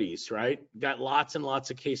case studies, right? Got lots and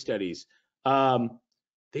lots of case studies.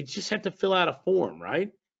 They just have to fill out a form,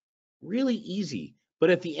 right? Really easy. But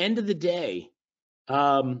at the end of the day,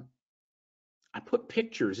 I put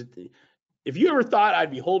pictures. If you ever thought I'd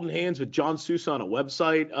be holding hands with John Sousa on a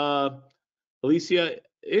website, Alicia,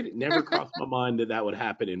 it never crossed my mind that that would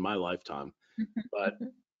happen in my lifetime.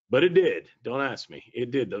 But it did. Don't ask me.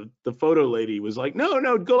 It did. The photo lady was like,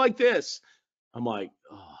 no, go like this. I'm like,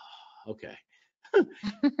 oh, okay.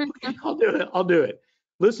 Okay, I'll do it.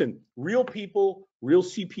 Listen, real people, real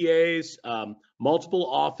CPAs, multiple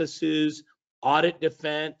offices, audit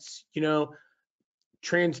defense,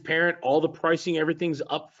 transparent, all the pricing, everything's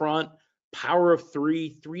upfront, power of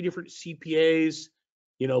three different CPAs,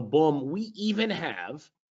 boom. We even have,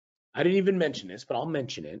 I didn't even mention this, but I'll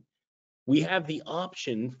mention it. We have the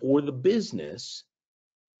option for the business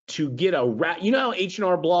to get how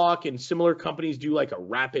H&R Block and similar companies do like a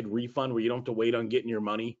rapid refund where you don't have to wait on getting your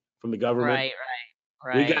money from the government.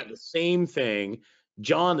 Right. We got the same thing.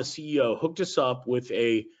 John, the CEO, hooked us up with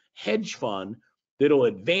a hedge fund that'll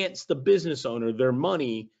advance the business owner their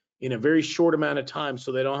money in a very short amount of time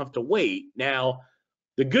so they don't have to wait. Now,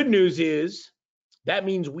 the good news is that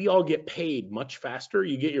means we all get paid much faster.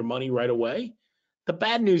 You get your money right away. The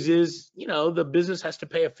bad news is, the business has to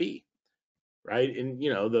pay a fee, right? And,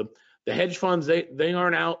 the hedge funds, they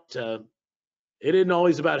aren't out to, it isn't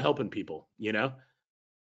always about helping people,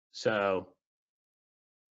 So,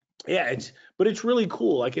 yeah, but it's really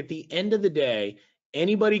cool. Like at the end of the day,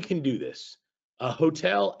 anybody can do this. A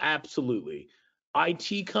hotel, absolutely.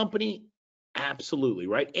 IT company, absolutely,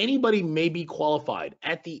 right? Anybody may be qualified.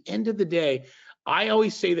 At the end of the day, I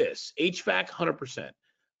always say this, HVAC, 100%.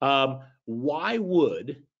 Why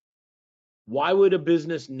would a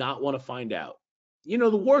business not want to find out?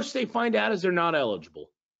 The worst they find out is they're not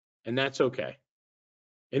eligible, and that's okay.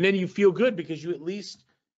 And then you feel good because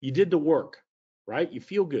you did the work, right? You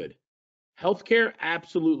feel good. Healthcare,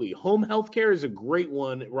 absolutely. Home healthcare is a great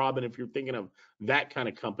one, Robin, if you're thinking of that kind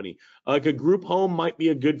of company. Like a group home might be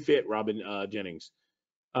a good fit, Robin Jennings.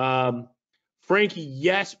 Frankie,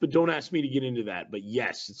 yes, but don't ask me to get into that. But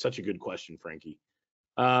yes, it's such a good question, Frankie.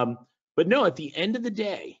 But no, at the end of the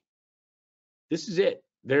day, this is it.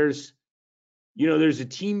 There's a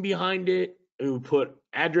team behind it who put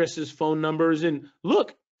addresses, phone numbers, and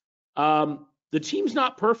look, the team's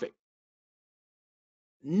not perfect.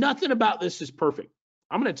 Nothing about this is perfect.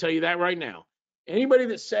 I'm going to tell you that right now. Anybody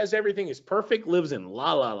that says everything is perfect lives in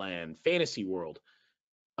la la land, fantasy world.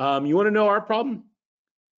 You want to know our problem?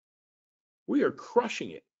 We are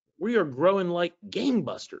crushing it. We are growing like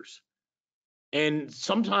gangbusters. And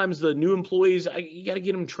sometimes the new employees, you got to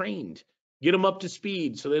get them trained, get them up to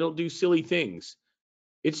speed so they don't do silly things.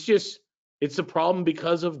 It's a problem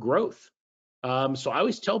because of growth. So I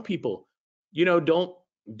always tell people,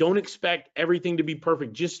 don't expect everything to be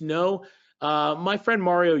perfect. Just know, my friend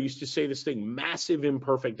Mario used to say this thing, massive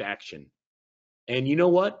imperfect action. And you know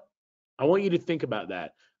what? I want you to think about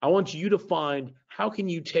that. I want you to find, how can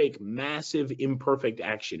you take massive imperfect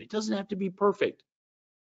action? It doesn't have to be perfect.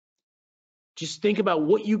 Just think about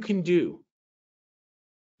what you can do.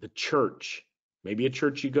 The church, maybe a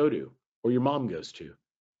church you go to or your mom goes to,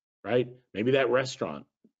 right? Maybe that restaurant.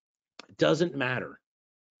 It doesn't matter.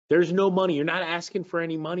 There's no money. You're not asking for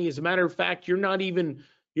any money. As a matter of fact, you're not even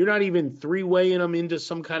three-waying them into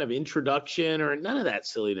some kind of introduction or none of that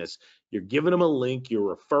silliness. You're giving them a link, you're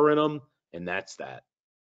referring them, and that's that.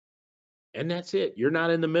 And that's it. You're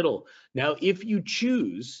not in the middle. Now, if you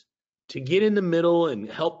choose to get in the middle and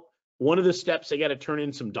help, one of the steps, they got to turn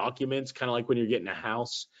in some documents, kind of like when you're getting a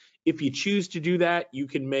house. If you choose to do that, you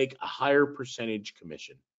can make a higher percentage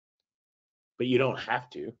commission. But you don't have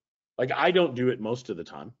to. Like, I don't do it most of the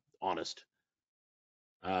time, honest.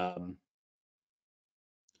 There's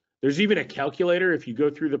even a calculator. If you go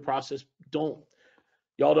through the process, y'all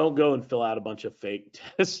don't go and fill out a bunch of fake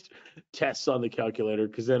tests on the calculator,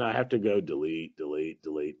 because then I have to go delete.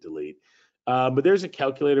 But there's a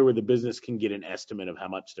calculator where the business can get an estimate of how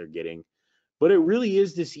much they're getting. But it really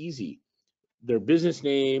is this easy. Their business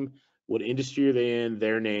name, what industry are they in,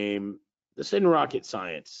 their name. This isn't rocket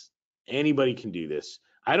science. Anybody can do this.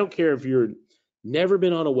 I don't care if you're never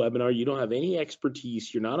been on a webinar, you don't have any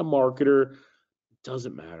expertise, you're not a marketer, it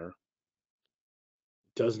doesn't matter.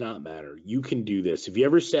 Does not matter. You can do this. If you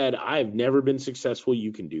ever said, I've never been successful,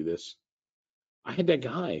 you can do this. I had that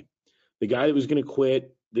guy, the guy that was going to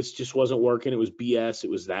quit. This just wasn't working. It was BS. It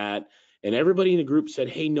was that. And everybody in the group said,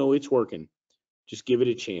 hey, no, it's working. Just give it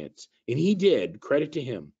a chance. And he did. Credit to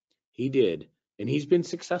him. He did. And he's been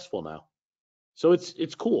successful now. So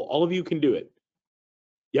it's cool. All of you can do it.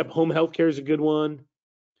 Yep, home health care is a good one.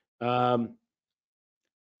 Yeah.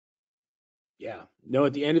 No,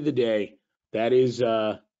 at the end of the day, that is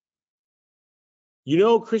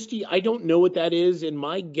Christy, I don't know what that is. And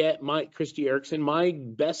Christy Erickson, my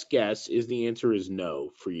best guess is the answer is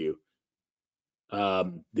no for you.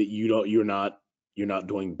 That you're not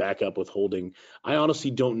doing backup withholding. I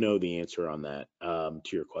honestly don't know the answer on that, to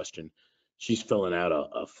your question. She's filling out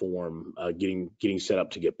a form, getting set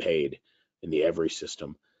up to get paid in the Every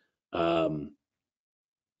system.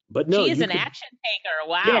 But no, she is an action taker.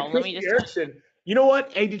 Wow. Yeah, Let me Christy just. Erickson. You know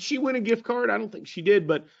what? Hey, did she win a gift card? I don't think she did,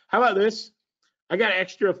 but how about this? I got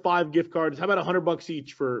extra 5 gift cards. How about $100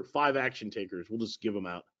 each for 5 action takers? We'll just give them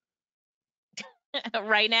out.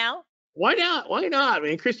 Right now? Why not? Why not,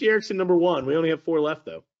 man? Christy Erickson, number 1. We only have 4 left,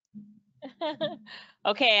 though.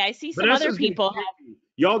 Okay, I see some other people.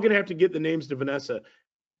 Y'all gonna have to get the names to Vanessa.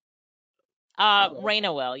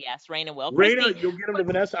 Raina will. Yes, Raina will. Raina, Christy, you'll get them to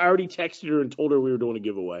Vanessa. I already texted her and told her we were doing a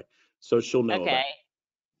giveaway, so she'll know. Okay.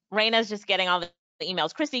 Raina's just getting all the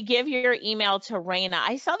emails. Christy, give your email to Raina.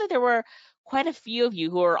 I saw that there were quite a few of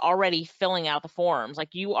you who are already filling out the forms.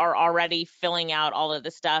 Like you are already filling out all of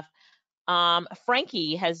the stuff.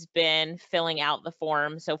 Frankie has been filling out the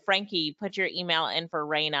form. So Frankie, put your email in for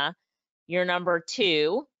Raina. You're number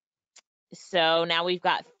 2. So now we've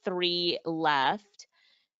got 3 left.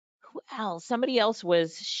 Who else? Somebody else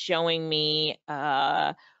was showing me.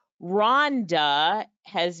 Rhonda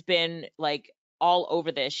has been like all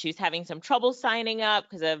over this. She's having some trouble signing up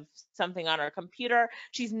because of something on her computer.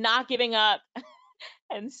 She's not giving up.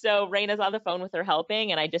 And so Raina's on the phone with her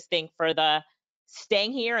helping. And I just think for the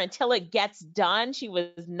staying here until it gets done, she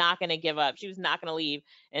was not going to give up. She was not going to leave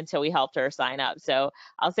until we helped her sign up. So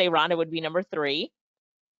I'll say Rhonda would be number 3.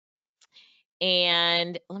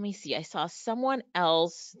 And let me see, I saw someone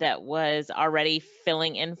else that was already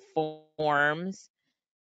filling in forms.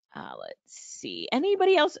 Let's see,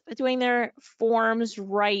 anybody else doing their forms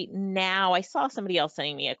right now? I saw somebody else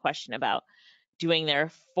sending me a question about doing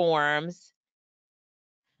their forms.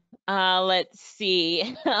 Let's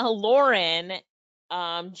see, Lauren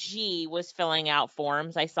G was filling out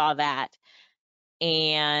forms. I saw that.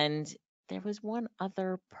 And there was one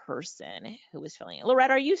other person who was filling it.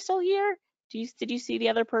 Loretta, are you still here? Did you see the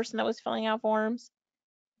other person that was filling out forms?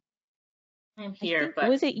 I'm here, but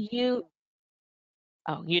was it you?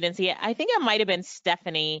 Oh, you didn't see it. I think it might have been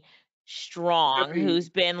Stephanie Strong, who's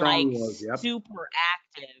been super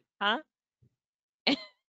active, huh?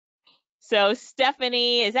 So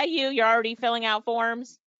Stephanie, is that you? You're already filling out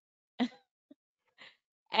forms?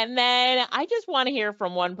 And then I just want to hear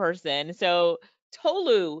from one person. So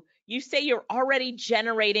Tolu, you say you're already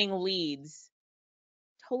generating leads.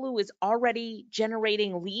 Tolu is already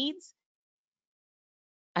generating leads?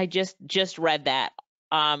 I just read that.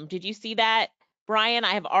 Did you see that, Brian?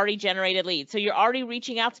 I have already generated leads. So you're already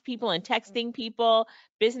reaching out to people and texting people,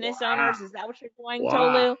 business owners. Is that what you're doing,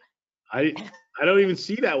 Tolu? I don't even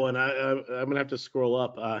see that one. I'm gonna have to scroll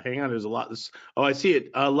up. Hang on, there's a lot. Oh, I see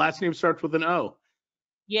it. Last name starts with an O.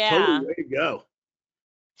 Yeah. Tolu, way to go.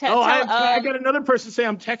 I got another person say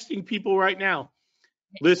I'm texting people right now.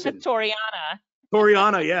 Listen,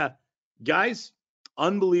 Toriana, yeah, guys,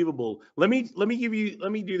 unbelievable. Let me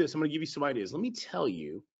do this. I'm gonna give you some ideas. Let me tell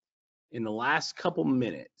you, in the last couple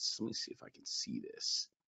minutes, let me see if I can see this.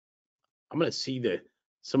 I'm gonna see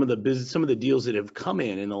some of the deals that have come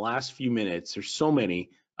in the last few minutes. There's so many.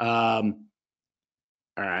 All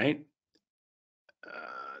right,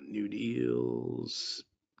 new deals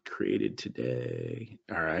created today.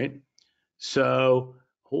 All right, so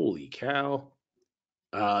holy cow.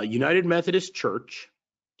 United Methodist Church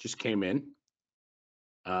just came in,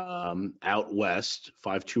 out west,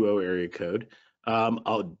 520 area code.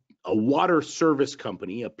 A water service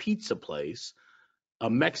company, a pizza place, a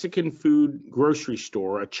Mexican food grocery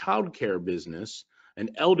store, a child care business, an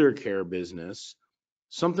elder care business,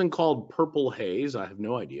 something called Purple Haze. I have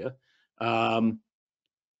no idea.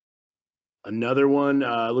 Another one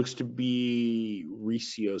looks to be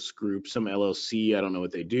Recios Group, some LLC. I don't know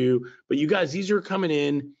what they do. But you guys, these are coming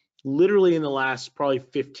in literally in the last probably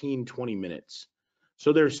 15, 20 minutes.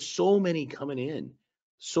 So there's so many coming in.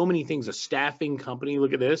 So many things. A staffing company.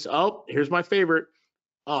 Look at this. Oh, here's my favorite.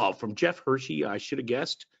 Oh, from Jeff Hershey. I should have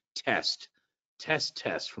guessed. Test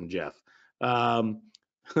from Jeff.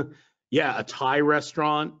 Yeah, a Thai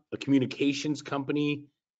restaurant, a communications company,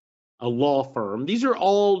 a law firm. These are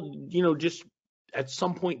all, you know, just at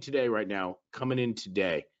some point today, right now, coming in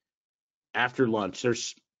today after lunch.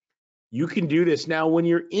 You can do this. Now, when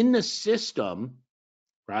you're in the system,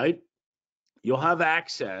 right, you'll have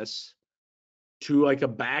access to like a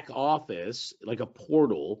back office, like a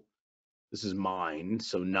portal. This is mine.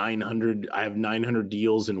 So 900, I have 900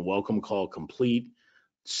 deals in welcome call complete,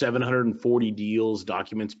 740 deals,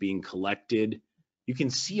 documents being collected. You can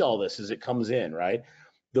see all this as it comes in, right?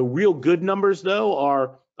 The real good numbers, though,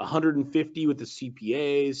 are 150 with the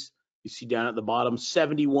CPAs. You see down at the bottom,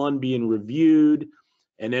 71 being reviewed.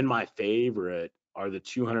 And then my favorite are the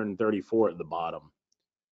 234 at the bottom.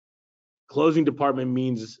 Closing department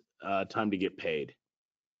means time to get paid.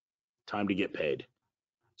 Time to get paid.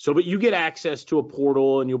 So, but you get access to a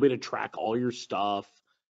portal and you'll be able to track all your stuff.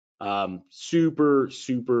 Super,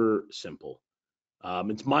 super simple.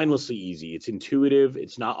 It's mindlessly easy. It's intuitive.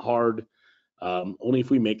 It's not hard. Only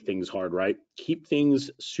if we make things hard, right? Keep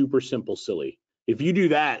things super simple, silly. If you do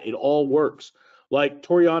that, it all works. Like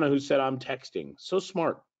Toriana, who said, I'm texting. So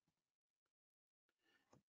smart.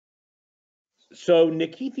 So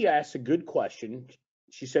Nikithia asked a good question.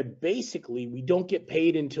 She said, basically, we don't get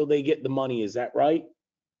paid until they get the money. Is that right?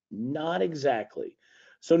 Not exactly.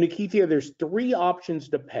 So Nikithia, there's 3 options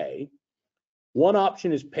to pay. One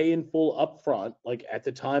option is pay in full upfront, like at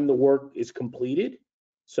the time the work is completed.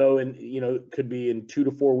 So, it could be in 2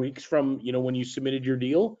 to 4 weeks from, when you submitted your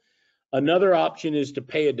deal. Another option is to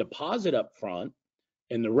pay a deposit up front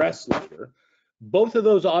and the rest later. Both of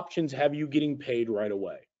those options have you getting paid right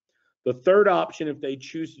away. The third option, if they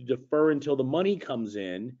choose to defer until the money comes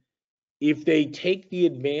in, if they take the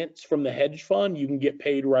advance from the hedge fund, you can get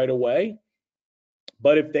paid right away.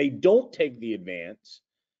 But if they don't take the advance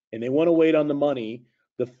and they want to wait on the money,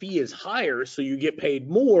 the fee is higher, so you get paid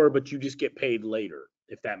more, but you just get paid later,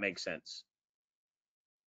 if that makes sense.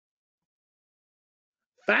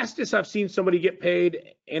 Fastest I've seen somebody get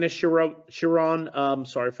paid, Anna Sharon,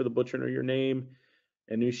 sorry for the butchering of your name,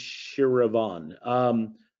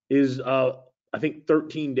 Anushiravan, is I think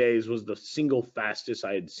 13 days was the single fastest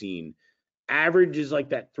I had seen. Average is like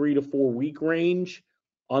that 3 to 4 week range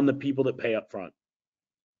on the people that pay up front.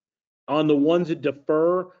 On the ones that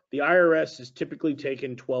defer, the IRS is typically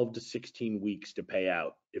taking 12 to 16 weeks to pay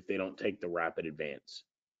out if they don't take the rapid advance.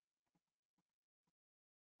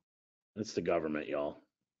 That's the government, y'all.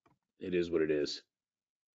 It is what it is.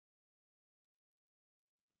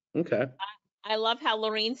 Okay. I love how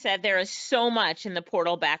Lorene said there is so much in the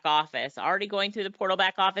portal back office. Already going through the portal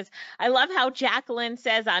back office. I love how Jacqueline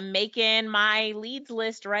says, I'm making my leads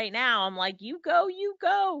list right now. I'm like, you go, you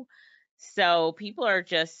go. So people are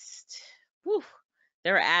just, whew,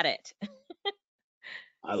 they're at it.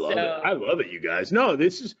 I love it. I love it, you guys. No,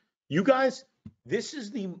 this is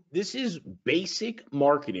basic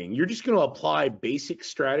marketing. You're just going to apply basic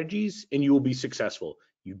strategies and you will be successful.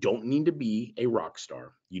 You don't need to be a rock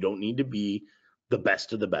star. You don't need to be the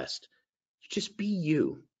best of the best. Just be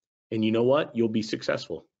you. And you know what? You'll be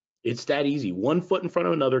successful. It's that easy. One foot in front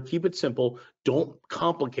of another. Keep it simple. Don't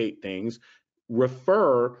complicate things.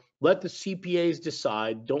 Refer. Let the CPAs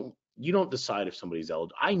decide. You don't decide if somebody's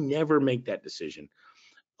eligible. I never make that decision.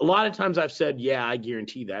 A lot of times I've said, yeah, I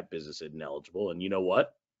guarantee that business isn't eligible. And you know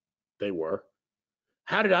what? They were.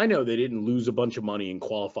 How did I know they didn't lose a bunch of money and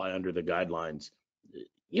qualify under the guidelines?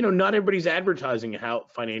 Not everybody's advertising how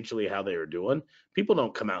financially how they are doing. People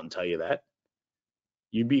don't come out and tell you that.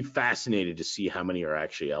 You'd be fascinated to see how many are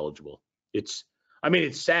actually eligible. It's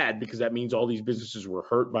sad because that means all these businesses were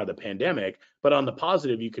hurt by the pandemic, but on the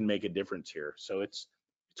positive, you can make a difference here. So it's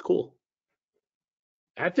cool.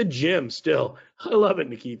 At the gym still. I love it,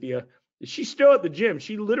 Nikithia. She's still at the gym.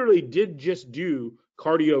 She literally did just do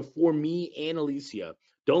cardio for me and Alicia.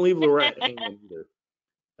 Don't leave Lorette hanging either.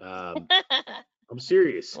 I'm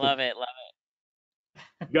serious. Love it.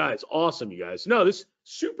 You guys, awesome, you guys. No, this is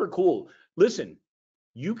super cool. Listen,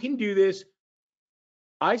 you can do this.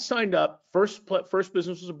 I signed up. First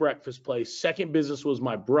business was a breakfast place. Second business was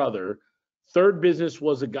my brother. Third business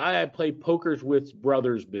was a guy I played pokers with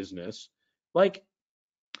brother's business. Like,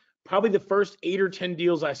 probably the first 8 or 10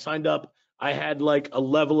 deals I signed up, I had like a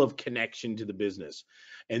level of connection to the business.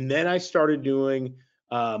 And then I started doing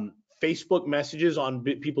Facebook messages on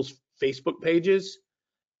people's Facebook pages,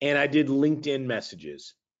 and I did LinkedIn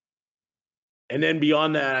messages. And then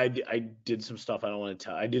beyond that, I did some stuff I don't want to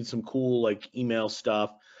tell. I did some cool like email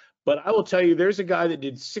stuff. But I will tell you, there's a guy that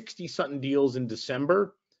did 60-something deals in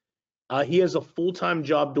December. He has a full-time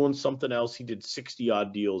job doing something else. He did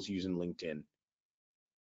 60-odd deals using LinkedIn.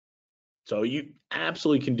 So you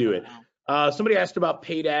absolutely can do it. Somebody asked about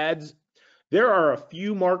paid ads. There are a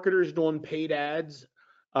few marketers doing paid ads.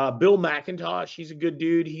 Bill McIntosh, he's a good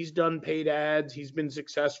dude. He's done paid ads. He's been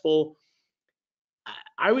successful.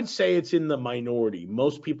 I would say it's in the minority.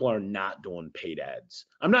 Most people are not doing paid ads.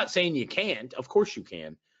 I'm not saying you can't. Of course you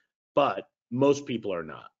can. But most people are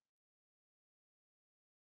not.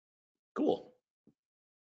 Cool.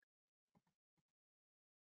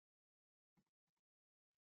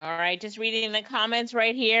 All right, just reading the comments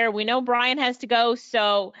right here. We know Brian has to go,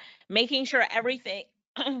 so making sure everybody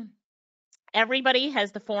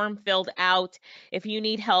has the form filled out. If you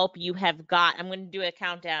need help, you have got, I'm going to do a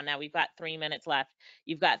countdown now. We've got 3 minutes left.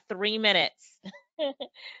 You've got 3 minutes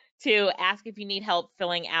to ask if you need help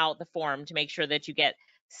filling out the form to make sure that you get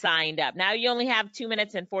signed up. Now you only have 2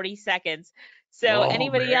 minutes and 40 seconds. So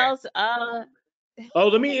anybody else? Oh,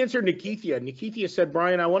 let me answer Nikithia. Nikithia said,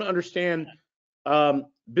 Brian, I want to understand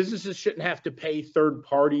businesses shouldn't have to pay third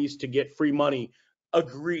parties to get free money.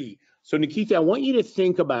 Agree. So Nikithia, I want you to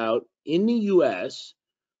think about in the US,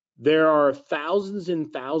 there are thousands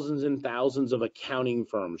and thousands and thousands of accounting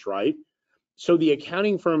firms, right? So the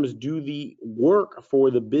accounting firms do the work for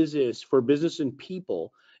the business, for business and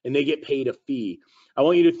people, and they get paid a fee. I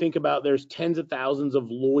want you to think about there's tens of thousands of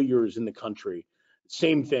lawyers in the country.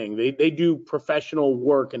 Same thing. They do professional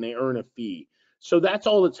work and they earn a fee. So that's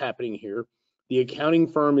all that's happening here. The accounting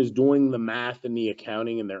firm is doing the math and the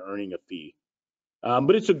accounting and they're earning a fee.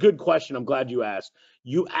 But it's a good question. I'm glad you asked.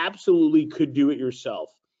 You absolutely could do it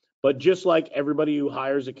yourself. But just like everybody who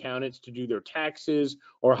hires accountants to do their taxes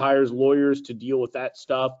or hires lawyers to deal with that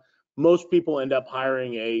stuff, most people end up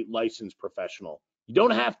hiring a licensed professional. You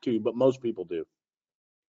don't have to, but most people do.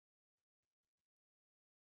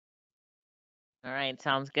 All right,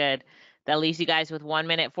 sounds good. That leaves you guys with 1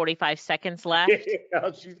 minute, 45 seconds left.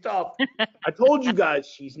 Yeah, she's tough. I told you guys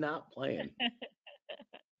she's not playing.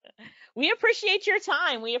 We appreciate your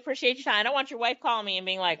time. We appreciate your time. I don't want your wife calling me and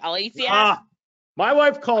being like, Alicia. My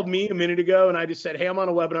wife called me a minute ago and I just said, hey, I'm on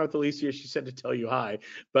a webinar with Alicia. She said to tell you hi.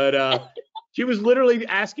 But she was literally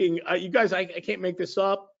asking, you guys, I can't make this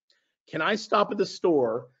up. Can I stop at the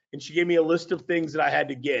store? And she gave me a list of things that I had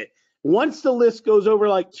to get. Once the list goes over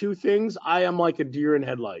like 2 things, I am like a deer in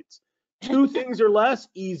headlights. 2 things or less,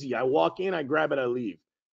 easy. I walk in, I grab it, I leave.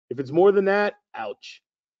 If it's more than that, ouch.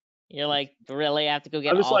 You're like, really? I have to go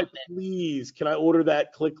get I was all like, of it. please, can I order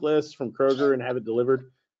that click list from Kroger and have it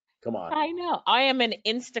delivered? Come on. I know. I am an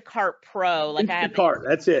Instacart pro. Like Instacart,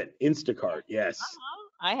 that's it. Instacart, yes.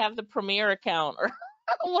 I have the Premier account or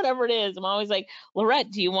whatever it is. I'm always like,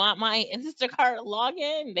 Lorette, do you want my Instacart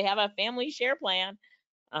login? They have a family share plan.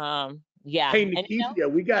 Yeah. Hey, Nikithia,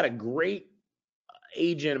 we got a great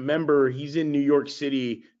agent member. He's in New York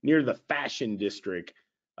City near the Fashion District.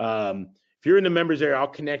 If you're in the members area, I'll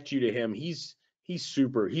connect you to him. He's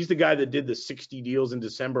super. He's the guy that did the 60 deals in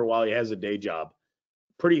December while he has a day job.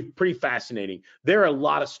 Pretty fascinating. There are a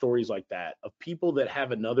lot of stories like that of people that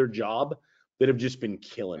have another job that have just been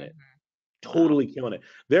killing it. Totally killing it.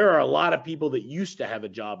 There are a lot of people that used to have a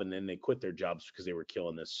job and then they quit their jobs because they were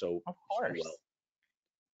killing this so well.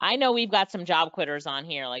 I know we've got some job quitters on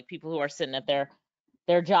here, like people who are sitting at their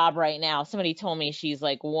job right now. Somebody told me she's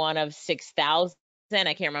like one of 6,000.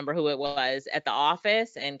 I can't remember who it was at the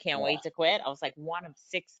office and can't wait to quit. I was like, one of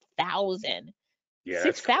 6,000. Yeah,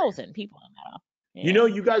 6,000 people in that office. Yeah. You know,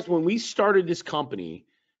 you guys, when we started this company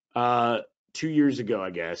 2 years ago, I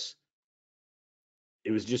guess,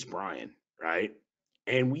 it was just Brian, right?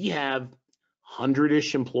 And we have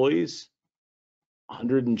 100-ish employees,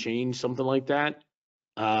 100 and change, something like that.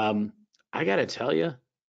 I got to tell you,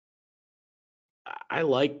 I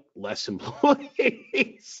like less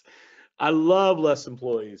employees. I love less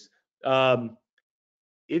employees. Employees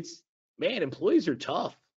are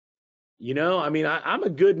tough. You know, I mean, I'm a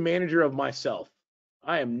good manager of myself.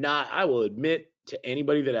 I will admit to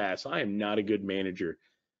anybody that asks, I am not a good manager.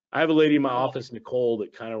 I have a lady in my office, Nicole,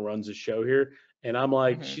 that kind of runs the show here. And I'm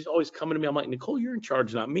like, she's always coming to me. I'm like, Nicole, you're in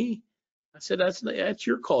charge, not me. I said, that's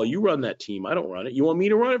your call. You run that team. I don't run it. You want me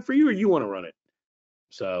to run it for you or you want to run it?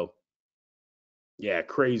 So, yeah,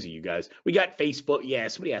 crazy, you guys. We got Facebook. Yeah,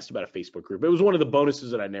 somebody asked about a Facebook group. It was one of the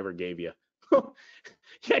bonuses that I never gave you.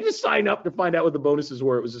 Yeah, I just signed up to find out what the bonuses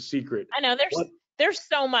were. It was a secret. I know there's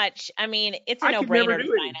so much. I mean, it's a no-brainer to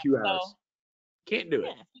sign up. So, can't do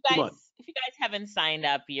it. If you guys haven't signed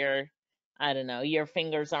up, I don't know, your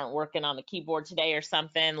fingers aren't working on the keyboard today or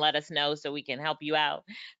something, let us know so we can help you out.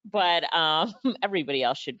 But everybody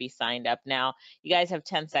else should be signed up now. You guys have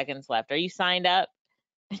 10 seconds left. Are you signed up?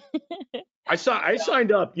 I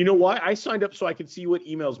signed up. You know why? I signed up so I could see what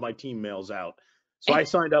emails my team mails out. So I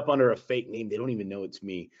signed up under a fake name. They don't even know it's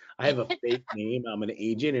me. I have a fake name. I'm an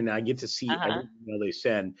agent, and I get to see every email they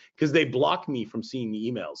send because they block me from seeing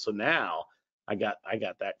the emails. So now I got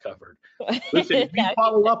that covered. Listen, we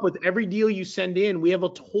follow up with every deal you send in. We have a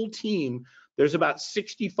whole team. There's about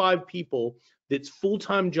 65 people that's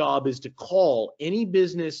full-time job is to call any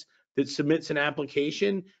business that submits an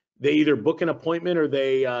application. They either book an appointment or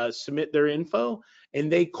they submit their info,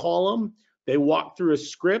 and they call them. They walk through a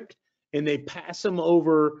script, and they pass them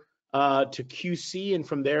over to QC, and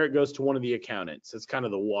from there it goes to one of the accountants. It's kind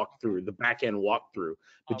of the walkthrough, the back end walkthrough.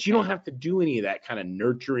 But you don't have to do any of that kind of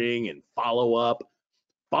nurturing and follow up.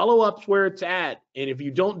 Follow up's where it's at, and if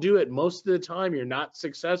you don't do it, most of the time you're not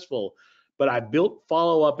successful. But I built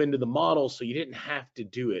follow up into the model so you didn't have to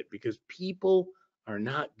do it because people are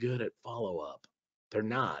not good at follow up. They're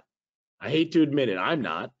not. I hate to admit it, I'm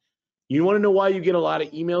not. You want to know why you get a lot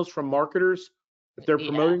of emails from marketers if they're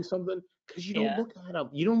promoting something? Because you don't look at them.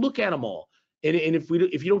 You don't look at them all. And if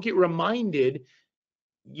you don't get reminded,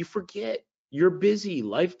 you forget. You're busy.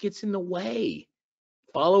 Life gets in the way.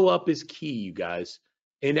 Follow up is key, you guys.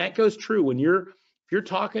 And that goes true when if you're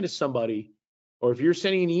talking to somebody or if you're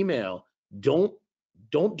sending an email, don't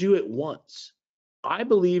do it once. I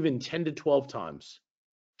believe in 10 to 12 times.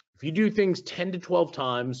 If you do things 10 to 12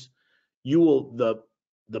 times, you will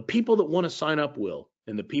the people that want to sign up will,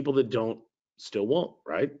 and the people that don't still won't,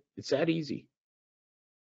 right? It's that easy.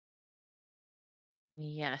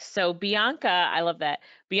 Yeah. So Bianca, I love that.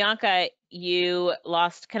 Bianca, you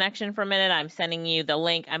lost connection for a minute. I'm sending you the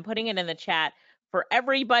link. I'm putting it in the chat for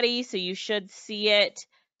everybody, so you should see it.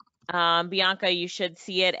 Bianca, you should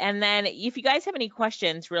see it. And then if you guys have any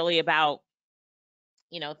questions really about,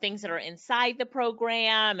 things that are inside the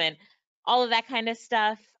program and all of that kind of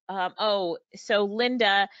stuff. So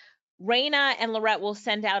Linda, Raina and Lorette will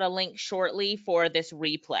send out a link shortly for this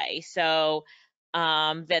replay so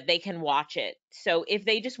that they can watch it. So if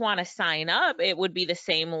they just want to sign up, it would be the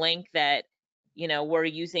same link that, we're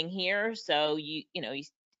using here. So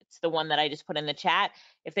it's the one that I just put in the chat.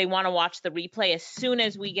 If they want to watch the replay, as soon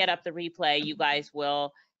as we get up the replay, you guys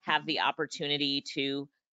will have the opportunity to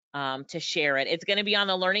share it. It's going to be on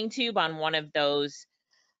the Learning Tube on one of those,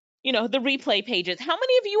 the replay pages. How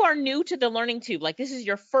many of you are new to the Learning Tube? Like this is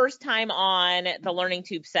your first time on the Learning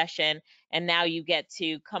Tube session, and now you get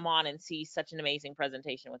to come on and see such an amazing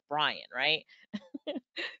presentation with Brian, right?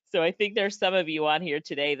 So I think there's some of you on here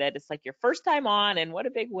today that it's like your first time on, and what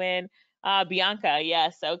a big win. Bianca,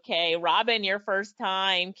 yes, okay. Robin, your first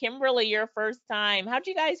time. Kimberly, your first time. How'd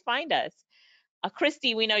you guys find us?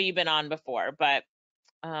 Christy, we know you've been on before, but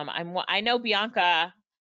I know Bianca.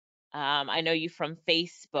 I know you from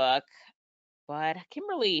Facebook, but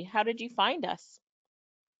Kimberly, how did you find us?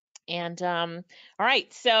 And all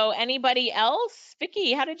right, so anybody else?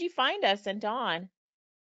 Vicky, how did you find us? And Dawn.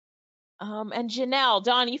 And Janelle,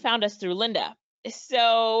 Dawn, you found us through Linda.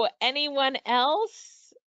 So anyone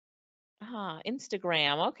else?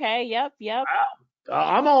 Instagram. Okay, yep. Wow.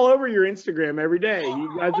 I'm all over your Instagram every day.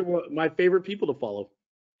 You guys are my favorite people to follow.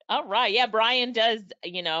 All right. Yeah, Brian does,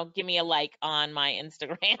 give me a like on my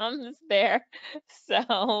Instagrams there.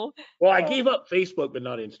 So. Well, I gave up Facebook, but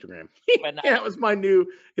not Instagram. Yeah, it's my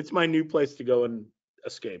new place to go and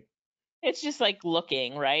escape. It's just like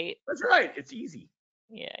looking, right? That's right. It's easy.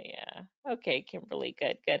 Yeah. Okay, Kimberly,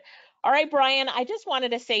 good. All right, Brian, I just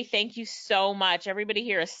wanted to say thank you so much. Everybody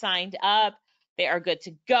here is signed up. They are good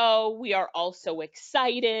to go. We are all so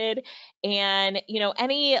excited. And,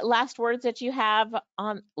 any last words that you have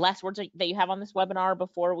on this webinar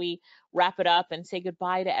before we wrap it up and say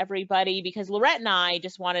goodbye to everybody? Because Lorette and I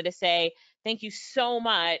just wanted to say thank you so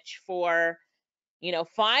much for,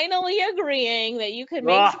 finally agreeing that you could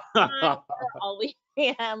make some time for Alicia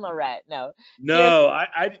and Lorette. No,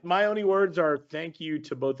 my only words are thank you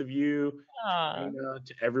to both of you,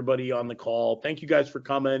 to everybody on the call. Thank you guys for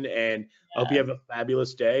coming, and I hope you have a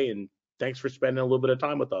fabulous day, and thanks for spending a little bit of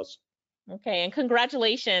time with us. Okay, and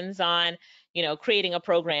congratulations on, creating a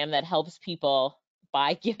program that helps people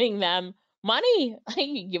by giving them money.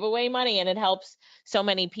 You give away money and it helps so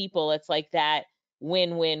many people. It's like that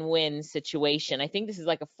win-win-win situation. I think this is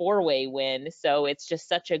like a 4-way win. So it's just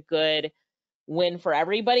such a good win for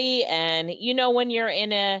everybody. And when you're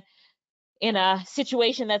in a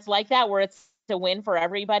situation that's like that, where it's a win for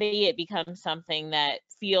everybody, it becomes something that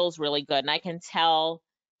feels really good. And I can tell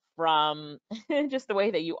from just the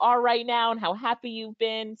way that you are right now and how happy you've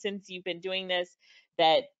been since you've been doing this,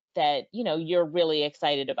 that you're really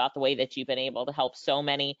excited about the way that you've been able to help so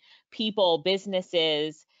many people,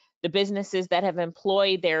 businesses, the businesses that have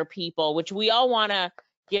employed their people, which we all want to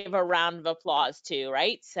give a round of applause to,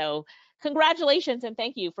 right? So congratulations and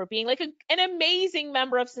thank you for being like an amazing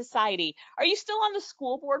member of society. Are you still on the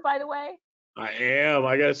school board, by the way? I am.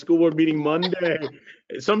 I got a school board meeting Monday.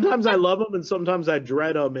 Sometimes I love them and sometimes I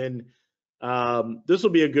dread them. And this will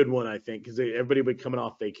be a good one, I think, because everybody will be coming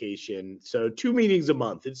off vacation. So 2 meetings a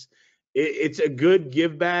month. It's a good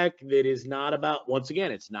give back that is not about, once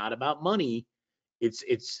again, it's not about money. It's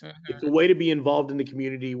a way to be involved in the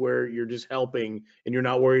community where you're just helping and you're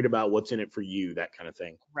not worried about what's in it for you, that kind of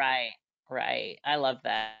thing. Right. I love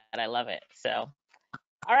that. I love it. So,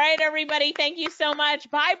 all right, everybody. Thank you so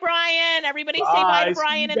much. Bye, Brian. Everybody say bye to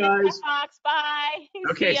Brian in the chat box. Bye.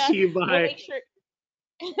 Okay, see you. Bye. We'll make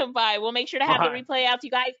sure, bye. We'll make sure to have the replay out to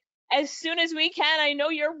you guys as soon as we can. I know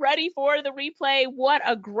you're ready for the replay. What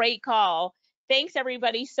a great call. Thanks,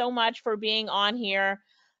 everybody, so much for being on here.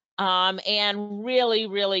 And really,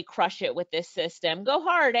 really crush it with this system. Go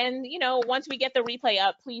hard. And, once we get the replay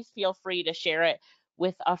up, please feel free to share it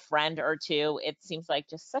with a friend or two. It seems like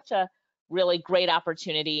just such a really great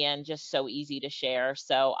opportunity and just so easy to share.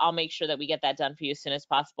 So I'll make sure that we get that done for you as soon as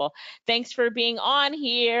possible. Thanks for being on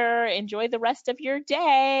here. Enjoy the rest of your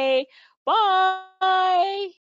day. Bye.